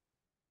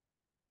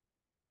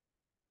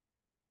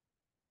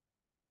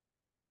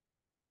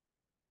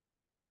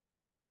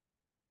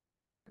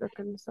 Creo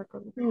que no está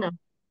con. No.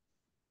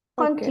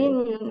 Okay.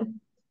 Continue.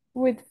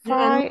 With You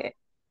can-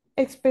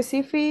 5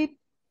 specificity,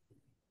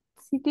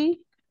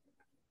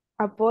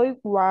 avoid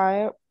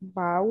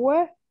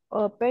vowel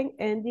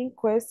open-ending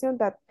question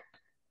that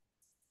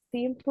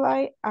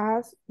simply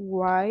ask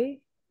why.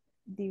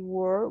 The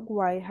word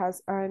why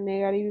has a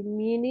negative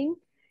meaning.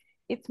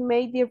 It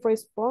made the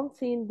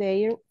response in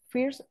their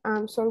first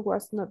answer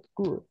was not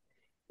good.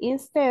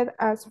 Instead,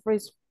 ask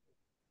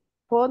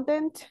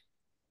respondent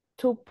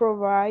to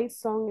provide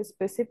some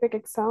specific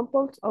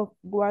examples of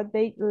what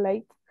they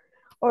like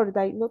or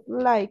they not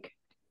like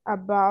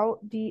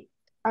about the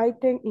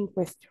item in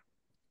question.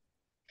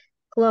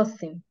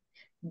 Closing.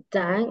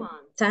 Time.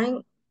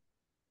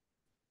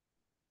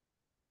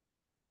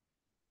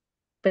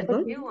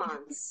 Perdón.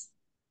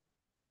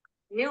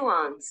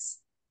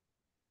 Nuance.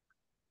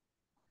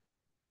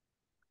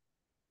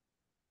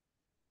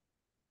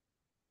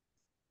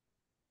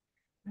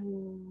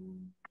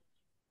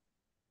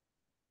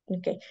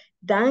 Okay.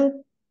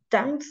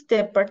 Thanks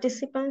the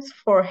participants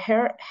for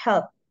her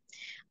help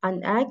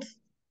and asked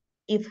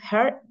if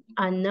her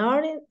and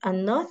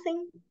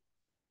nothing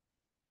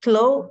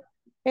could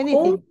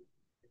Anything.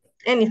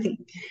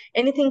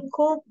 anything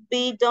could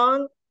be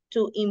done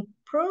to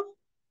improve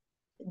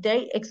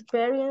their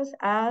experience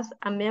as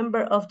a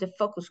member of the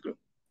focus group.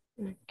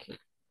 Okay.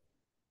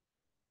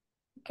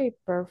 Okay,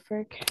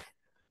 perfect.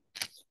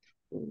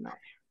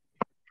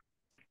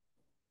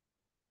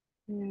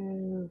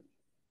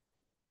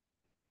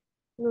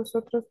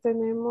 Nosotros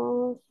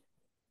tenemos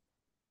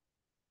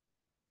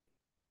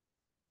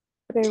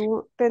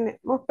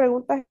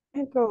preguntas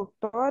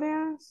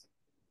introductorias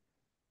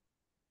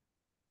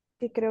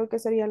que creo que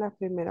serían las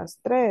primeras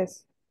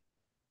 3.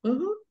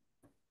 Hello,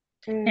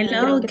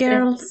 Creo que 3.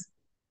 girls.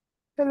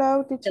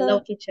 Hello, teacher.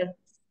 Hello, teacher.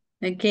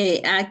 Ok,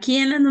 aquí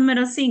en la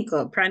número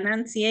 5,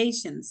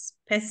 pronunciation,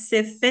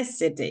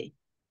 specificity.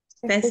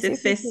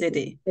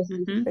 Specificity.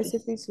 Mhm.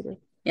 Specificity.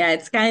 Yeah,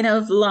 it's kind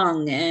of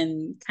long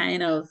and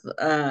kind of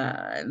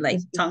like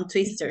tongue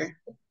twister.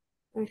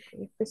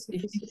 Okay,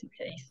 specificity.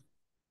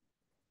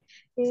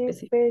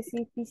 Difícil, Chase.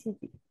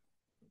 Specificity.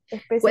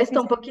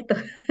 Cuesta un poquito.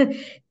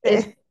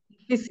 Es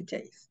difícil,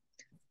 Chase.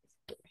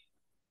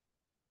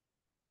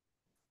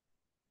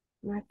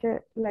 No es que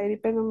la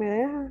gripe no me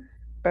deja.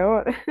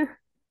 Peor.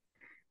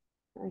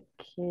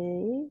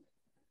 Ok.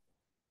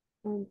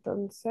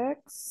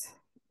 Entonces,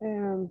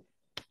 em,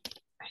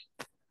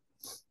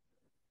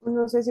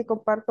 no sé si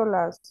comparto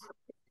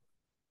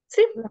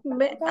Sí, las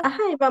preguntas.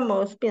 ajá, y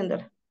vamos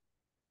viéndola.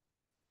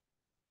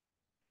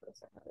 Voy a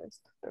cerrar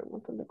esto, tengo un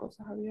montón de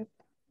cosas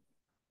abiertas.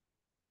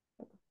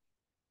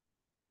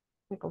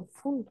 Me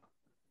confundo.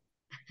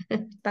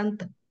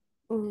 Tanto.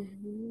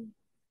 Ujú.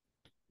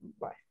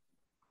 Bueno,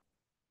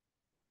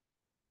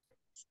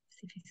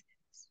 Difícil.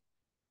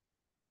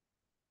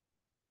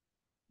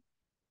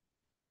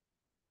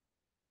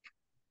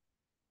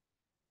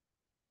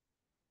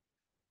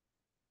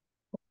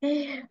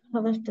 A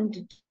ver,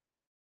 tantito.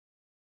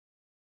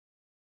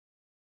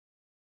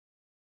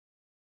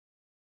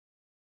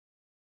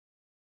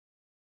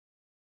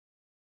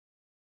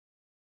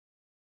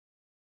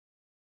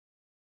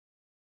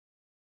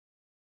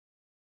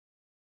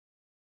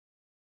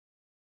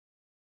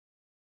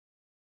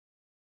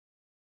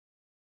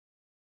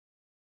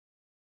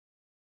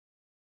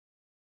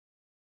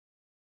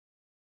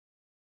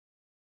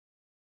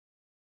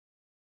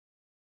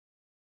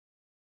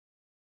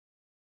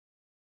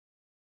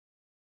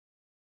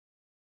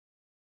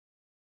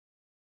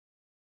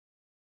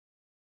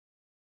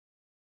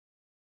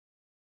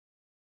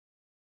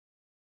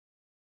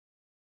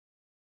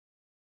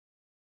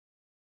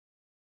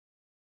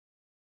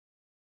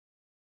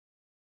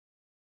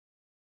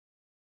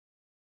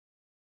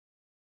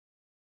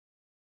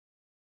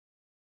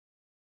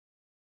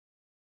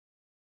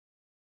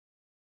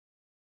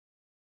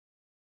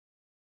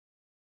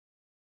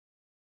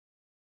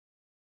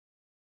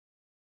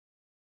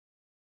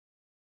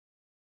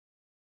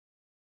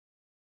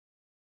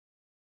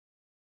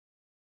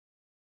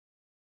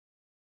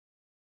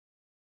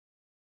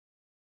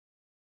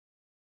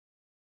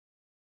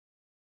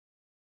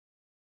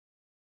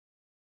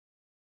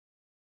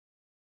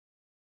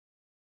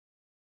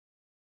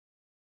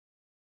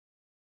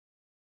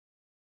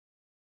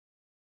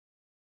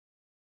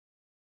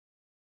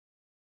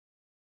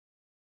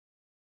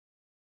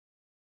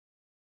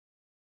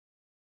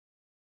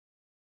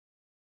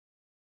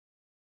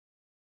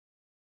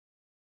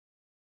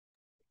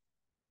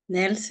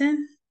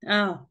 Nelson?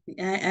 Oh,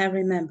 I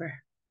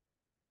remember.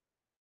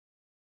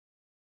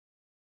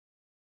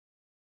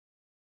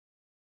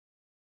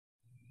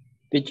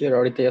 Teacher,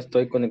 ahorita ya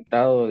estoy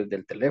conectado desde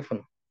el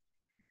teléfono.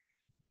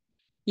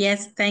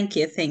 Yes, thank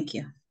you, thank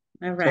you.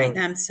 All right, Sorry.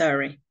 I'm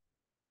sorry.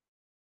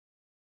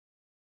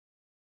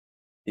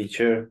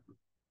 Teacher.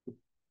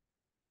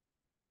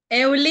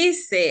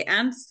 Ulisse,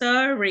 I'm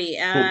sorry.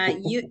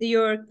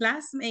 Your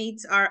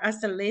classmates are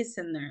as a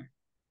listener.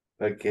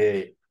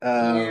 Okay.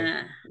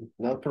 Yeah.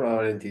 No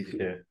problem,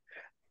 teacher.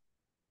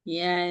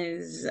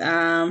 Yes,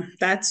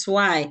 that's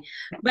why.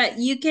 But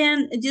you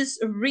can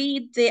just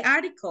read the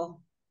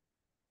article.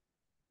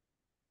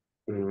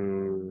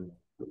 Mm,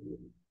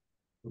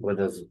 what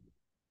does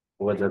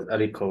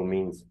article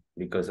means?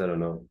 Because I don't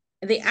know.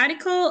 The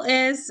article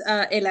is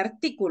el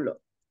artículo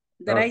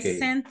that I Okay.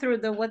 sent through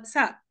the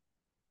WhatsApp.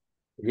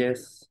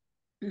 Yes.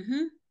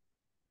 Mm-hmm.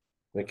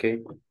 Okay.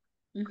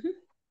 Mm-hmm.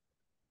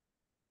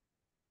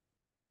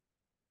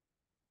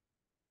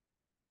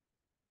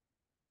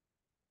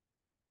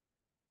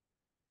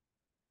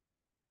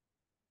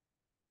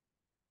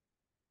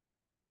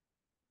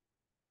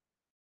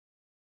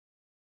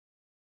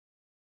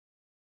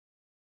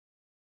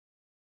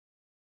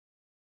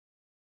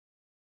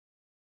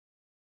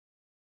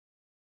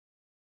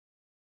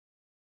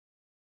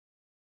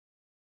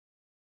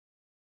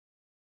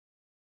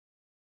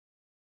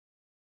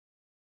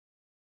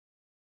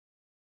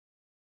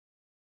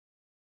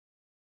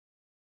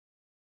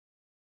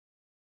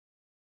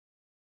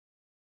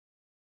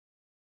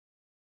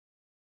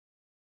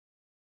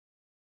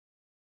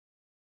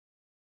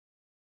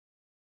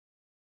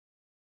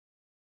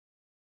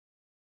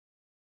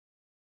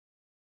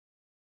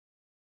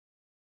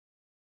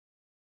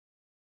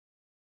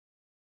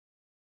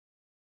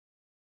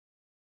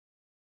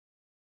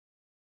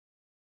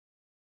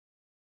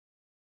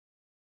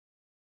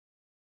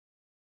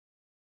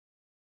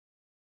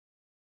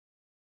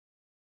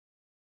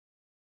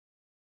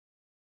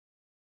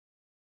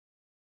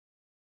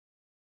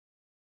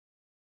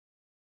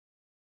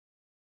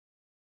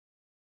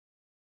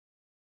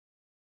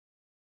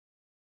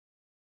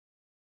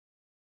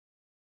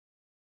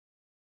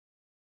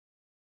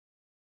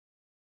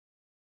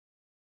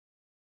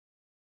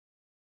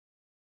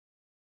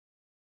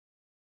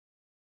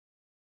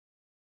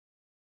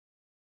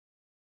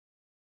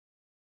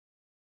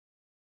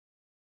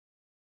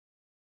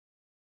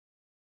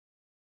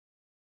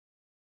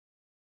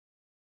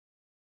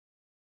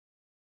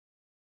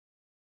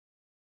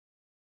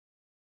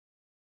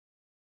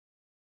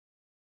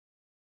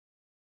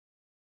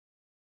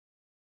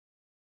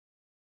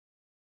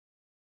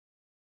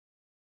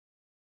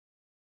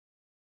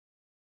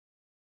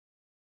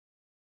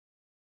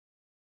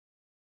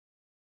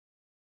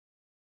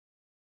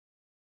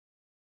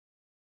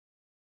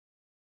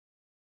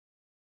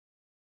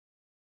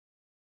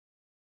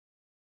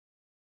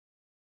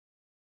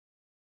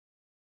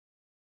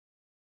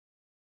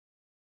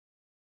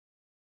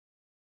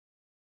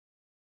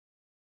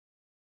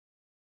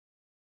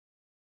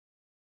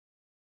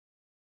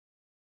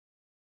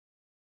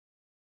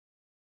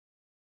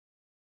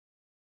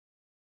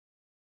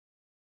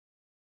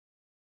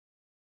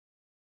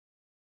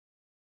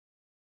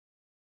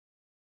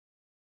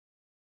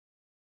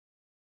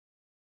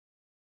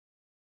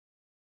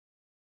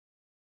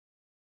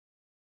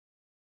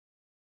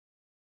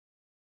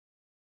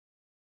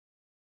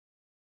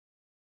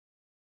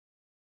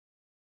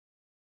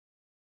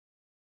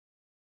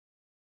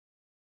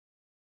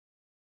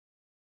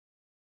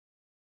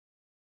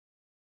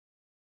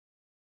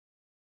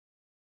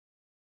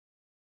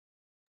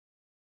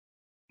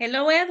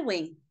 Hello,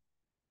 Edwin.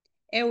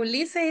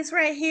 Ulysses is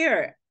right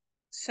here.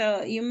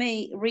 So you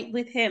may read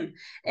with him,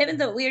 even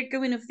though we are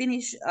going to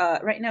finish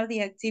right now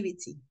the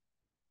activity.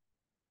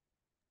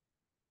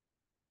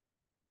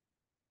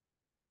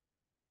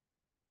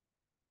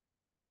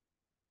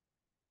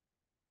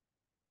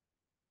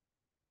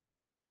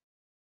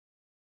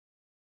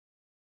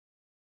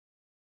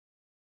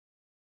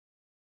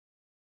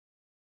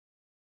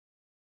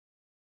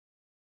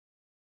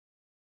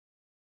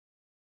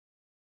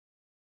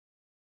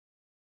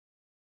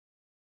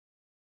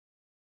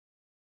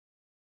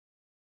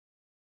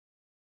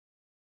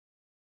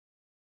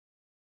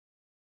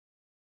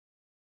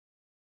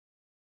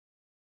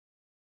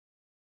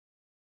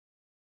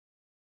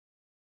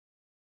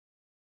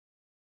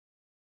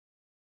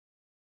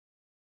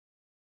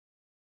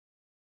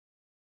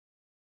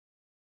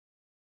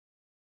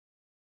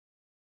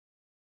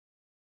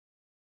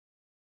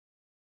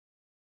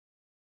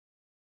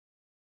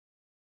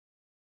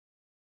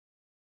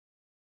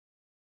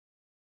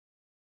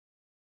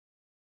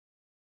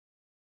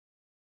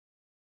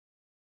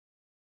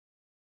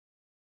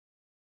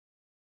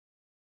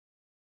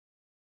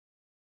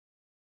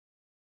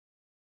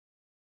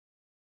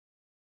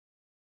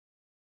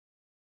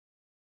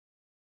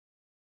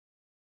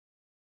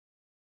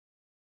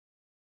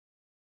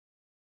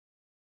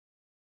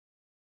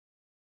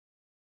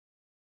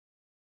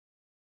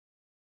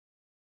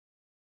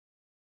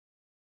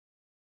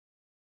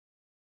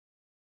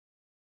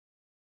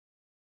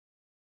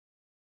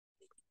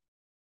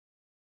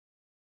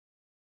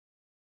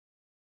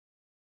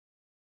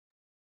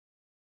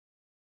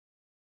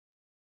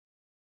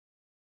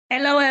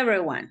 Hello,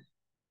 everyone.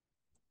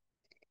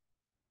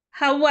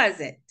 How was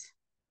it?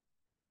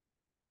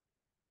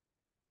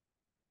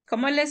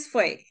 ¿Cómo les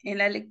fue? ¿En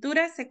la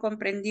lectura se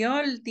comprendió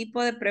el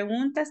tipo de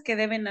preguntas que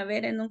deben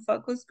haber en un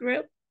focus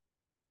group?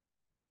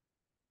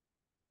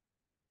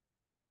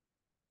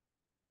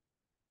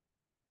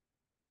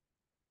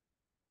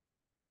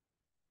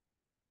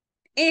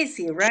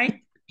 Easy,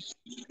 right?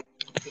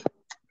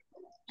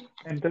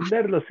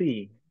 Entenderlo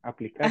sí,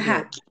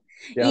 aplicarlo.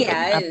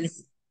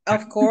 Yes,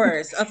 of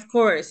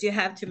course, you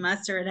have to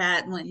master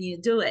that when you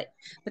do it.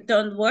 But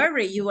don't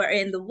worry, you are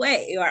in the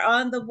way, you are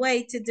on the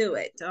way to do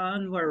it,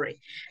 don't worry.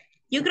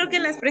 Yo creo que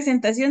las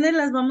presentaciones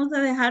las vamos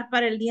a dejar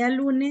para el día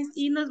lunes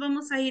y nos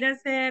vamos a ir a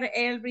hacer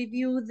el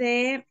review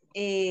de,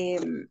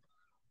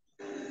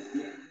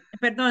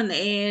 perdón,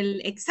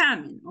 el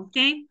examen, ¿ok?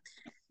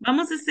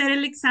 Vamos a hacer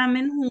el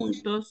examen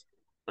juntos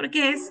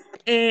porque es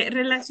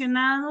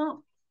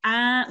relacionado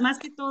a, más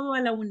que todo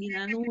a la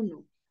unidad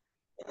 1.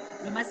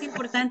 Lo más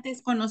importante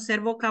es conocer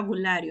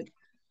vocabulario.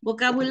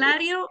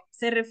 Vocabulario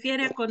se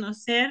refiere a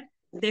conocer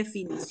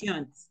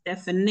definiciones,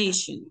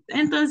 definitions.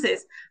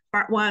 Entonces,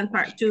 part 1,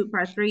 part 2,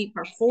 part 3,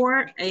 part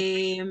 4,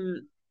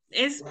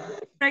 es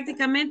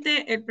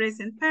prácticamente el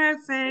present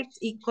perfect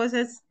y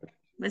cosas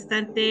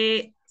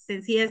bastante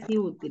sencillas y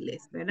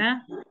útiles,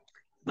 ¿verdad?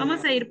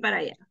 Vamos a ir para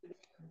allá.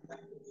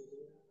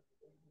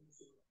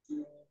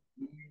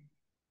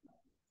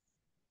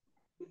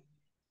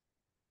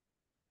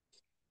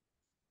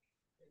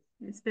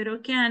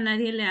 Espero que a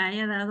nadie le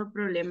haya dado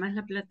problemas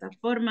la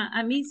plataforma.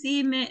 A mí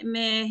sí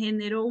me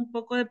generó un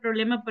poco de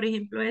problema. Por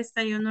ejemplo,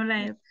 esta yo no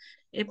la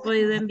he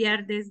podido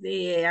enviar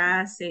desde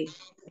hace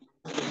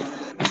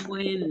un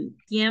buen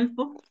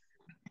tiempo.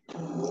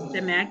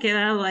 Se me ha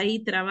quedado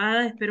ahí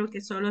trabada. Espero que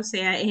solo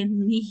sea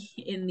en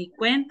mi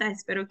cuenta.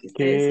 Espero que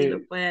ustedes sí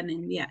lo puedan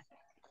enviar.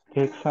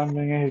 ¿Qué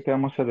examen es el que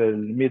vamos a hacer? El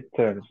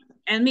midterm.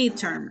 El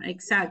midterm,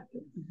 exacto.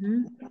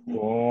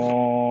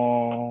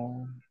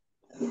 Oh.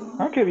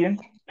 Ah, qué bien.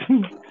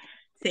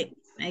 Sí,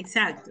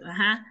 exacto.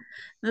 Ajá.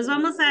 Nos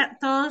vamos a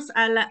todos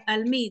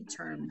al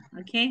midterm,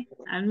 ¿ok?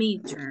 Al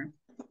midterm.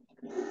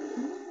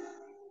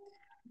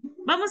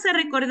 Vamos a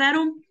recordar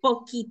un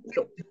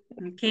poquito,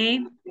 ¿ok?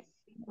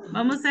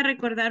 Vamos a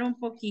recordar un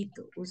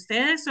poquito.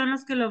 Ustedes son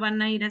los que lo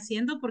van a ir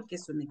haciendo porque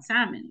es un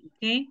examen,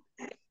 ¿ok?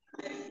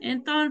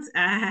 Entonces,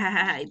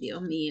 ay,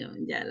 Dios mío,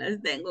 ya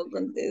las tengo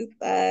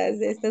contestadas.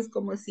 Estas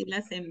como si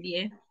las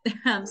envié.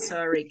 I'm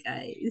sorry,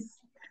 guys.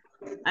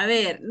 A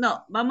ver,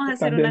 no, vamos a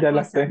hacer También una ya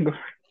cosa. las tengo.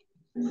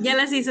 Ya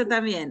las hizo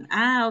también.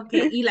 Ah, ok.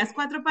 ¿Y las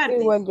 4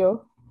 partes? Igual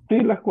yo.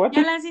 Sí, las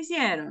 4. ¿Ya las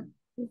hicieron?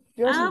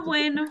 Yo sí.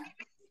 Bueno.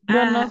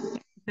 Yo no. Es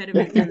que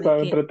Permítame estaba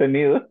que...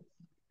 entretenido.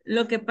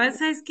 Lo que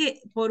pasa es que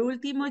por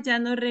último ya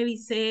no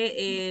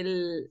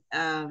revisé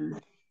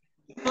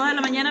toda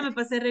la mañana me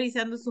pasé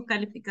revisando sus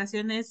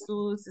calificaciones,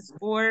 sus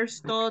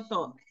scores,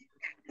 todo.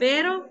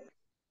 Pero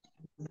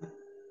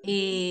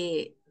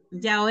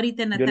ya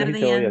ahorita en la Yo las tarde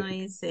hice ya hoy, no así.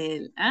 hice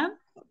el... ¿Ah?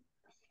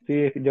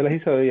 Sí, yo las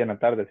hice hoy en la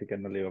tarde, así que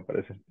no le iba a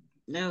aparecer.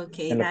 Ok,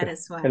 En lo that que,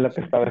 is why. en lo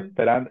que estaba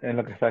esperando,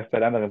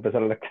 que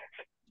empezara la clase.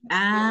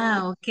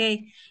 Ah,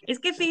 ok. Es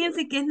que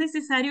fíjense que es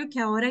necesario que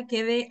ahora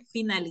quede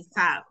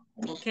finalizado,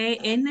 ¿ok?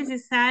 Es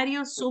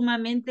necesario,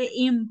 sumamente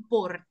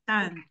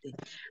importante,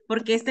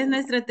 porque esta es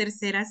nuestra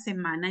tercera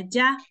semana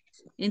ya.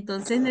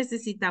 Entonces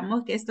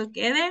necesitamos que esto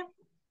quede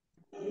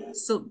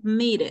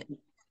submitted.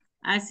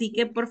 Así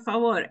que por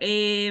favor,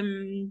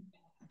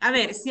 A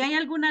ver, si hay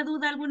alguna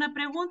duda, alguna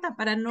pregunta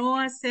para no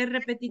hacer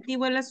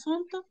repetitivo el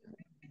asunto.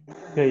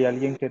 Si hay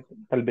alguien que,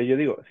 tal vez yo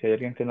digo, si hay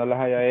alguien que no las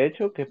haya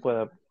hecho, que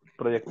pueda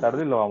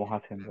proyectarlo y lo vamos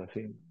haciendo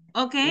así.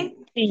 Ok,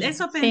 Sí,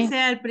 eso sí. pensé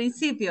al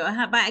principio.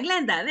 Ajá, va,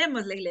 Glenda,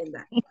 démosle,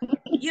 Glenda.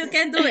 You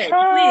can do it,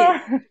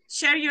 Ah, please.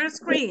 Share your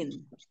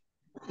screen.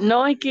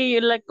 No, es que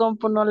yo la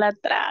compu no la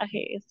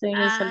traje, estoy en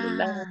el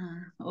celular.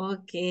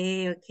 Ok,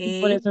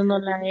 Y por ok. eso no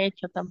la he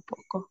hecho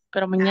tampoco.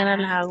 Pero mañana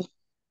la hago.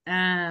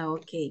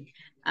 Ok.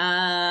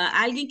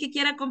 ¿Alguien que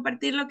quiera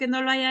compartir lo que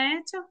no lo haya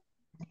hecho?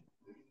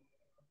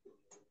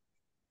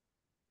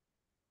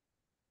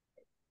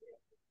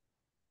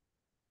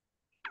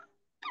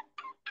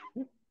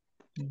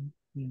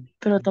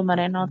 Pero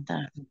tomaré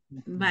nota.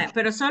 Vale,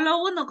 pero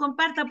solo uno,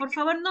 comparta, por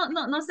favor,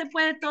 no se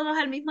puede todos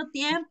al mismo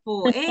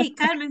tiempo. ¡Ey,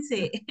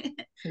 cálmense!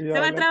 Se ya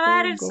va a la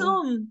trabar el tengo.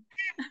 Zoom.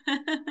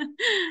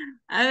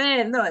 A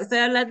ver, no, estoy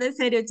hablando en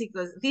serio,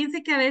 chicos.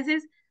 Fíjense que a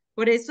veces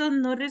por eso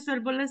no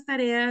resuelvo las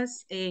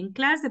tareas en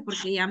clase,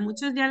 porque ya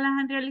muchos ya las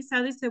han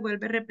realizado y se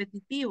vuelve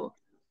repetitivo.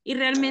 Y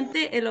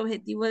realmente el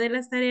objetivo de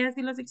las tareas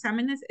y los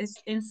exámenes es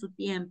en su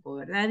tiempo,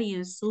 ¿verdad? Y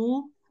en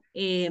su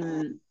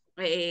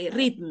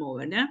ritmo,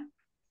 ¿verdad?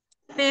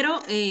 Pero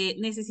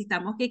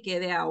necesitamos que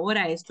quede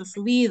ahora esto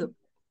subido.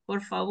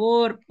 Por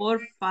favor,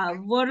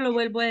 lo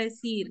vuelvo a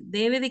decir,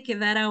 debe de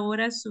quedar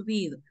ahora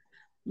subido.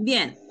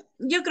 Bien,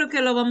 yo creo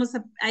que lo vamos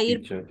a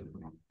ir, Teacher.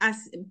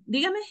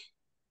 dígame,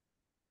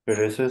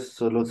 Pero eso es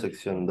solo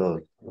sección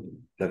 2,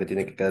 la que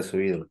tiene que quedar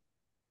subido.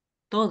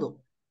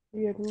 todo,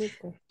 Y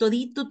admite.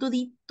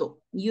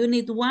 todito.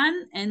 Unit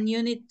 1 and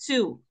Unit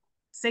 2.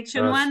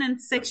 Section Ah, 1 sí. and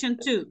Section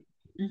 2.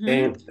 Y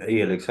el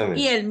Y examen.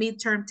 el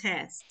midterm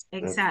test,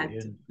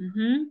 exacto.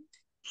 Ok.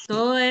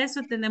 Todo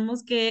eso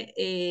tenemos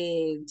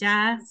que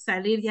ya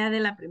salir ya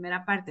de la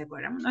primera parte.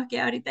 Acordémonos que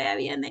ahorita ya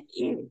viene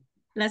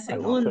la Ah, no,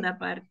 segunda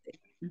parte.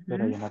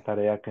 pero hay una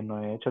tarea que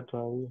no he hecho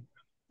todavía.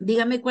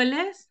 Dígame cuál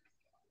es.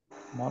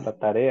 No, la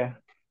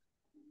tarea.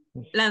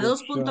 La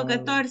Instruction.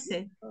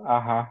 2.14.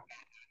 Ajá.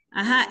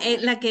 Ajá,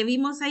 la que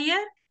vimos ayer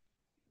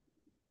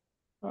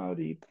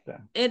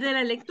Ahorita. es de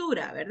la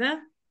lectura,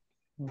 ¿verdad?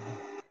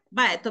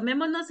 Vale,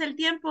 tomémonos el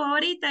tiempo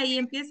ahorita y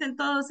empiecen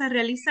todos a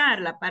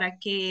realizarla para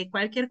que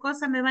cualquier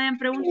cosa me vayan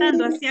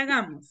preguntando, así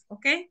hagamos,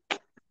 ¿ok?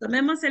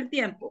 Tomemos el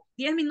tiempo,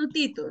 10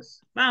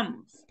 minutitos,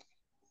 vamos.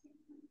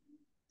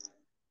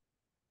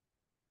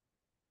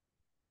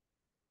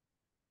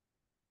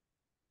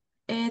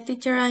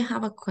 Teacher, I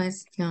have a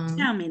question.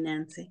 Tell me,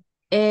 Nancy.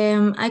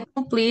 I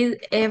complete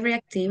every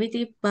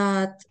activity,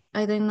 but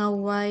I don't know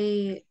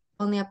why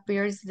only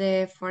appears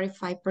the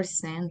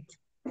 45%.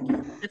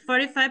 The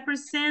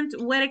 45%,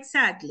 what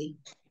exactly?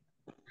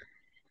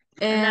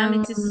 Allow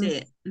me to see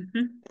it.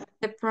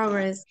 The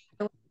progress.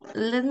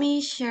 Let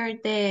me share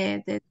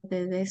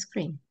the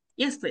screen.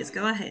 Yes, please,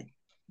 go ahead.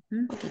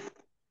 Okay.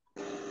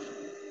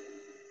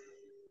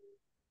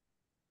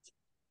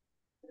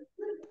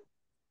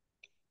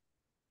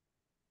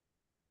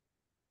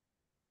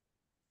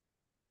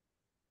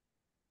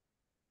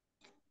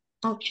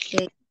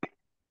 Okay,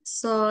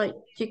 so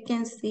you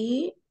can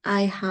see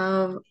I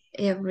have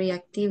every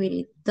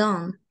activity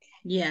done.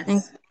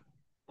 Yes.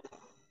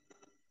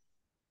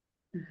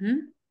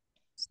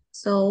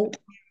 So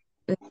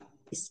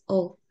it's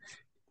all.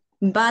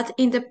 But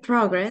in the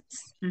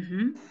progress,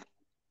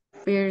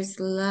 appears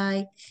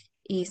like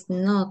it's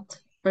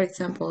not. For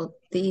example,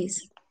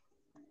 this.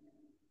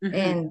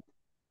 And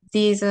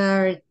these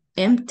are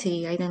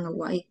empty. I don't know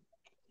why.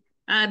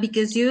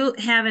 Because you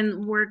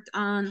haven't worked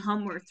on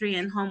homework 3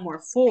 and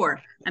homework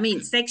 4. I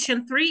mean,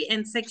 section 3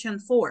 and section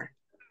 4.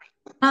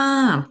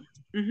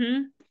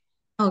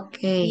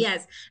 Okay.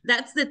 Yes,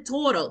 that's the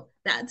total.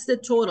 That's the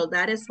total.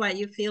 That is why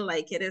you feel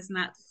like it is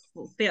not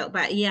fulfilled.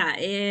 But yeah,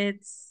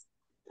 it's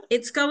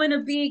going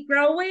to be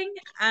growing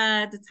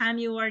at the time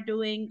you are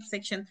doing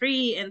section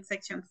 3 and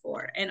section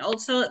 4, and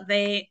also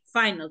the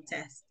final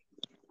test.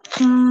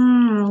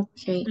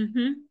 Okay.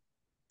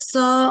 So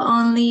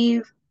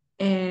only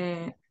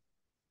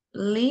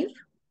leave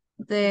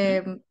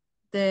the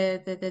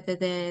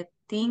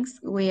things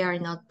we are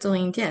not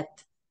doing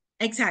yet.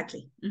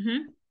 Exactly.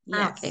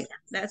 Yes, Okay.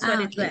 that's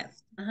what it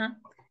left.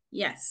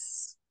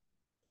 Yes.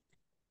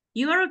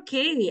 You are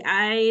okay.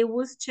 I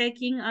was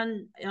checking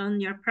on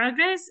your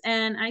progress,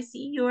 and I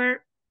see you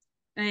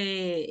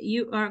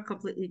are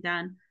completely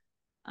done.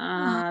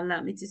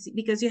 Let me just see,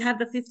 because you have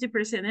the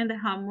 50% in the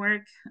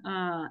homework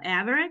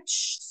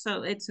average,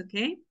 so it's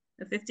okay.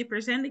 The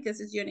 50%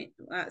 because it's unit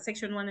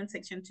section 1 and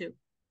section 2.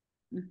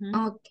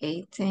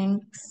 Okay,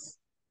 thanks.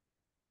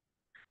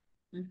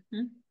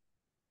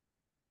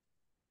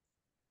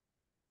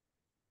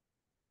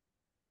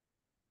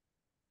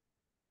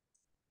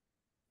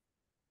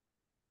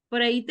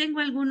 Por ahí tengo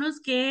algunos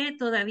que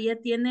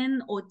todavía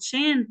tienen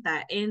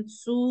 80 en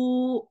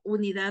su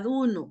unidad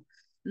 1.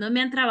 No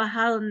me han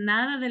trabajado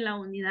nada de la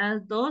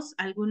unidad 2,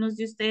 algunos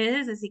de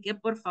ustedes, así que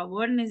por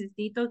favor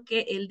necesito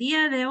que el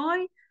día de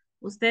hoy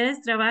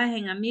ustedes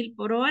trabajen a 1000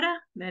 por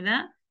hora,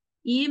 ¿verdad?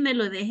 Y me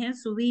lo dejen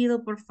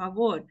subido, por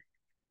favor.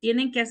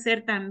 Tienen que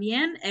hacer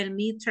también el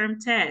midterm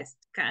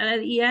test. cada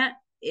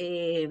día,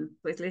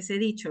 pues les he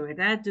dicho,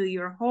 ¿verdad? Do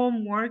your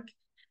homework,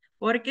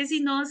 porque si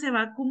no se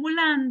va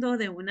acumulando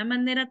de una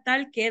manera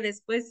tal que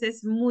después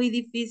es muy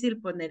difícil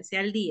ponerse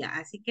al día.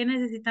 Así que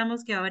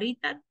necesitamos que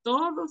ahorita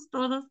todos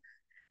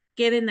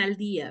queden al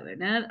día,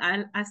 ¿verdad?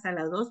 Hasta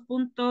la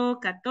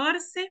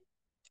 2.14,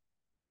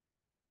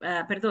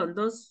 perdón,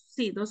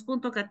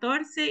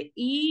 2.14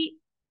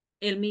 y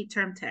el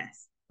midterm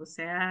test. O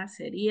sea,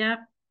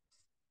 sería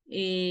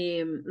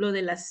lo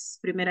de las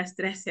primeras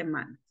 3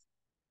 semanas.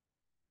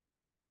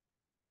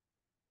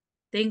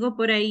 Tengo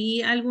por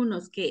ahí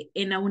algunos que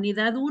en la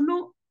unidad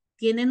 1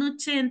 tienen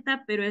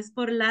 80, pero es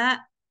por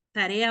la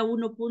tarea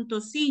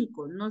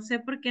 1.5. No sé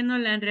por qué no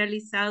la han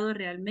realizado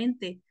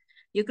realmente.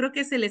 Yo creo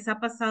que se les ha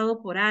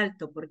pasado por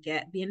alto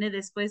porque viene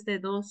después de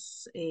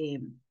dos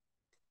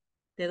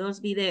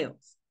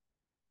videos.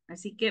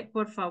 Así que,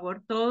 por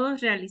favor, todos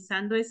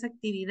realizando esa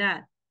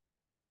actividad.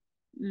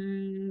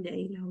 De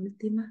ahí la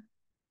última.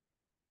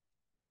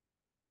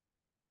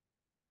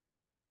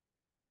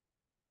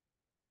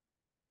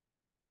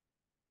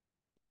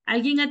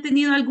 ¿Alguien ha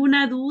tenido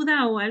alguna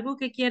duda o algo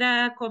que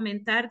quiera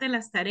comentar de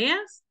las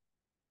tareas?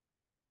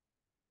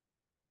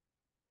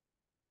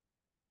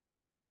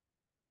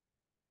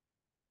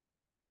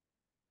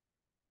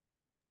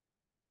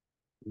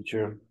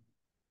 Teacher,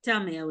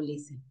 Tell me,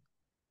 Ulises.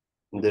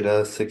 de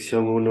la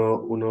sección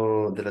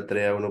uno de la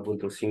tarea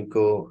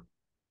 1.5,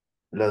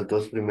 las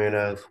dos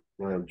primeras,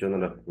 bueno, yo no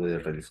las pude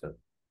realizar.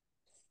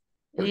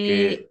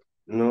 Porque,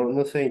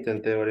 no sé,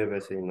 intenté varias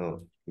veces y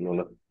no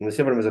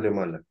siempre me salió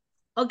mala.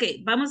 Ok,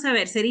 vamos a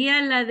ver,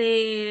 sería la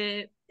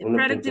de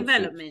Product 1.6,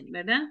 Development,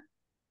 ¿verdad?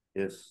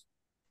 yes.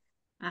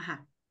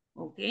 Ajá,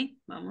 ok,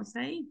 vamos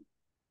ahí.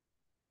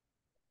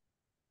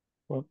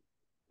 Bueno,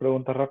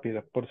 pregunta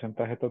rápida,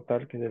 porcentaje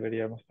total que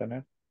deberíamos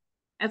tener.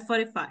 At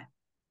 45%.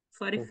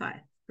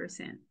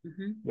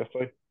 Ya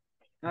estoy.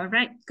 All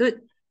right,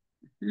 good.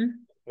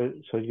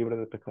 Soy libre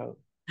de pecado.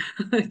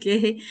 Ok,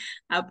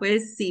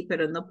 pues sí,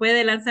 pero no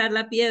puede lanzar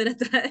la piedra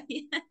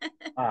todavía.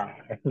 Ah,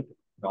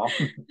 no.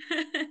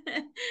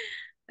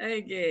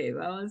 Ok,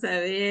 vamos a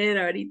ver,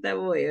 ahorita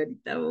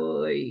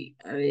voy.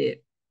 A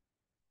ver.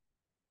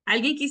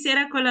 ¿Alguien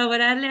quisiera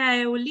colaborarle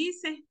a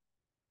Ulises?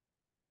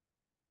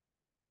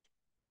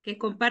 Que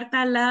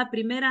comparta la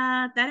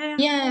primera tarea.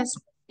 Yes,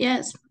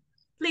 yes.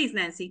 Please,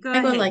 Nancy, go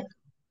I would ahead. like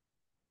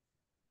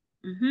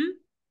Mhm.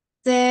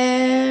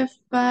 the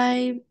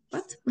 1.5.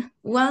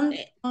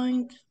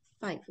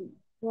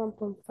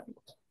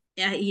 1.5.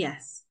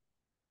 Yes.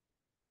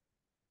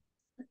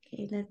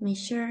 Okay, let me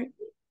share.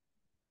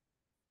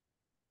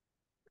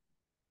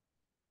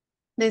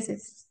 This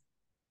is.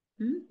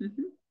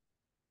 Mhm.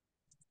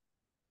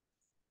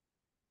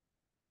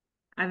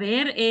 A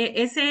ver,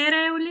 ¿ese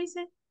era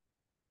Ulises?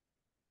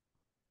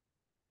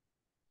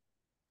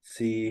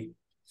 Sí,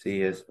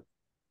 sí, es.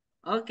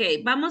 Ok,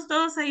 vamos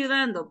todos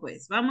ayudando,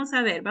 pues. Vamos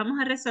a ver, vamos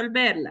a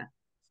resolverla.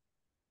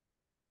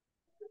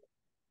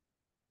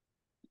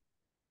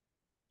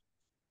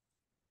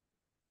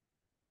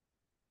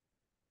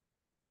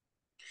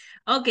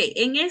 Ok,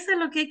 en esa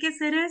lo que hay que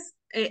hacer es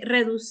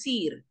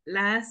reducir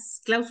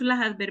las cláusulas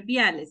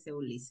adverbiales,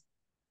 Ulises.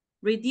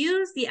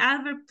 Reduce the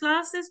adverb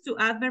clauses to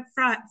adverb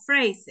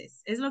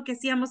phrases. Es lo que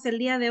hacíamos el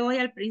día de hoy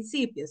al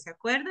principio, ¿se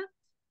acuerdan?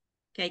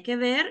 Que hay que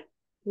ver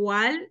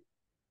cuál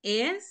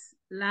es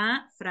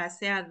la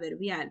frase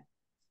adverbial,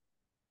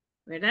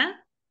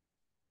 ¿verdad?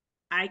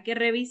 Hay que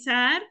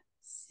revisar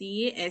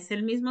si es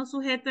el mismo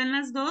sujeto en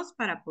las dos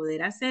para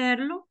poder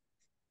hacerlo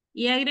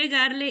y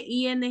agregarle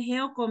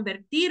ing o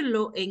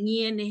convertirlo en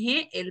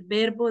ing el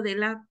verbo de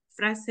la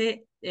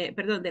frase,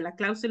 perdón, de la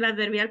cláusula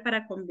adverbial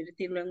para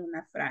convertirlo en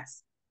una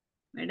frase,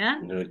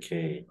 ¿verdad? Ok,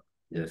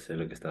 ya sé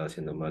lo que estaba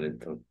haciendo mal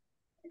entonces.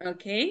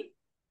 Ok.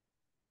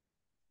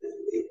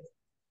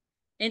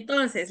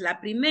 Entonces,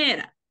 la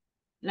primera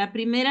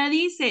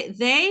dice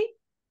they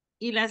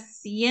y la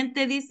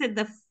siguiente dice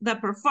the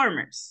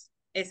performers.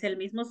 ¿Es el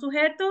mismo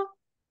sujeto?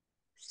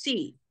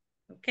 Sí.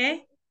 ¿Ok?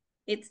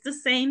 It's the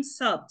same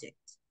subject.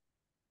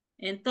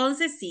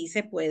 Entonces, sí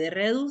se puede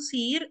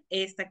reducir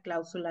esta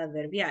cláusula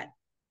adverbial.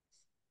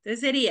 Entonces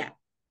sería,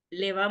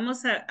 le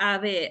vamos a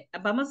ver,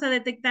 vamos a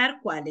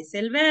detectar cuál es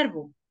el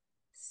verbo.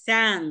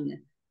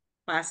 Sang,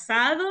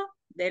 pasado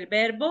del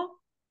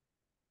verbo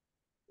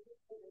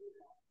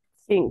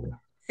Sing.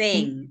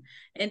 sing.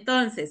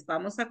 Entonces,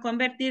 vamos a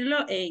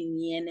convertirlo en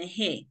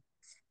ing.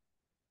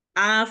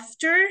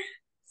 After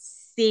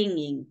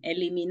singing.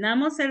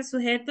 Eliminamos el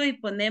sujeto y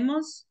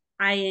ponemos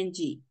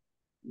ing.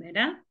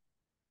 ¿Verdad?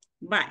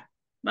 Bye.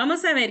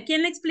 Vamos a ver,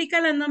 ¿quién le explica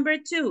la number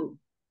 2?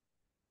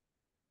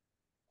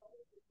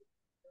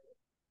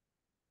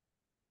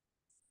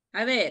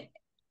 A ver,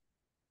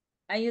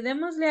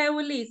 ayudémosle a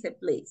Ulises,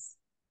 please.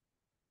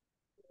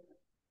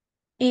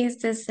 It's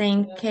the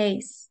same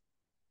case.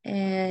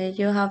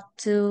 You have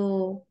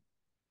to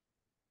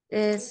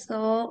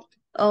so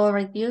or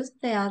reduce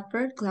the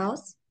adverb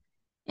clause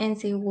and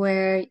see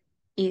where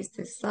is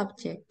the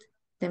subject,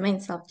 the main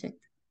subject.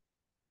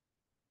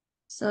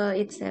 So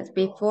it says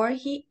before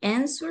he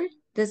answered,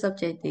 the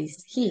subject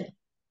is he.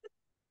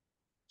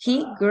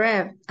 He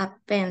grabbed a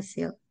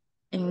pencil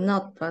and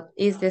notepad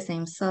is the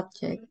same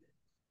subject.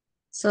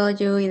 So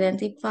you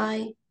identify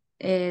what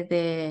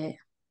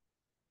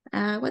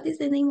is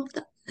the name of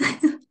that?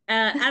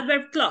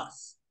 Adverb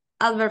clause.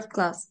 Adverb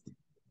clause.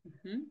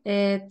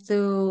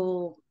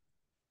 To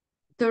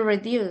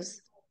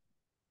reduce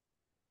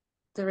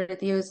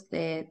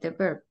the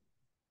verb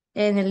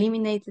and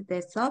eliminate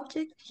the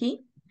subject,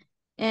 he,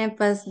 and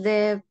pass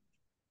the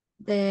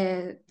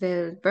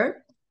verb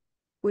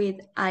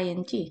with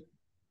ing.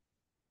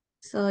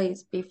 So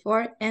it's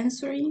before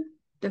answering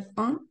the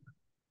phone,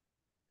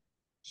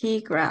 he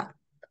grabbed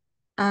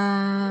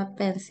a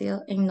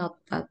pencil and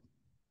notepad.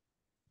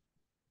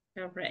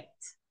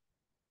 Correct.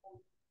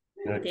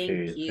 Okay,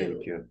 Thank you.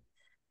 thank you.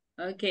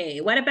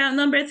 Okay, what about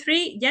number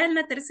 3? Ya en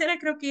la tercera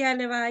creo que ya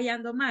le va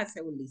hallando más,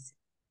 Ulises.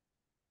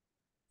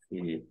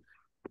 Sí.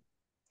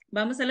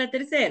 Vamos a la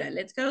tercera.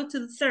 Let's go to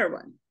the third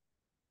one.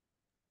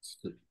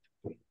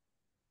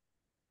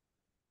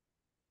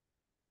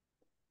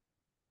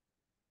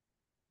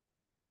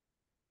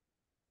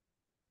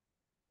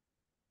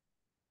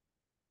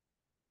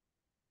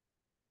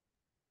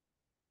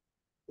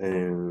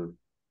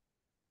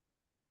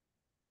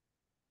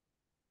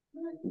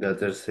 La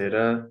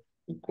tercera,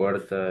 y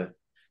cuarta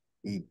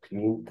y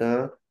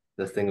quinta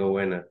las tengo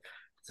buenas.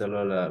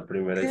 Solo la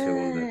primera y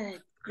segunda.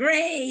 Good.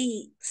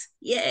 Great.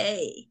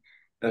 Yay.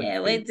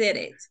 Yeah, we Okay. did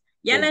it.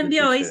 Ya la Thank you,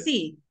 envió hoy, teacher.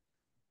 sí.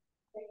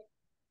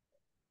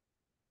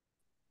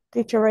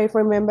 Teacher, I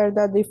remember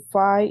that the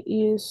file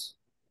is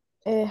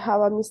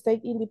have a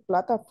mistake in the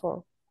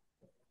platform.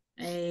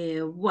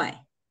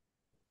 Why?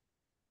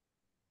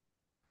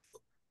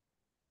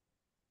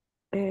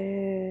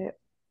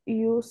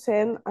 You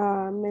send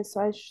a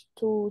message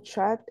to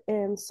chat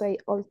and say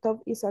all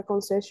top is a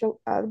concession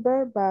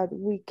adverb, but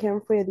we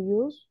can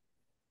reduce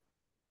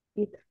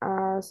it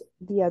as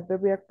the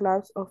adverbial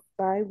clause of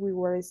time we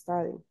were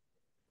studying.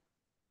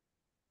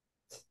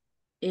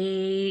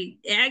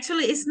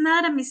 Actually, it's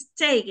not a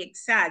mistake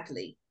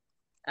exactly.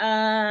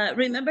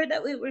 Remember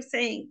that we were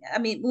saying,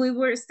 we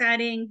were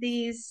studying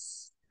these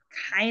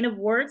kind of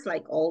words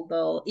like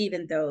although,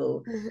 even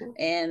though,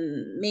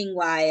 and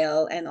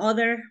meanwhile, and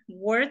other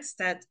words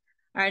that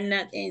are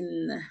not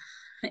in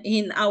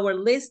our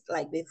list,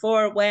 like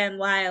before, when,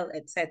 while,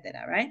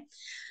 etc. Right?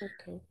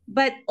 Okay.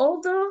 But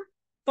although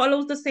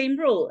follows the same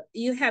rule.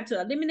 You have to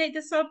eliminate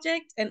the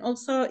subject, and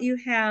also you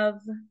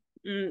have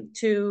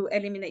to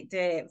eliminate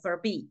the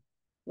verb be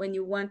when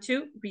you want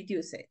to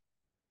reduce it.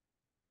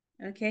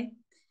 Okay?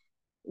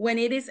 When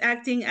it is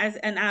acting as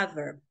an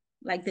adverb,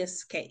 like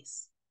this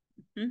case.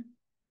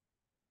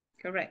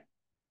 Correct.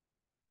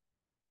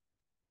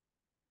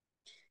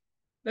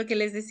 Lo que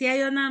les decía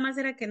yo nada más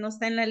era que no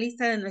está en la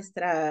lista de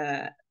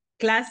nuestra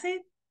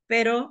clase,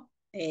 pero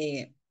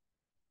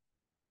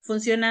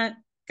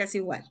funciona casi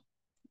igual.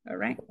 All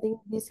right? In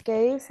this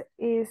case,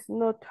 it's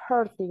not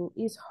hurting,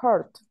 it's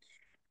hurt.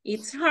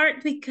 It's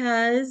hard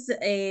because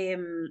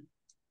it's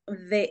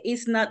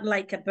not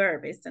like a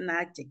verb, it's an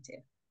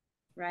adjective,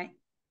 right?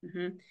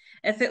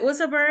 If it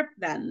was a verb,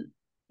 then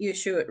you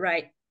should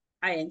write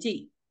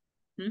ing.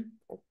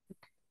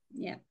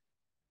 Yeah.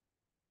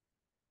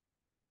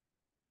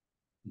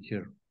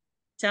 Here.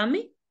 Tell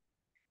me.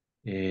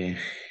 In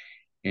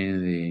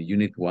the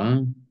unit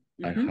 1,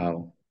 I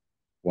have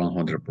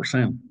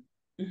 100%.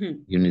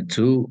 Unit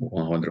 2,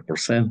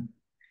 100%.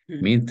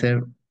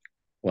 Midterm,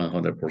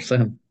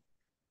 100%.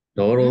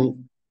 Total,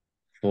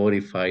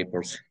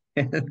 45%.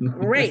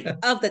 Great.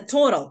 Of the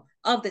total.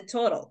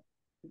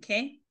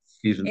 Okay.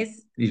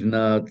 It's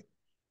not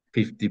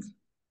 50%.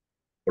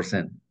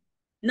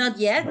 Not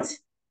yet.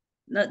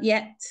 Not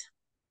yet.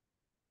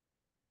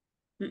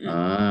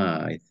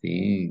 I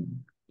think.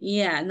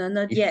 Yeah, no,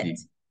 not 50. yet.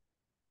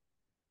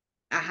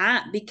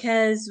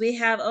 Because we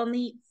have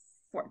only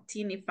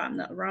 14, if I'm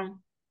not wrong,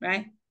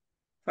 right?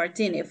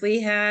 14. If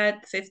we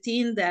had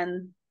 15,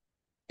 then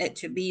it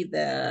should be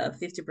the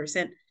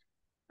 50%.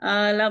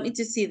 Allow me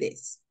to see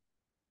this.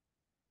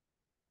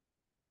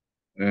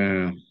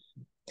 Or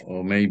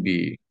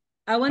maybe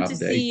I want to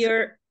see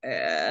your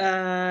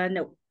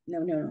no.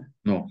 No.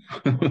 No.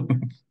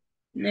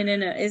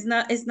 It's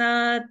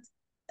not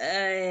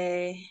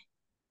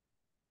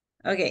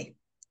okay.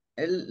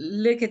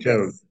 Look at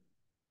this.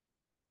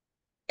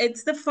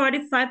 It's the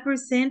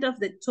 45% of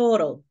the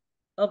total.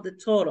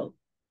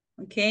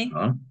 Okay?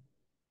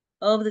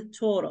 Of the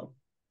total.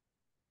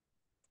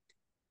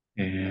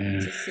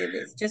 To see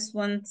this. Just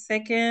 1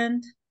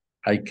 second.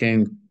 I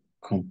can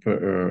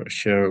compare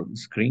share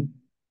screen.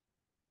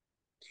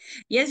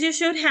 Yes, you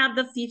should have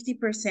the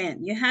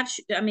 50%. You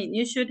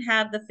should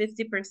have the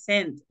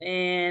 50%.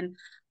 And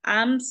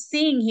I'm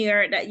seeing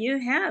here that you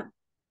have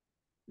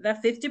the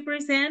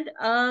 50%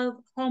 of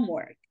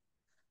homework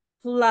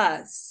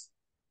plus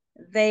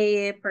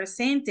the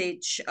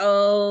percentage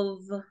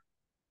of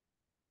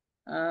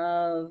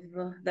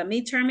the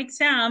midterm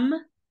exam.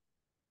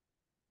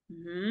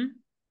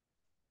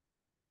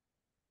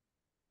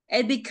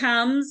 It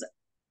becomes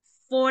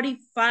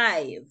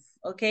 45,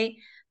 okay?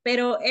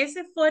 Pero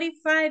ese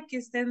 45 que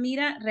usted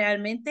mira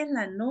realmente es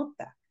la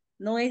nota.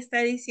 no está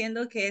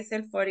diciendo que es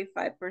el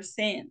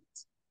 45%,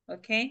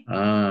 ¿ok?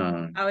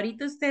 Ah,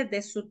 Ahorita usted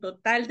de su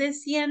total de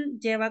 100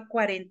 lleva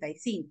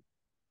 45,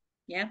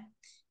 ¿ya?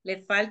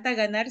 Le falta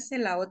ganarse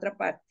la otra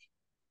parte.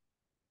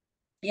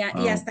 ¿Ya?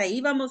 Y hasta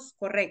ahí vamos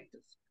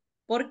correctos,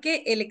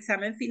 porque el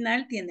examen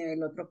final tiene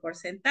el otro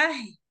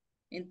porcentaje.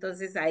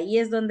 Entonces ahí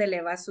es donde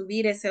le va a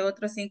subir ese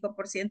otro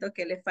 5%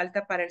 que le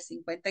falta para el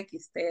 50 que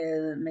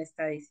usted me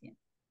está diciendo.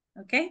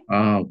 ¿Ok?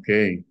 ok.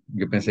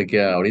 Yo pensé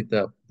que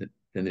ahorita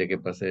tendría que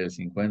pasar el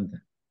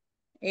 50.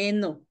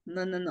 No,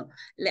 no, no, no.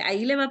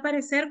 Ahí le va a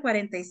aparecer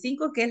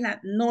 45, que es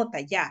la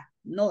nota ya,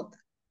 nota,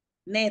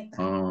 neta.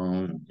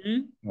 Ah,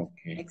 ¿Mm? ok.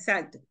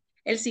 Exacto.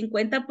 El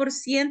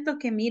 50%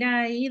 que mira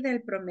ahí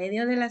del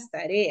promedio de las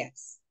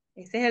tareas.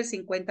 Ese es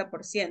el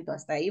 50%.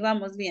 Hasta ahí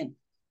vamos bien.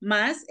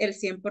 Más el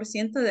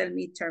 100% del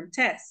midterm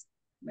test.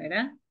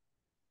 ¿Verdad?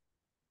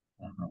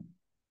 Ajá.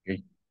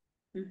 Ok.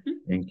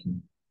 Ujú. Thank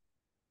you.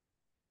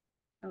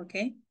 Ok.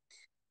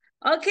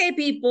 Ok,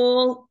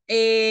 people.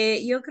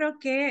 Yo creo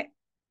que,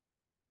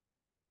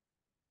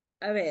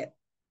 a ver,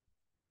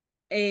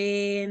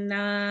 en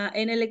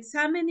el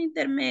examen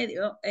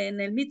intermedio, en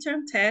el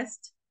midterm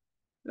test,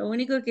 lo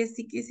único que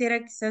sí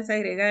quisiera quizás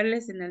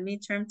agregarles en el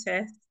midterm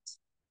test,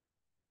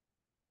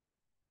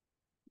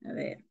 a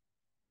ver,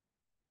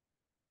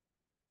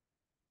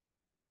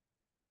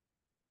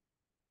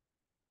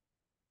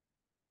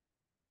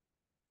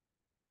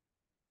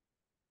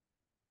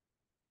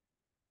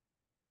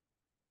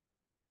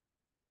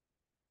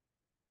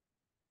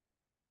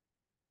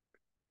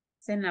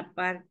 es en la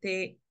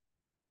parte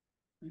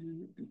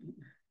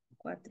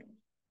 4.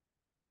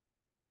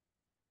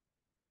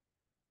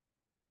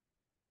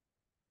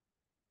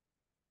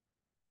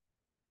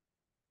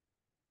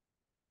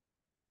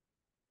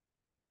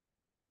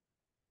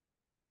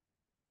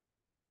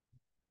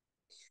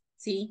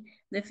 Sí,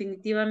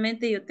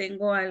 definitivamente yo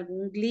tengo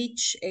algún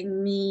glitch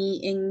en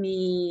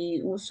mi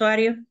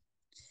usuario.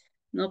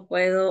 No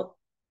puedo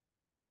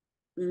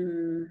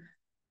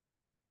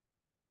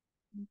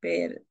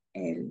ver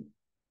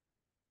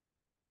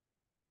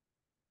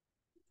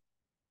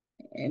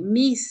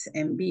mis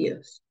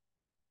envíos.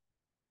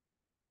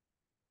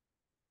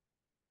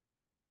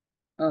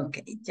 Ok,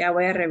 ya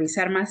voy a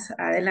revisar más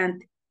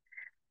adelante.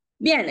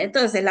 Bien,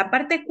 entonces la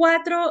parte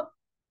 4,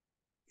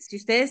 si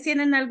ustedes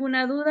tienen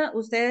alguna duda,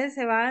 ustedes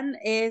se van,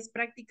 es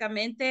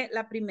prácticamente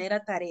la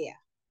primera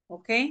tarea,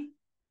 ¿ok?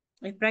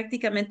 Es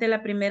prácticamente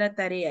la primera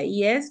tarea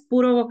y es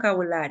puro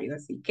vocabulario,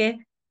 así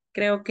que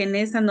creo que en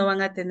esa no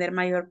van a tener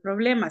mayor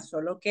problema,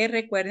 solo que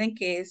recuerden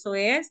que eso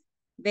es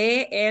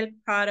de el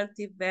Product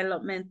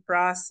Development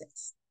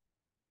Process,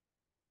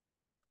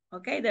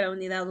 ¿ok? De la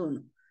unidad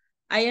 1.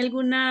 ¿Hay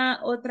alguna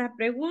otra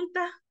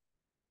pregunta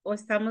o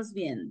estamos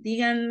bien?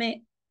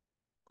 Díganme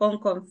con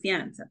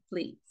confianza,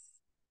 please.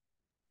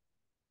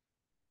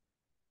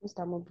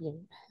 Estamos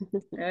bien.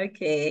 Ok,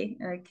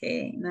 ok,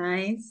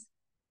 nice.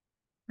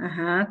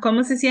 Ajá,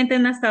 ¿cómo se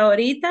sienten hasta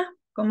ahorita?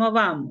 ¿Cómo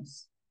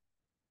vamos?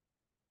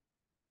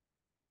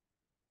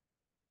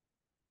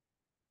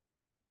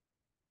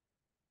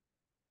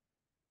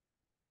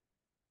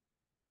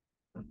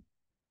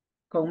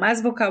 Con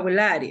más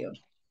vocabulario.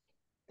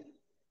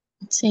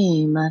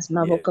 Sí, más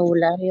Bien.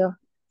 vocabulario,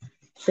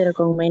 pero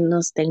con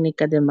menos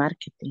técnicas de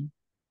marketing.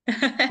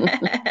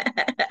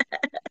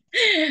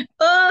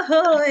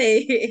 Oh,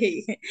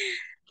 hey.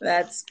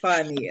 That's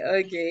funny.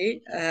 Ok.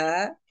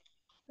 Ajá.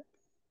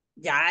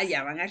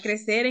 Ya van a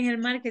crecer en el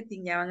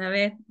marketing, ya van a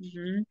ver.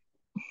 Ujú.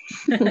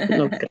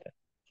 No creo.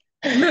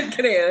 No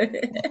creo.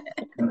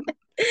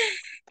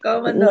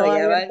 ¿Cómo no? No ha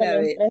Ya van abierto a la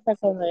ver. empresa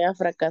cuando ya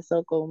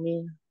fracasó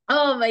conmigo.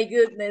 Oh my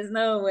goodness,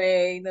 no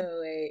way, no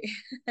way.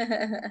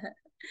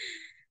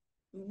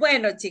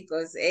 Bueno,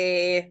 chicos,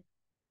 yo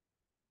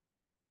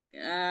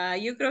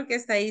creo que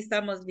hasta ahí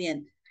estamos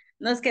bien.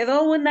 Nos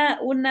quedó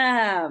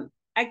una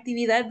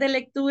actividad de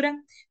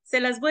lectura. Se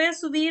las voy a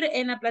subir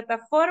en la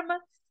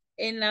plataforma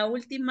en la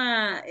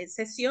última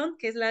sesión,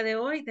 que es la de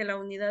hoy, de la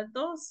unidad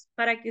 2,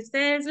 para que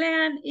ustedes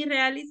lean y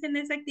realicen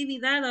esa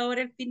actividad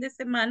ahora el fin de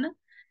semana.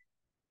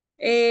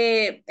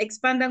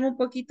 Expandan un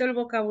poquito el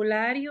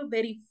vocabulario,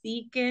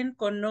 verifiquen,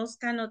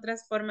 conozcan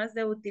otras formas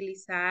de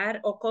utilizar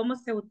o cómo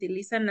se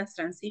utilizan las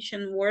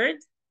transition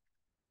words.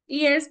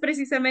 Y es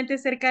precisamente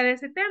acerca de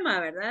ese tema,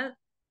 ¿verdad?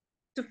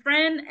 To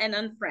friend and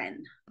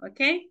unfriend,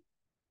 ¿ok?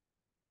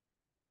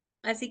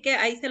 Así que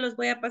ahí se los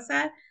voy a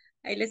pasar.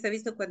 Ahí les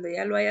aviso cuando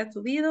ya lo haya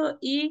subido.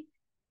 Y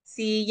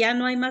si ya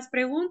no hay más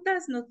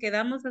preguntas, nos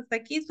quedamos hasta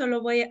aquí.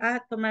 Solo voy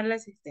a tomar la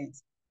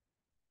asistencia.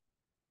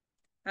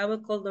 I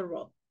will call the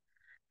roll.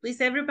 Please,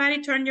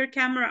 everybody, turn your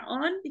camera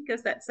on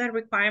because that's a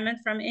requirement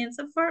from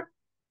ISSSS.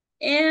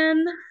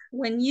 And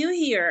when you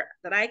hear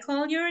that I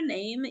call your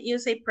name, you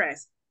say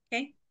press,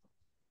 okay?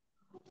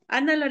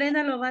 Ana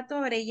Lorena Lobato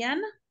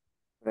Orellana.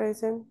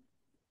 Present.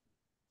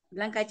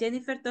 Blanca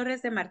Jennifer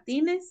Torres de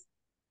Martínez.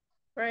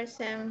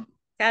 Present.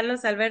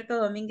 Carlos Alberto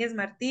Domínguez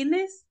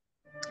Martínez.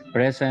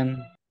 Present.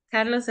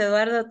 Carlos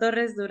Eduardo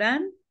Torres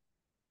Durán.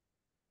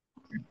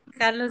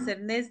 Carlos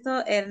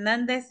Ernesto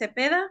Hernández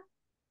Cepeda.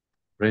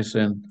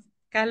 Present.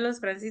 Carlos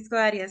Francisco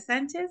Arias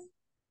Sánchez.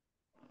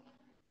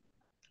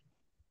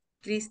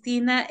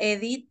 Cristina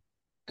Edith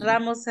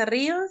Ramos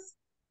Ríos.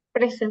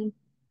 Present.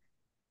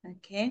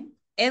 Okay.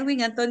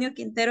 Edwin Antonio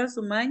Quintero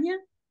Sumaña.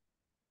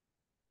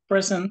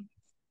 Present.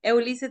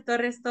 Eulice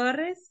Torres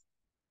Torres.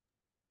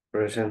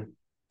 Present.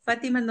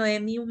 Fátima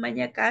Noemí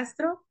Umaña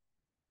Castro.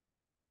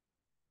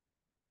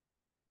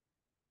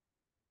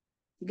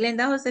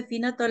 Glenda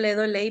Josefina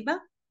Toledo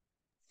Leiva.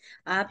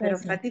 Ah, pero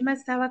Present. Fátima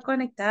estaba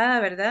conectada,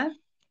 ¿verdad?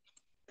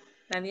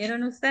 ¿La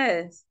vieron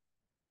ustedes?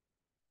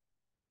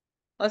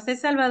 José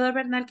Salvador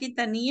Bernal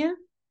Quintanilla.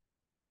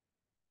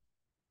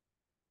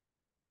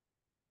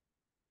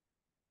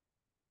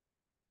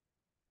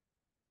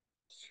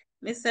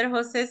 Mr.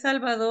 José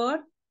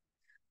Salvador.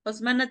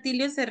 Osman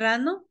Atilio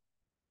Serrano.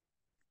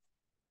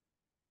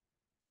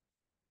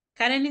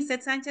 Karen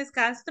Lisette Sánchez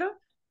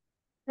Castro.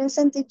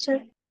 Present,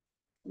 teacher.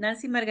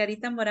 Nancy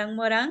Margarita Morán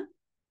Morán.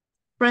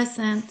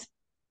 Present.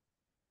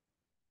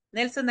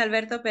 Nelson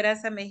Alberto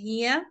Peraza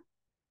Mejía.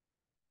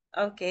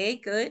 Okay,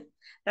 good.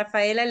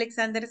 Rafael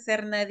Alexander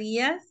Serna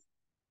Díaz.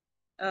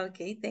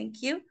 Okay,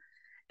 thank you.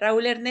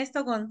 Raúl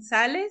Ernesto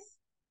González.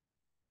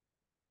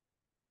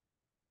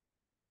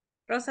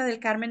 Rosa del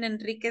Carmen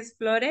Enríquez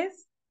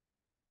Flores.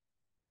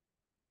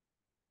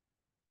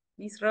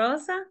 Miss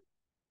Rosa.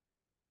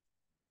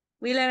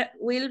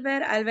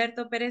 Wilber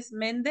Alberto Pérez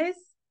Méndez.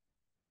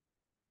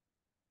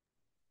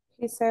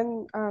 He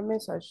sent a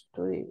message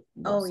to the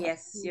Oh, WhatsApp.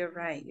 yes, you're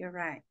right, you're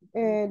right.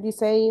 They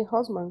say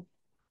husband.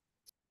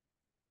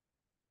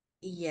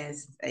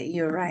 Yes,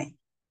 you're right.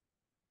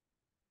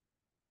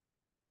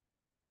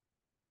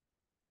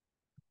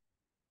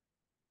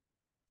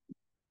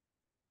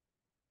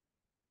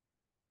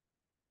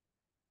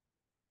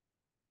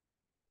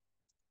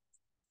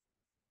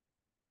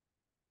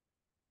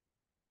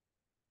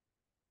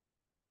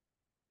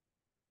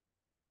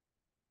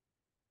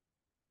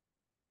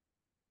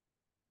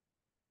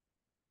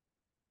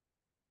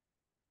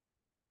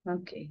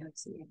 Okay,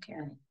 let's see, okay.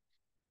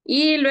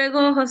 Y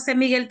luego José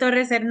Miguel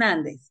Torres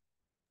Hernández.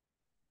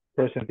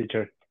 Present,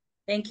 teacher.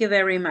 Thank you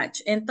very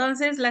much.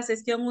 Entonces, la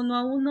sesión 1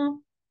 a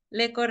 1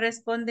 le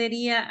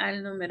correspondería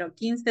al número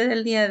 15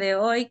 del día de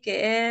hoy,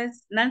 que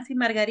es Nancy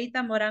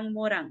Margarita Morán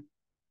Morán.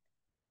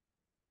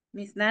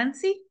 Miss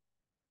Nancy?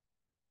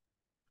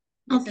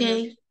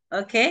 Okay.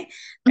 Okay,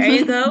 there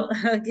you go.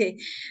 Okay,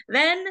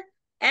 then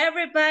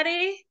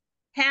everybody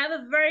have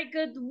a very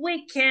good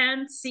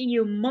weekend. See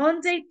you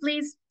Monday.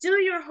 Please do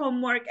your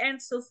homework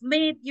and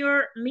submit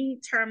your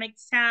midterm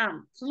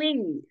exam,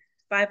 please.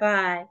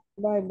 Bye-bye.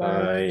 Bye-bye.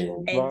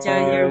 Bye.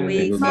 Enjoy your Bye.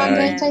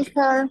 weekend. Take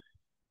care.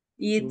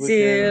 You Good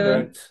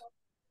too.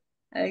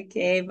 weekend.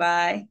 Okay,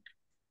 bye.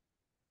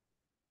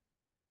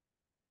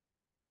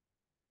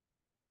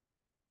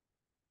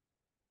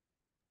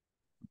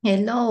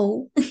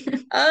 Hello.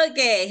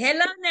 Okay,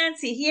 hello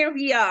Nancy, here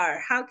we are.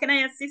 How can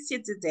I assist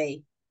you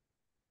today?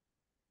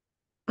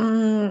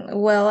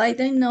 Well, I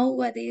don't know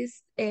what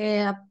is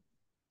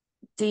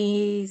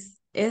this.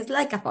 It's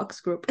like a Fox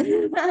group.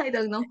 I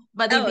don't know,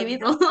 but Oh,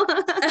 individual.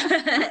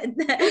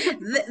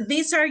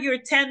 These are your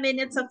 10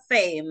 minutes of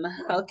fame,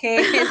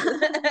 okay?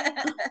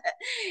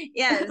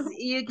 Yes,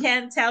 you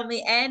can tell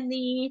me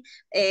any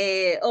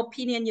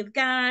opinion you've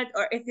got,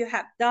 or if you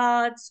have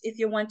doubts, if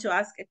you want to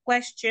ask a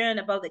question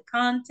about the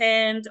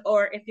content,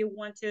 or if you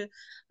want to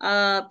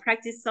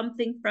practice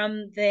something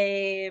from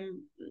the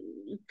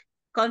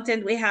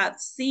content we have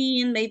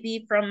seen,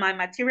 maybe from my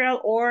material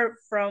or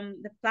from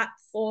the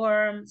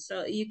platform.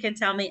 So you can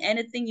tell me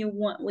anything you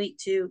want me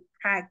to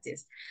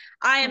practice.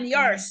 I am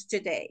yours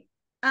today.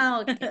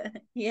 Oh, okay.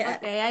 Yeah.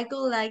 Okay, I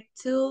would like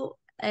to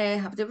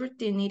have the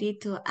opportunity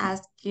to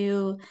ask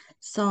you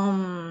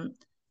some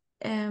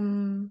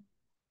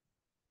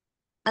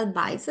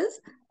advices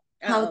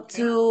how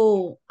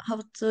to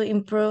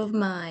improve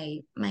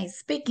my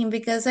speaking,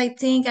 because I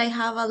think I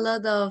have a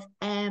lot of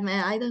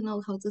I don't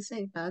know how to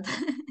say that.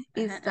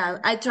 Is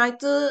that I try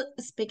to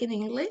speak in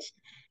English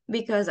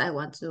because I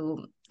want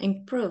to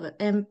improve it,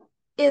 and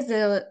this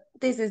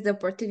is the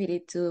opportunity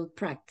to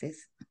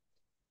practice.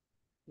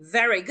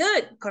 Very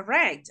good.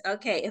 Correct.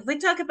 Okay. If we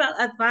talk about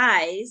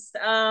advice,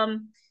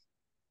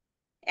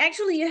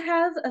 actually you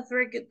have a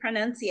very good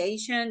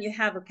pronunciation, you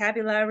have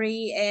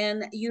vocabulary,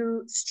 and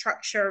you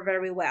structure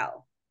very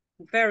well.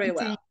 Very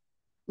well.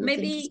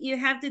 Maybe you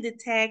have to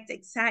detect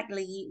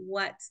exactly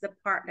what's the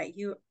part that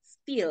you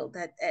feel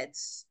that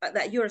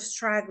that you're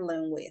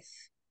struggling with.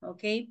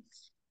 Okay.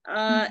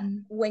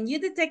 When you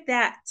detect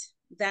that,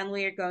 then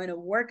we're going to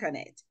work on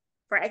it.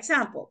 For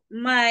example,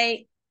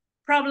 my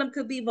problem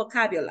could be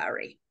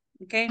vocabulary.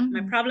 Okay.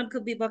 My problem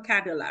could be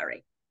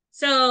vocabulary.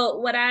 So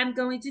what I'm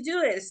going to do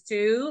is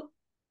to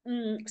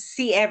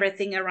see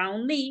everything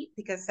around me,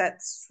 because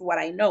that's what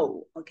I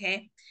know.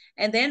 Okay.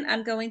 And then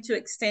I'm going to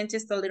extend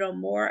just a little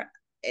more,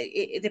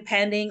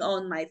 depending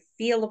on my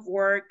field of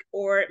work,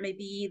 or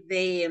maybe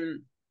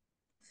the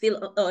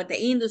field or the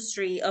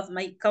industry of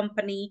my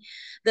company,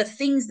 the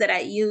things that I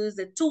use,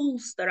 the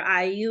tools that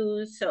I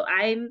use. So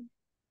I'm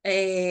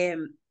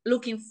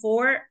looking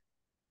for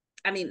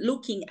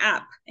looking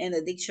up in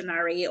the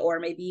dictionary or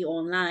maybe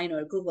online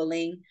or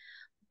Googling.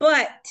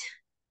 But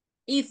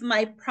if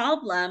my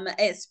problem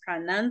is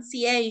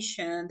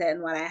pronunciation,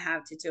 then what I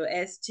have to do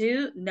is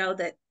to know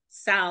the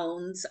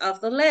sounds of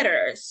the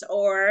letters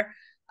or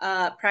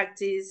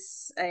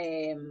practice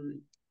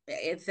reading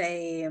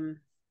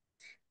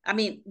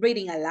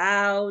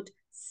aloud,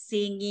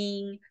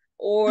 singing,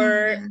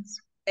 or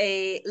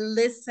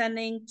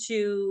listening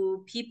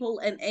to people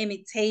and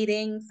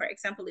imitating. For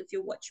example, if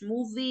you watch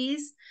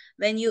movies,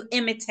 then you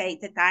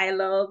imitate the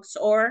dialogues,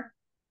 or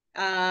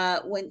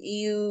when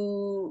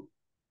you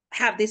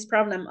have this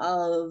problem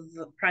of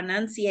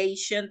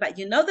pronunciation, but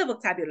you know the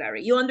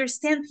vocabulary, you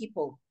understand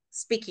people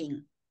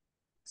speaking,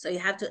 so you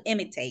have to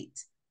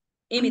imitate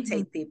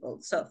people.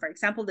 So for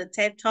example, the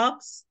TED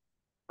Talks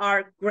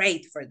are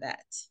great for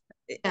that.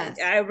 Yes.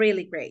 Are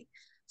really great.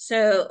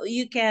 So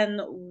you can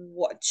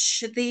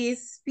watch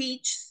these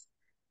speech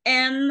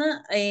and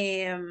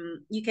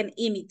you can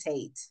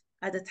imitate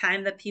at the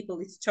time that people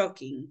is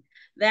talking.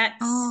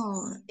 That's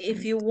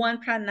if you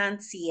want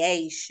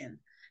pronunciation.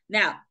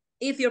 Now,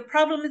 if your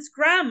problem is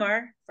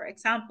grammar, for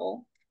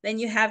example, then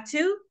you have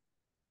to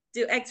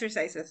do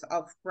exercises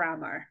of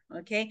grammar,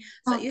 okay?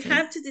 So you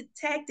have to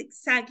detect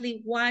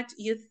exactly what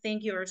you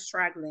think you're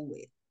struggling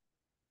with.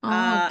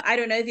 I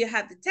don't know if you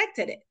have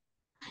detected it.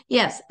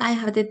 Yes, I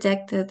have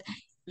detected.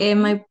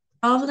 My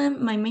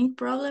main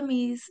problem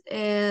is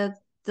the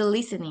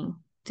listening,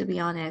 to be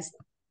honest.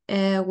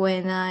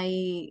 When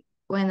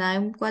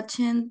I'm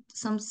watching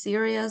some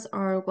series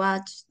or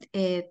watch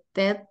a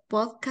TED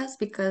podcast,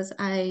 because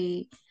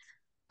I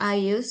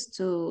used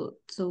to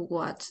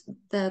watch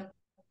that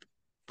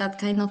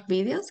kind of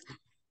videos.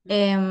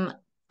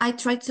 I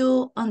try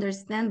to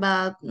understand,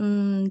 but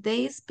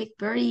they speak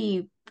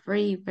very,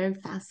 very, very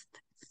fast.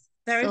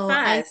 Very So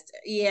fast,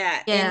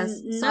 yeah.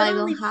 Yes, And so not I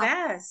only don't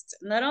have.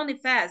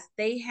 fast,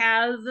 they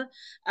have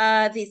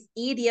these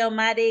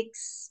idiomatic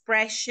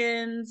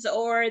expressions,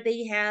 or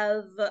they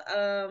have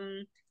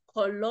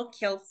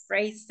colloquial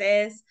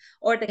phrases,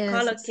 or the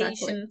Yes, exactly.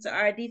 collocations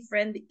are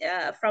different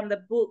from the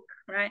book,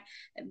 right?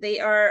 They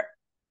are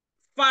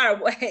far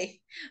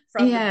away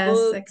from the Yes,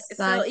 book.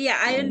 So yeah,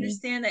 I exactly.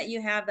 understand that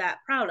you have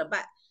that problem,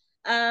 but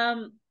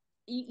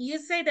you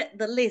say that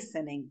the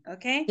listening,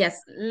 okay?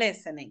 Yes.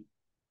 Listening.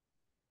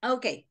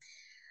 Okay.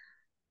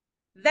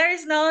 There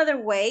is no other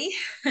way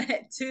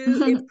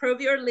to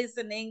improve your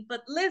listening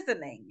but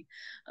listening.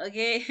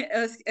 Okay.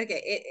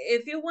 Okay.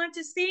 If you want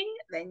to sing,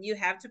 then you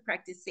have to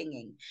practice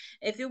singing.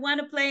 If you want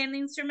to play an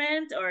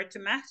instrument or to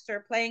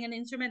master playing an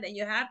instrument, then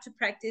you have to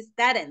practice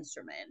that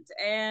instrument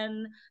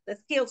and the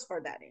skills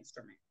for that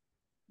instrument.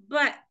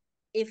 But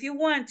if you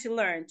want to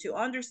learn to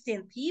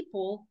understand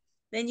people,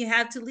 then you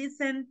have to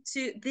listen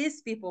to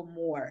these people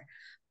more.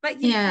 But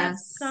you have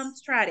some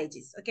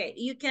strategies. Okay,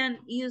 you can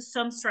use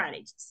some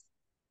strategies.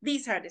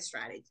 These are the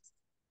strategies.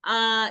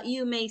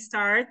 You may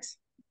start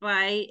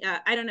by,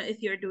 I don't know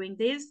if you're doing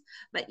this,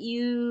 but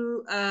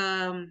you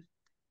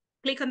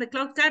click on the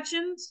closed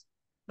captions,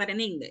 but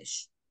in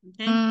English,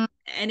 okay?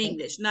 In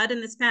English, not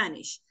in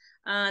Spanish.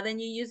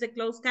 Then you use the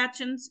closed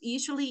captions.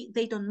 Usually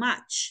they don't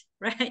match,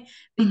 right?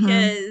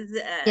 Because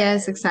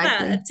yes,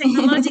 exactly.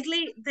 well,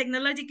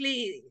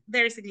 technologically,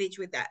 there's a glitch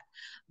with that,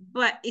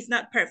 but it's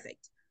not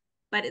perfect.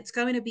 But it's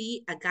going to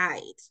be a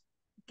guide,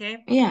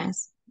 okay?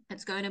 Yes.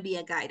 It's going to be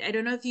a guide. I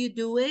don't know if you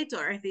do it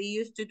or if you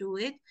used to do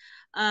it.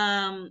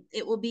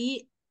 It will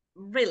be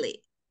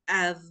really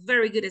a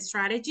very good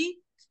strategy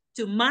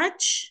to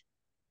match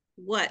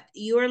what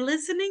you're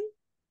listening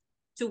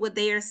to what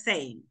they are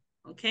saying,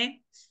 okay?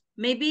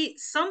 Maybe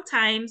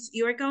sometimes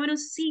you're going to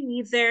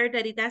see there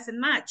that it doesn't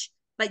match,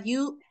 but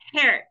you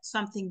heard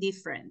something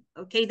different,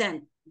 okay?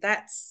 Then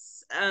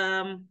that's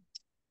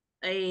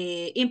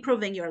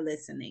improving your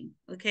listening,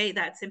 okay?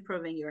 That's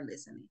improving your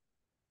listening.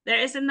 There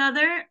is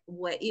another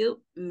way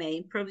you may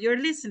improve your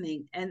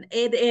listening, and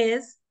it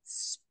is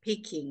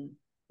speaking,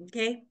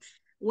 okay?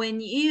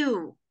 When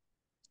you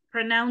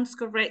pronounce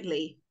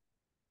correctly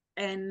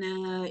and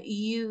your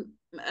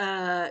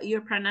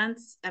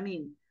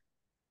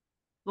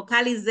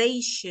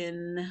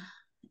vocalization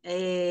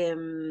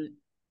is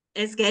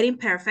getting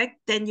perfect,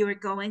 then you're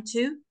going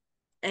to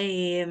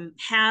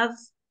have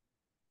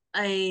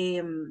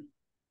a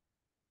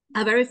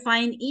very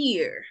fine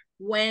ear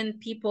when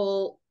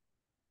people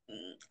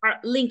are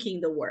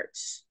linking the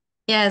words.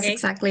 Yes, okay?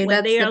 exactly. When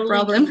That's they the are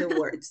problem. linking the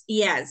words.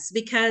 Yes,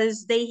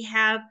 because they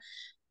have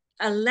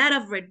a lot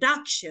of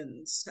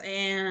reductions,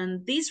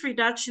 and these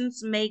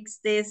reductions makes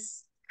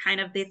this kind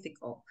of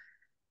difficult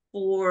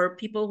for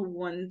people who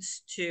want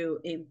to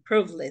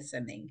improve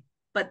listening.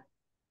 But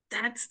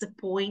that's the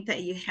point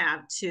that you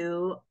have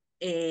to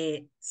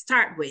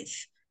start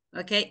with.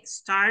 Okay,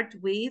 start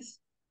with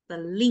the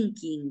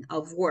linking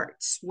of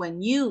words.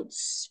 When you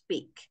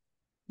speak,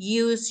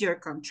 use your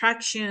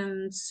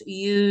contractions,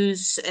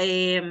 use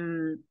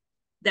the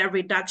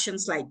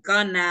reductions like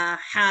gonna,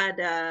 had,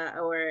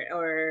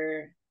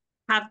 or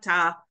have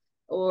to,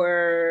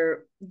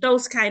 or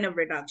those kind of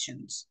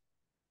reductions.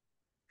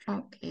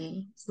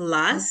 Okay.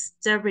 Plus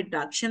the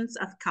reductions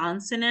of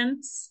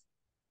consonants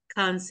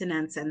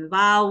and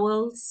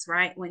vowels,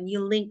 right? When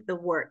you link the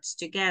words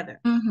together.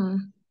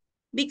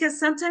 Because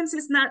sometimes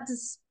it's not the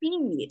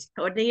speed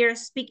or they are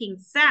speaking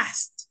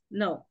fast.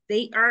 No,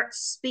 they are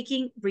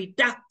speaking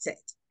reducted.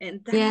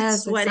 And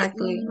that's what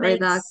exactly. it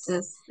makes.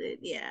 Reducted.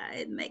 Yeah,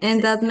 it makes and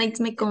it that makes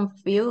me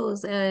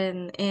confused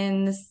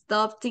and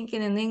stop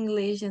thinking in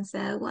English and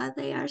say what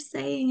they are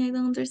saying. I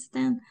don't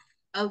understand.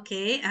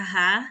 Okay,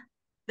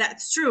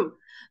 that's true.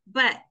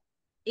 But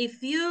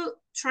if you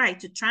try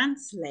to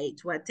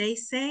translate what they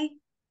say,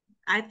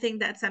 I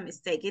think that's a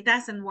mistake. It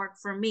doesn't work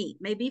for me.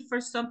 Maybe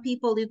for some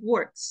people it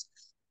works,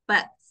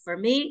 but for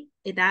me,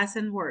 it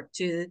doesn't work.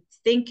 To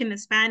think in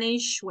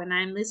Spanish when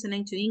I'm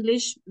listening to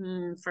English,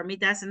 for me,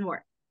 doesn't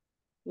work.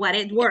 What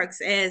it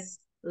works is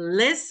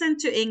listen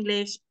to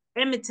English,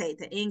 imitate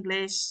the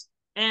English,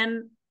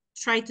 and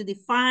try to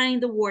define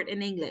the word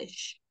in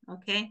English,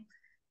 okay?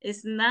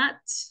 It's not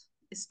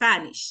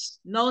Spanish,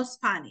 no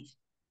Spanish.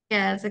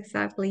 Yes,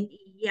 exactly.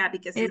 Yeah,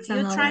 because it's if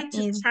you try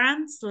to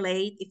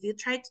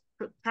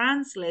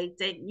translate,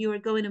 then you are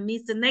going to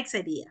miss the next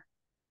idea.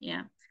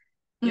 Yeah,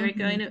 you're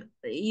going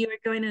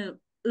to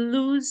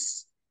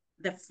lose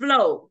the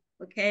flow,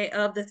 okay,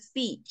 of the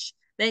speech.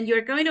 Then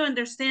you're going to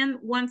understand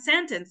one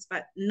sentence,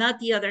 but not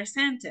the other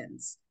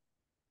sentence,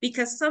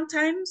 because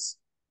sometimes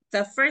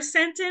the first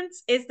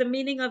sentence is the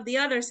meaning of the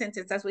other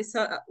sentence, as we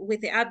saw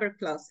with the adverb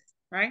clauses,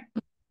 right?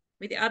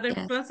 With the other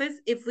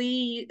clauses, if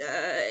we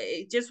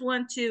just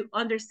want to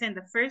understand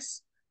the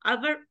first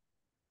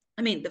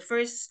the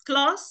first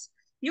clause,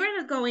 you're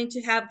not going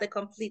to have the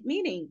complete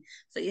meaning.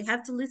 So you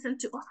have to listen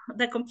to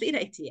the complete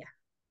idea.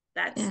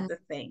 That's the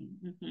thing.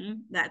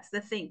 That's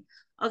the thing.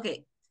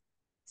 Okay.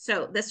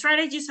 So the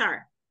strategies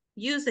are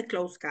use the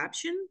closed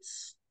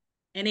captions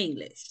in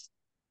English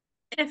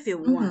if you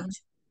want.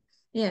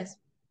 Yes.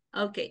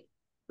 Okay.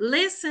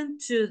 Listen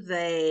to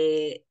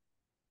the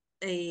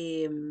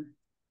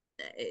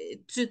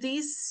to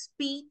this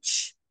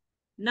speech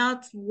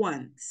not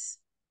once,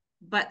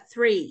 but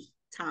 3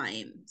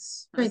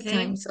 times. Okay? 3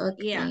 times,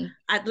 okay. Yeah,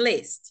 at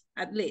least.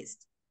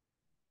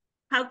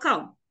 How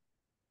come?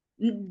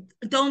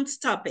 Don't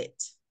stop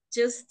it.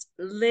 Just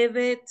leave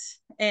it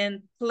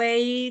and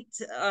play it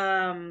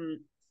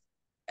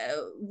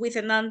with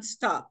a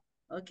non-stop,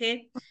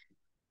 okay?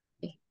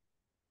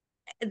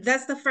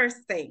 That's the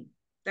first thing.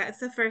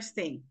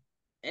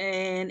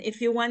 And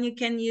if you want, you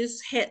can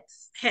use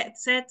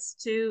headsets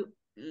to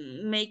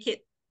make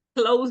it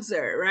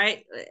closer,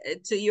 right?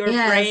 To your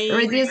brain. Yes,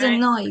 reducing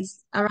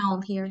noise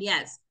around here.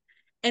 Yes.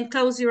 And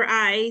close your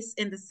eyes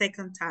in the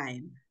second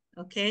time,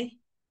 okay?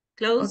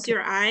 Close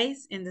your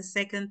eyes in the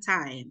second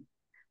time.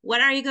 What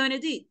are you going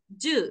to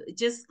do?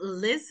 Just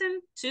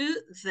listen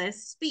to the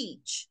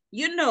speech.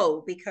 You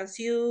know, because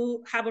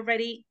you have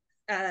already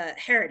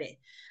heard it.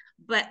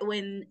 But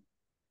when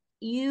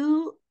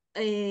you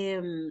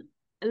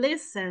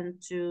listen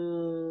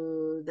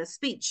to the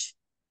speech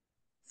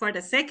for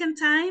the second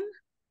time,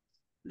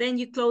 then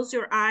you close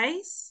your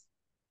eyes.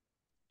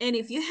 And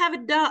if you have a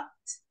doubt,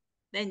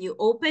 then you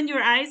open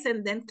your eyes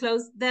and then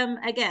close them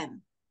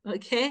again.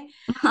 Okay?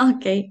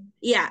 Okay.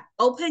 Yeah,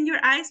 open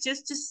your eyes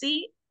just to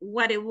see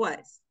what it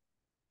was.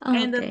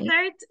 Okay. And the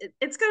third,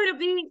 it's going to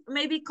be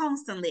maybe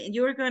constantly, and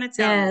you're going to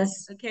tell me.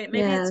 Okay,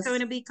 maybe it's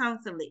going to be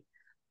constantly.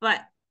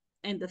 But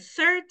in the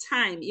third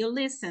time you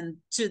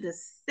listen to the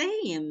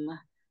same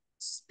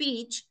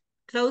speech,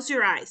 close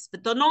your eyes,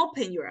 but don't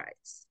open your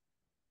eyes.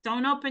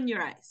 Don't open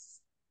your eyes,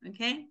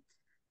 okay?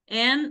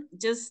 And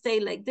just stay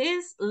like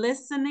this,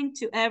 listening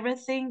to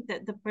everything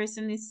that the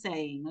person is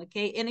saying,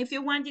 okay? And if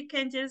you want, you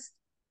can just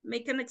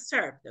make an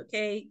excerpt,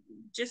 okay?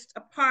 Just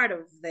a part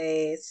of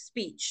the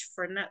speech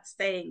for not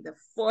staying the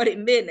 40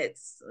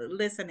 minutes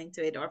listening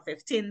to it or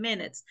 15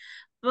 minutes,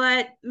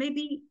 but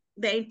maybe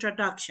the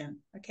introduction,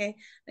 okay?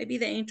 Maybe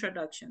the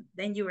introduction.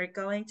 Then you are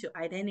going to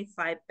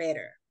identify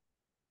better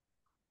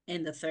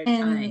in the third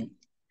time.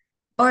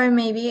 Or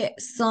maybe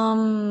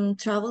some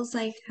troubles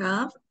I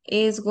have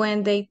is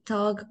when they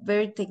talk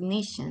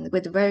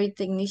with very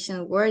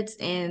technician words,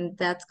 and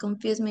that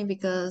confused me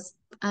because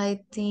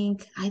I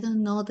think I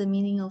don't know the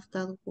meaning of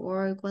that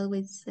word, what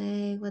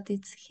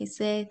did he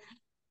say,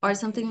 or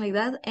something like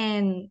that.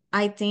 And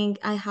I think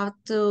I have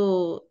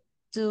to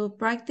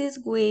practice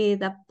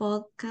with a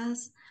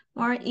podcast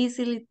more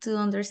easily to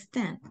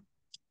understand.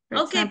 For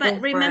okay, example,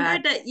 but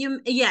remember that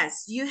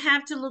you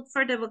have to look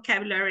for the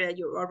vocabulary that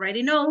you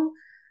already know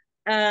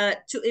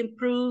to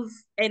improve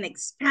and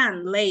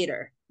expand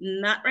later.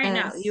 Not right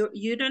now.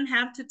 You don't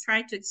have to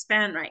try to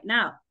expand right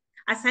now.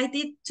 As I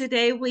did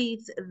today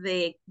with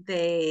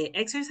the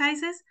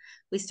exercises,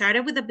 we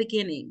started with the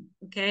beginning,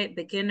 okay?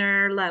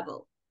 Beginner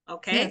level,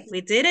 okay? Yes.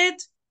 We did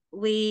it,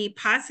 we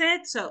pass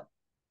it, so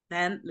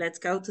then let's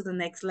go to the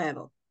next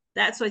level.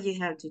 That's what you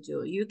have to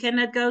do. You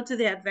cannot go to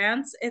the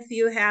advanced if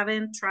you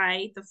haven't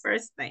tried the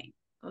first thing,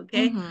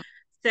 okay?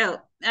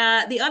 So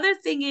the other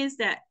thing is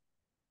that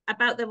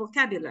about the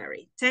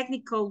vocabulary,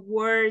 technical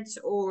words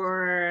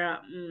or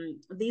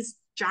these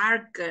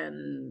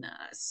jargon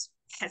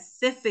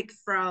specific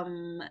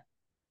from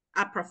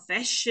a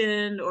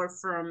profession or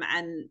from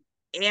an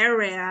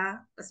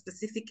area, a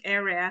specific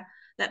area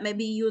that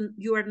maybe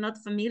you are not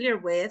familiar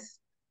with,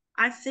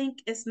 I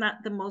think it's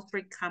not the most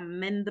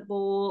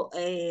recommendable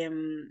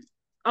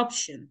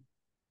option.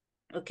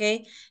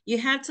 Okay, you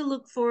have to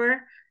look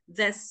for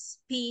the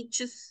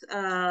speeches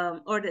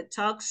or the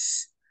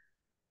talks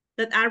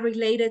that are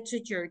related to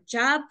your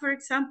job, for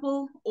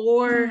example,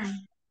 or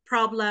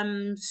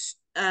problems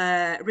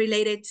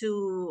related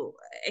to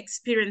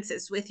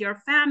experiences with your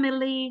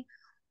family,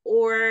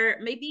 or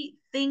maybe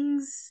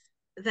things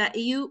that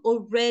you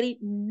already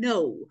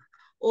know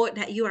or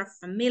that you are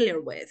familiar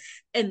with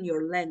in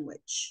your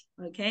language,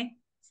 okay,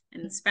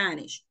 in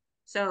Spanish.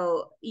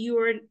 So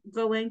you're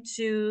going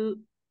to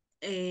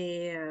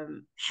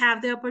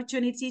have the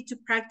opportunity to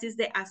practice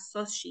the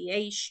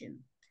association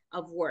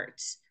of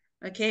words,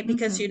 okay,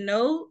 because you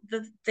know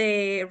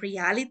the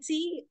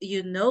reality,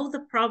 you know the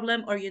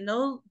problem, or you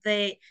know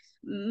the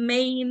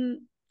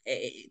main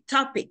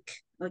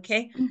topic,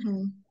 okay.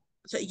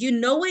 So you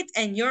know it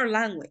in your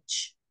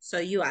language, so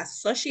you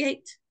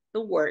associate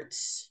the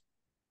words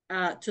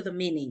to the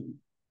meaning,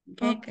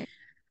 okay.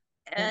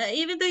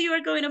 Even though you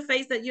are going to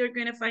face that, you're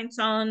going to find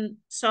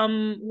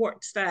some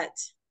words that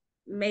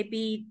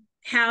maybe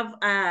have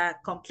a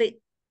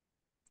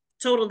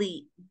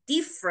totally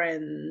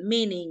different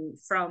meaning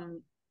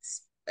from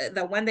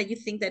the one that you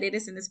think that it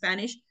is in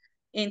Spanish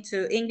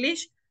into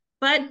English,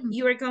 but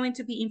you are going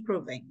to be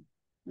improving,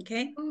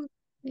 okay.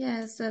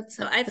 Yes, that's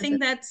so I think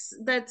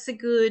that's a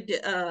good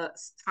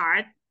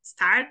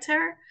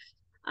starter.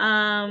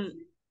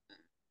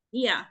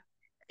 Yeah,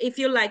 if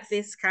you like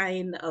this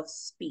kind of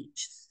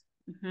speech.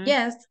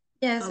 Yes,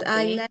 Okay.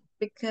 I like,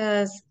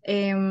 because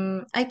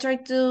I try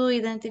to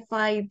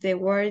identify the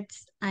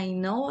words I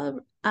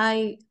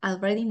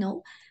already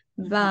know,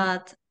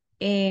 but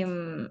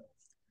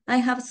I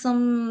have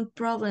some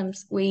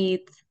problems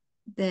with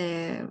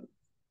the,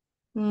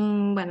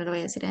 bueno, lo voy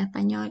a decir en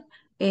español,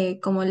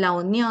 como la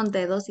unión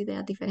de dos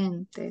ideas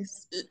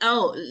diferentes.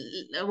 Oh,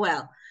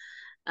 well,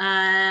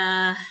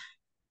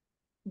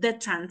 the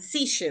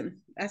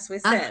transition, as we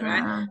said,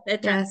 right? The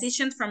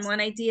transition from one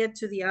idea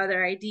to the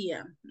other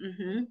idea.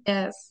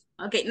 Yes.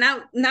 Okay,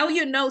 now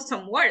you know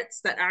some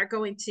words that are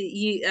going to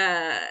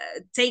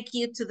take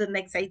you to the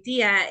next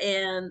idea,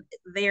 and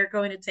they are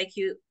going to take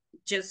you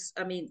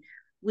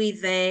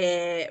with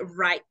the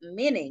right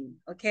meaning,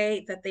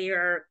 okay? That they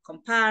are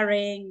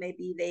comparing,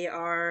 maybe they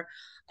are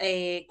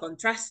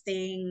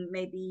contrasting,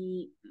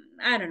 maybe,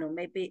 I don't know,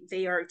 maybe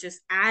they are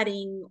just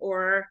adding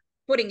or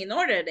putting in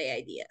order the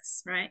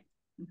ideas, right?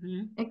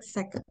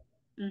 Exactly.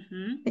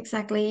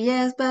 Exactly,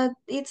 yes, but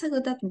it's a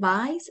good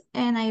advice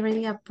and I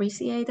really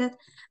appreciate it.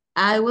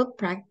 I will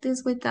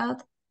practice with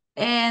that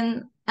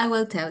and I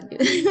will tell you.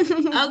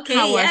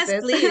 Okay, yes,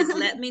 please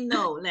let me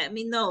know.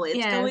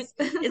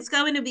 It's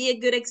going to be a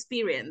good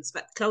experience,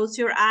 but close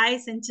your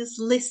eyes and just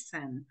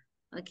listen.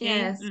 Okay.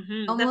 Yes,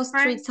 almost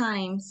 3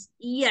 times.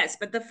 Yes,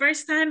 but the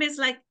first time is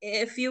like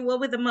if you go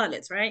with the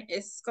mullets, right?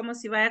 Es como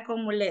si vaya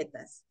con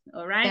muletas.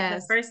 All right.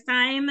 Yes. The first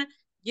time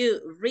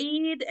you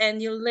read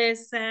and you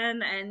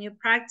listen and you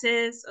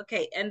practice.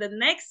 Okay, and the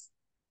next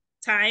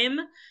time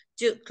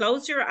to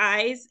close your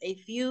eyes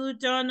if you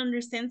don't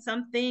understand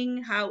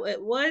something how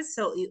it was,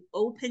 so you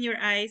open your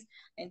eyes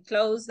and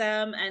close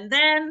them, and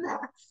then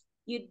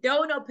you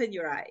don't open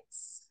your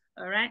eyes.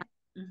 All right.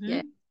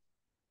 Yeah,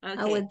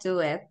 okay. I will do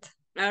it.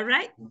 All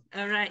right.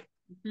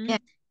 Yeah.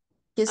 Thank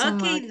you so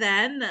Okay, much.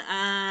 then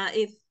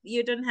if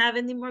you don't have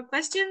any more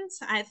questions,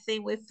 I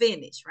think we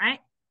finished, right?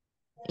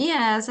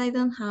 Yes, I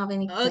don't have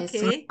any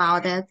questions Okay.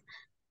 about it,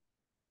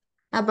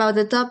 about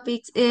the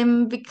topics,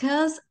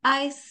 because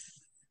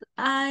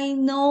I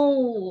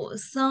know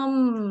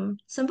some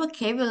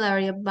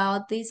vocabulary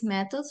about these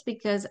methods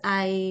because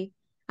I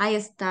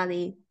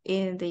studied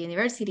in the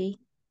university,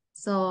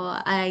 so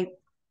I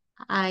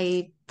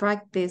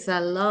practice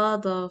a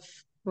lot of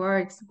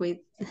words with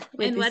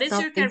And what these is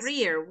your topics.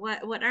 career?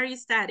 What are you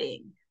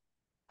studying?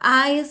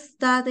 I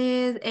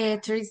studied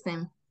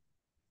tourism.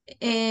 At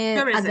the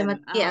Tourism.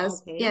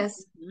 Okay.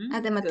 yes,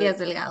 at the Matías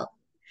Delgado.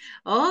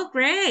 Oh,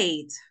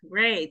 great.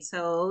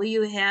 So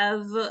you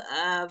have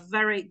a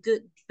very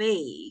good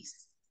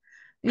base.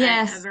 Right?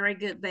 Yes. A very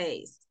good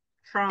base.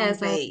 Strong Yes,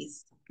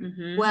 base.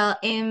 Well,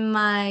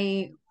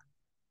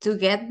 to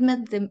get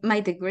my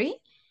degree,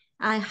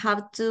 I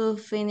have to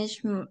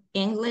finish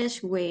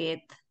English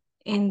with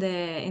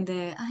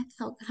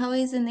how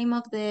is the name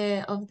of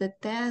the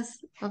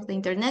test, of the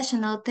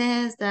international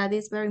test that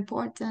is very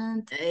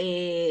important?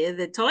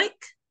 The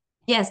TOEIC?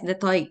 Yes, the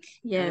TOEIC.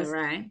 Yes. All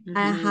right.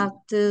 I have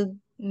to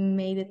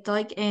make the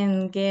TOEIC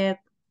and get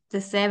the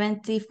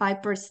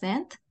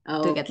 75%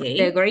 to get my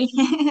degree.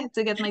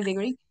 To get my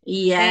degree.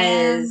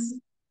 Yes.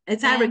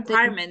 It's a and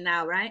requirement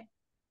now, right?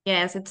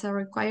 Yes, it's a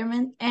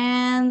requirement,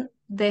 and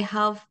the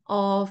half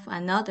of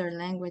another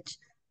language.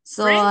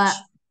 So French?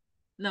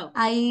 No.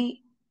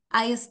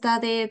 I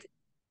studied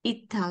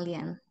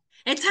Italian.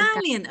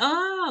 Italian.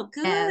 Oh,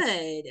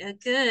 good. Yes.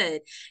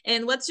 Good.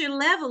 And what's your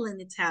level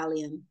in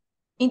Italian?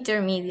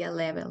 Intermediate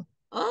level.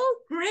 Oh,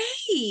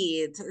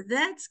 great.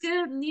 That's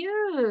good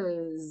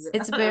news.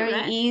 It's All very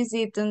right.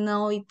 easy to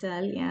know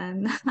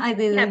Italian. I Yeah,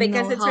 didn't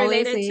because know it's how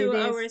related easy to it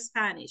our is.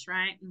 Spanish,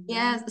 right? Mhm.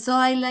 Yes, so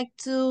I like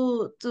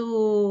to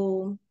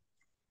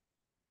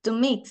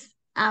mix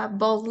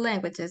both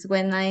languages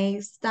when I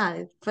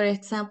studied. For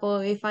example,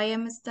 if I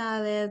am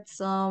studied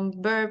some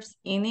verbs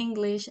in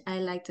English, I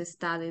like to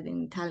study it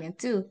in Italian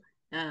too.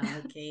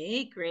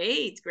 Okay,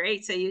 great,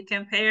 great. So you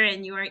compare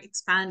and you are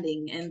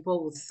expanding in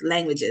both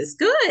languages.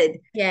 Good.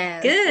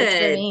 Yes, Good. it's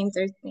very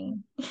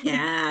interesting.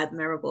 Yeah,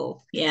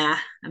 admirable. Yeah,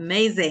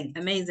 amazing,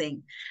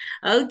 amazing.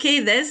 Okay,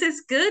 this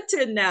is good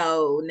to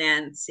know,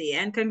 Nancy,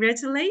 and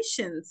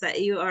congratulations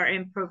that you are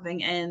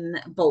improving in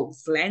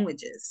both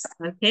languages.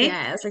 Okay.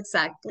 Yes,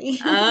 exactly.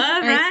 All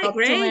I right, hope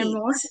to learn great.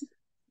 more.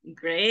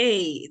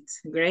 Great,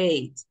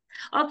 great.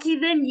 Okay,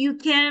 then you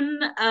can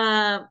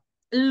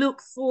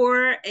look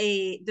for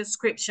a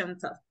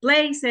descriptions of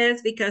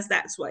places because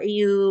that's what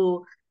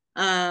you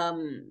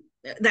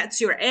that's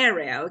your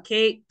area,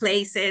 okay?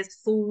 Places,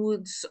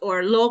 foods,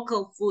 or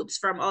local foods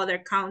from other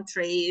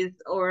countries,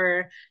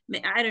 or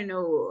I don't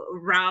know,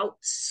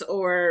 routes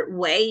or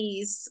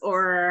ways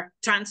or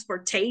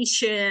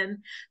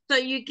transportation. So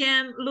you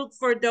can look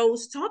for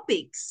those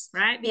topics,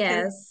 right?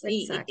 Because Yes,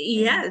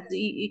 exactly. yes,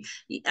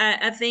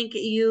 I think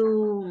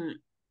you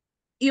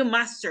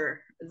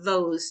master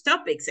those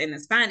topics in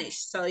Spanish,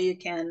 so you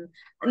can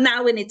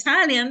now in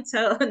Italian,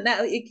 so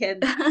now you can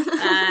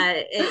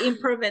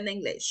improve in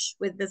English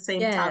with the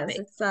same Yes, topic.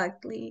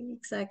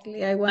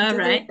 exactly. I want All to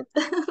right. do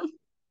it.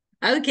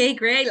 Okay,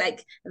 great.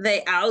 Like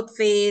the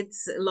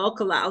outfits,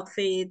 local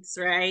outfits,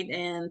 right?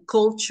 And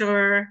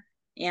culture.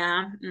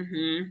 Yeah.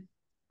 Mm-hmm.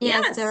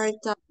 Yes, there are Yes.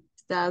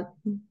 topics that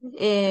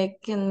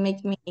can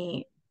make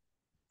me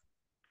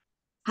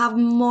have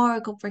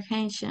more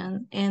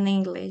comprehension in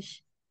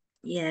English.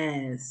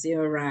 Yes,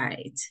 you're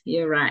right.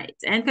 You're right.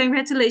 And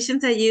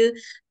congratulations that you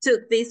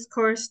took this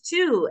course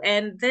too.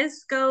 And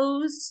this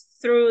goes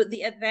through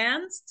the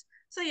advanced.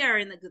 So you're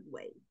in a good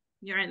way.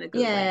 You're in a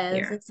good way Yes,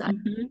 here. exactly.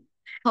 Mhm.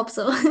 Hope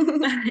so.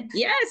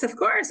 Yes, of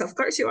course. Of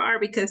course you are,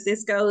 because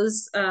this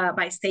goes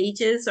by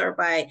stages or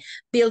by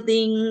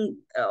building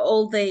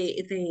all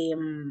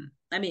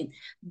I mean,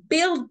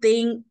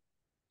 building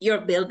your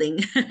building,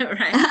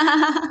 right?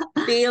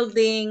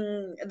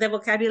 Building the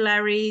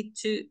vocabulary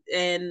to,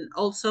 and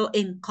also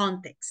in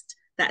context.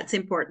 That's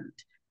important.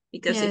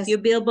 Because if Yes, you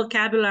build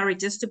vocabulary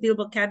just to build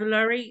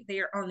vocabulary, they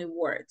are only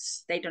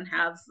words. They don't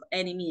have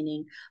any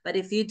meaning. But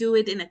if you do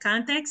it in a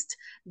context,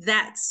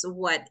 that's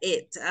what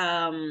it's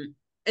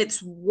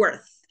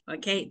worth.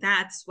 Okay,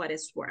 that's what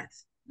it's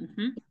worth.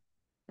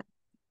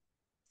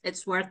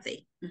 It's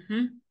worthy.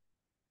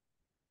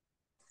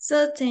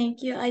 so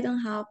thank you. I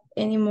don't have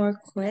any more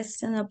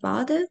question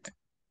about it.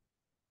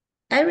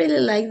 I really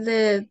like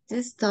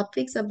these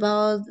topics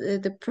about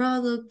the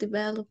product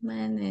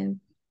development, and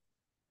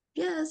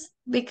yes,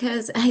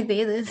 because I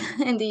did it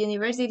in the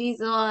university,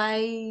 so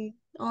I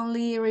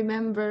only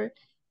remember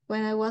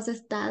when I was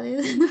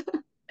studying.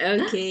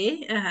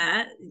 Okay.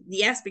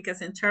 Yes,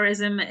 because in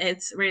tourism,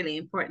 it's really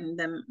important.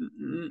 The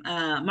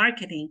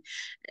marketing,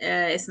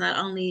 it's not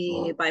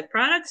only by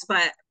products,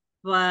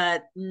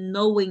 but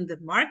knowing the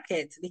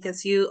market,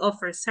 because you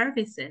offer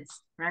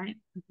services, right?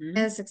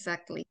 Yes,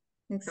 exactly.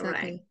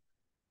 Correct.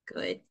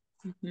 Good.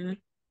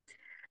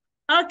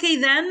 Okay,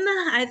 then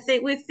I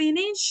think we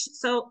finished.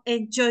 So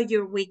enjoy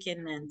your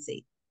weekend,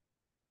 Nancy.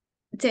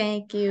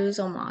 Thank you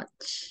so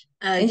much.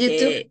 And you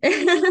Okay. too.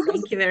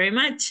 Thank you very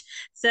much.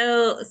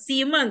 So see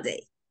you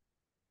Monday.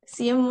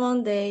 See you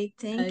Monday.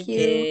 Thank you.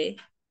 Okay.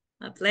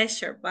 A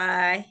pleasure.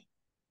 Bye.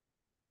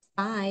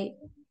 Bye.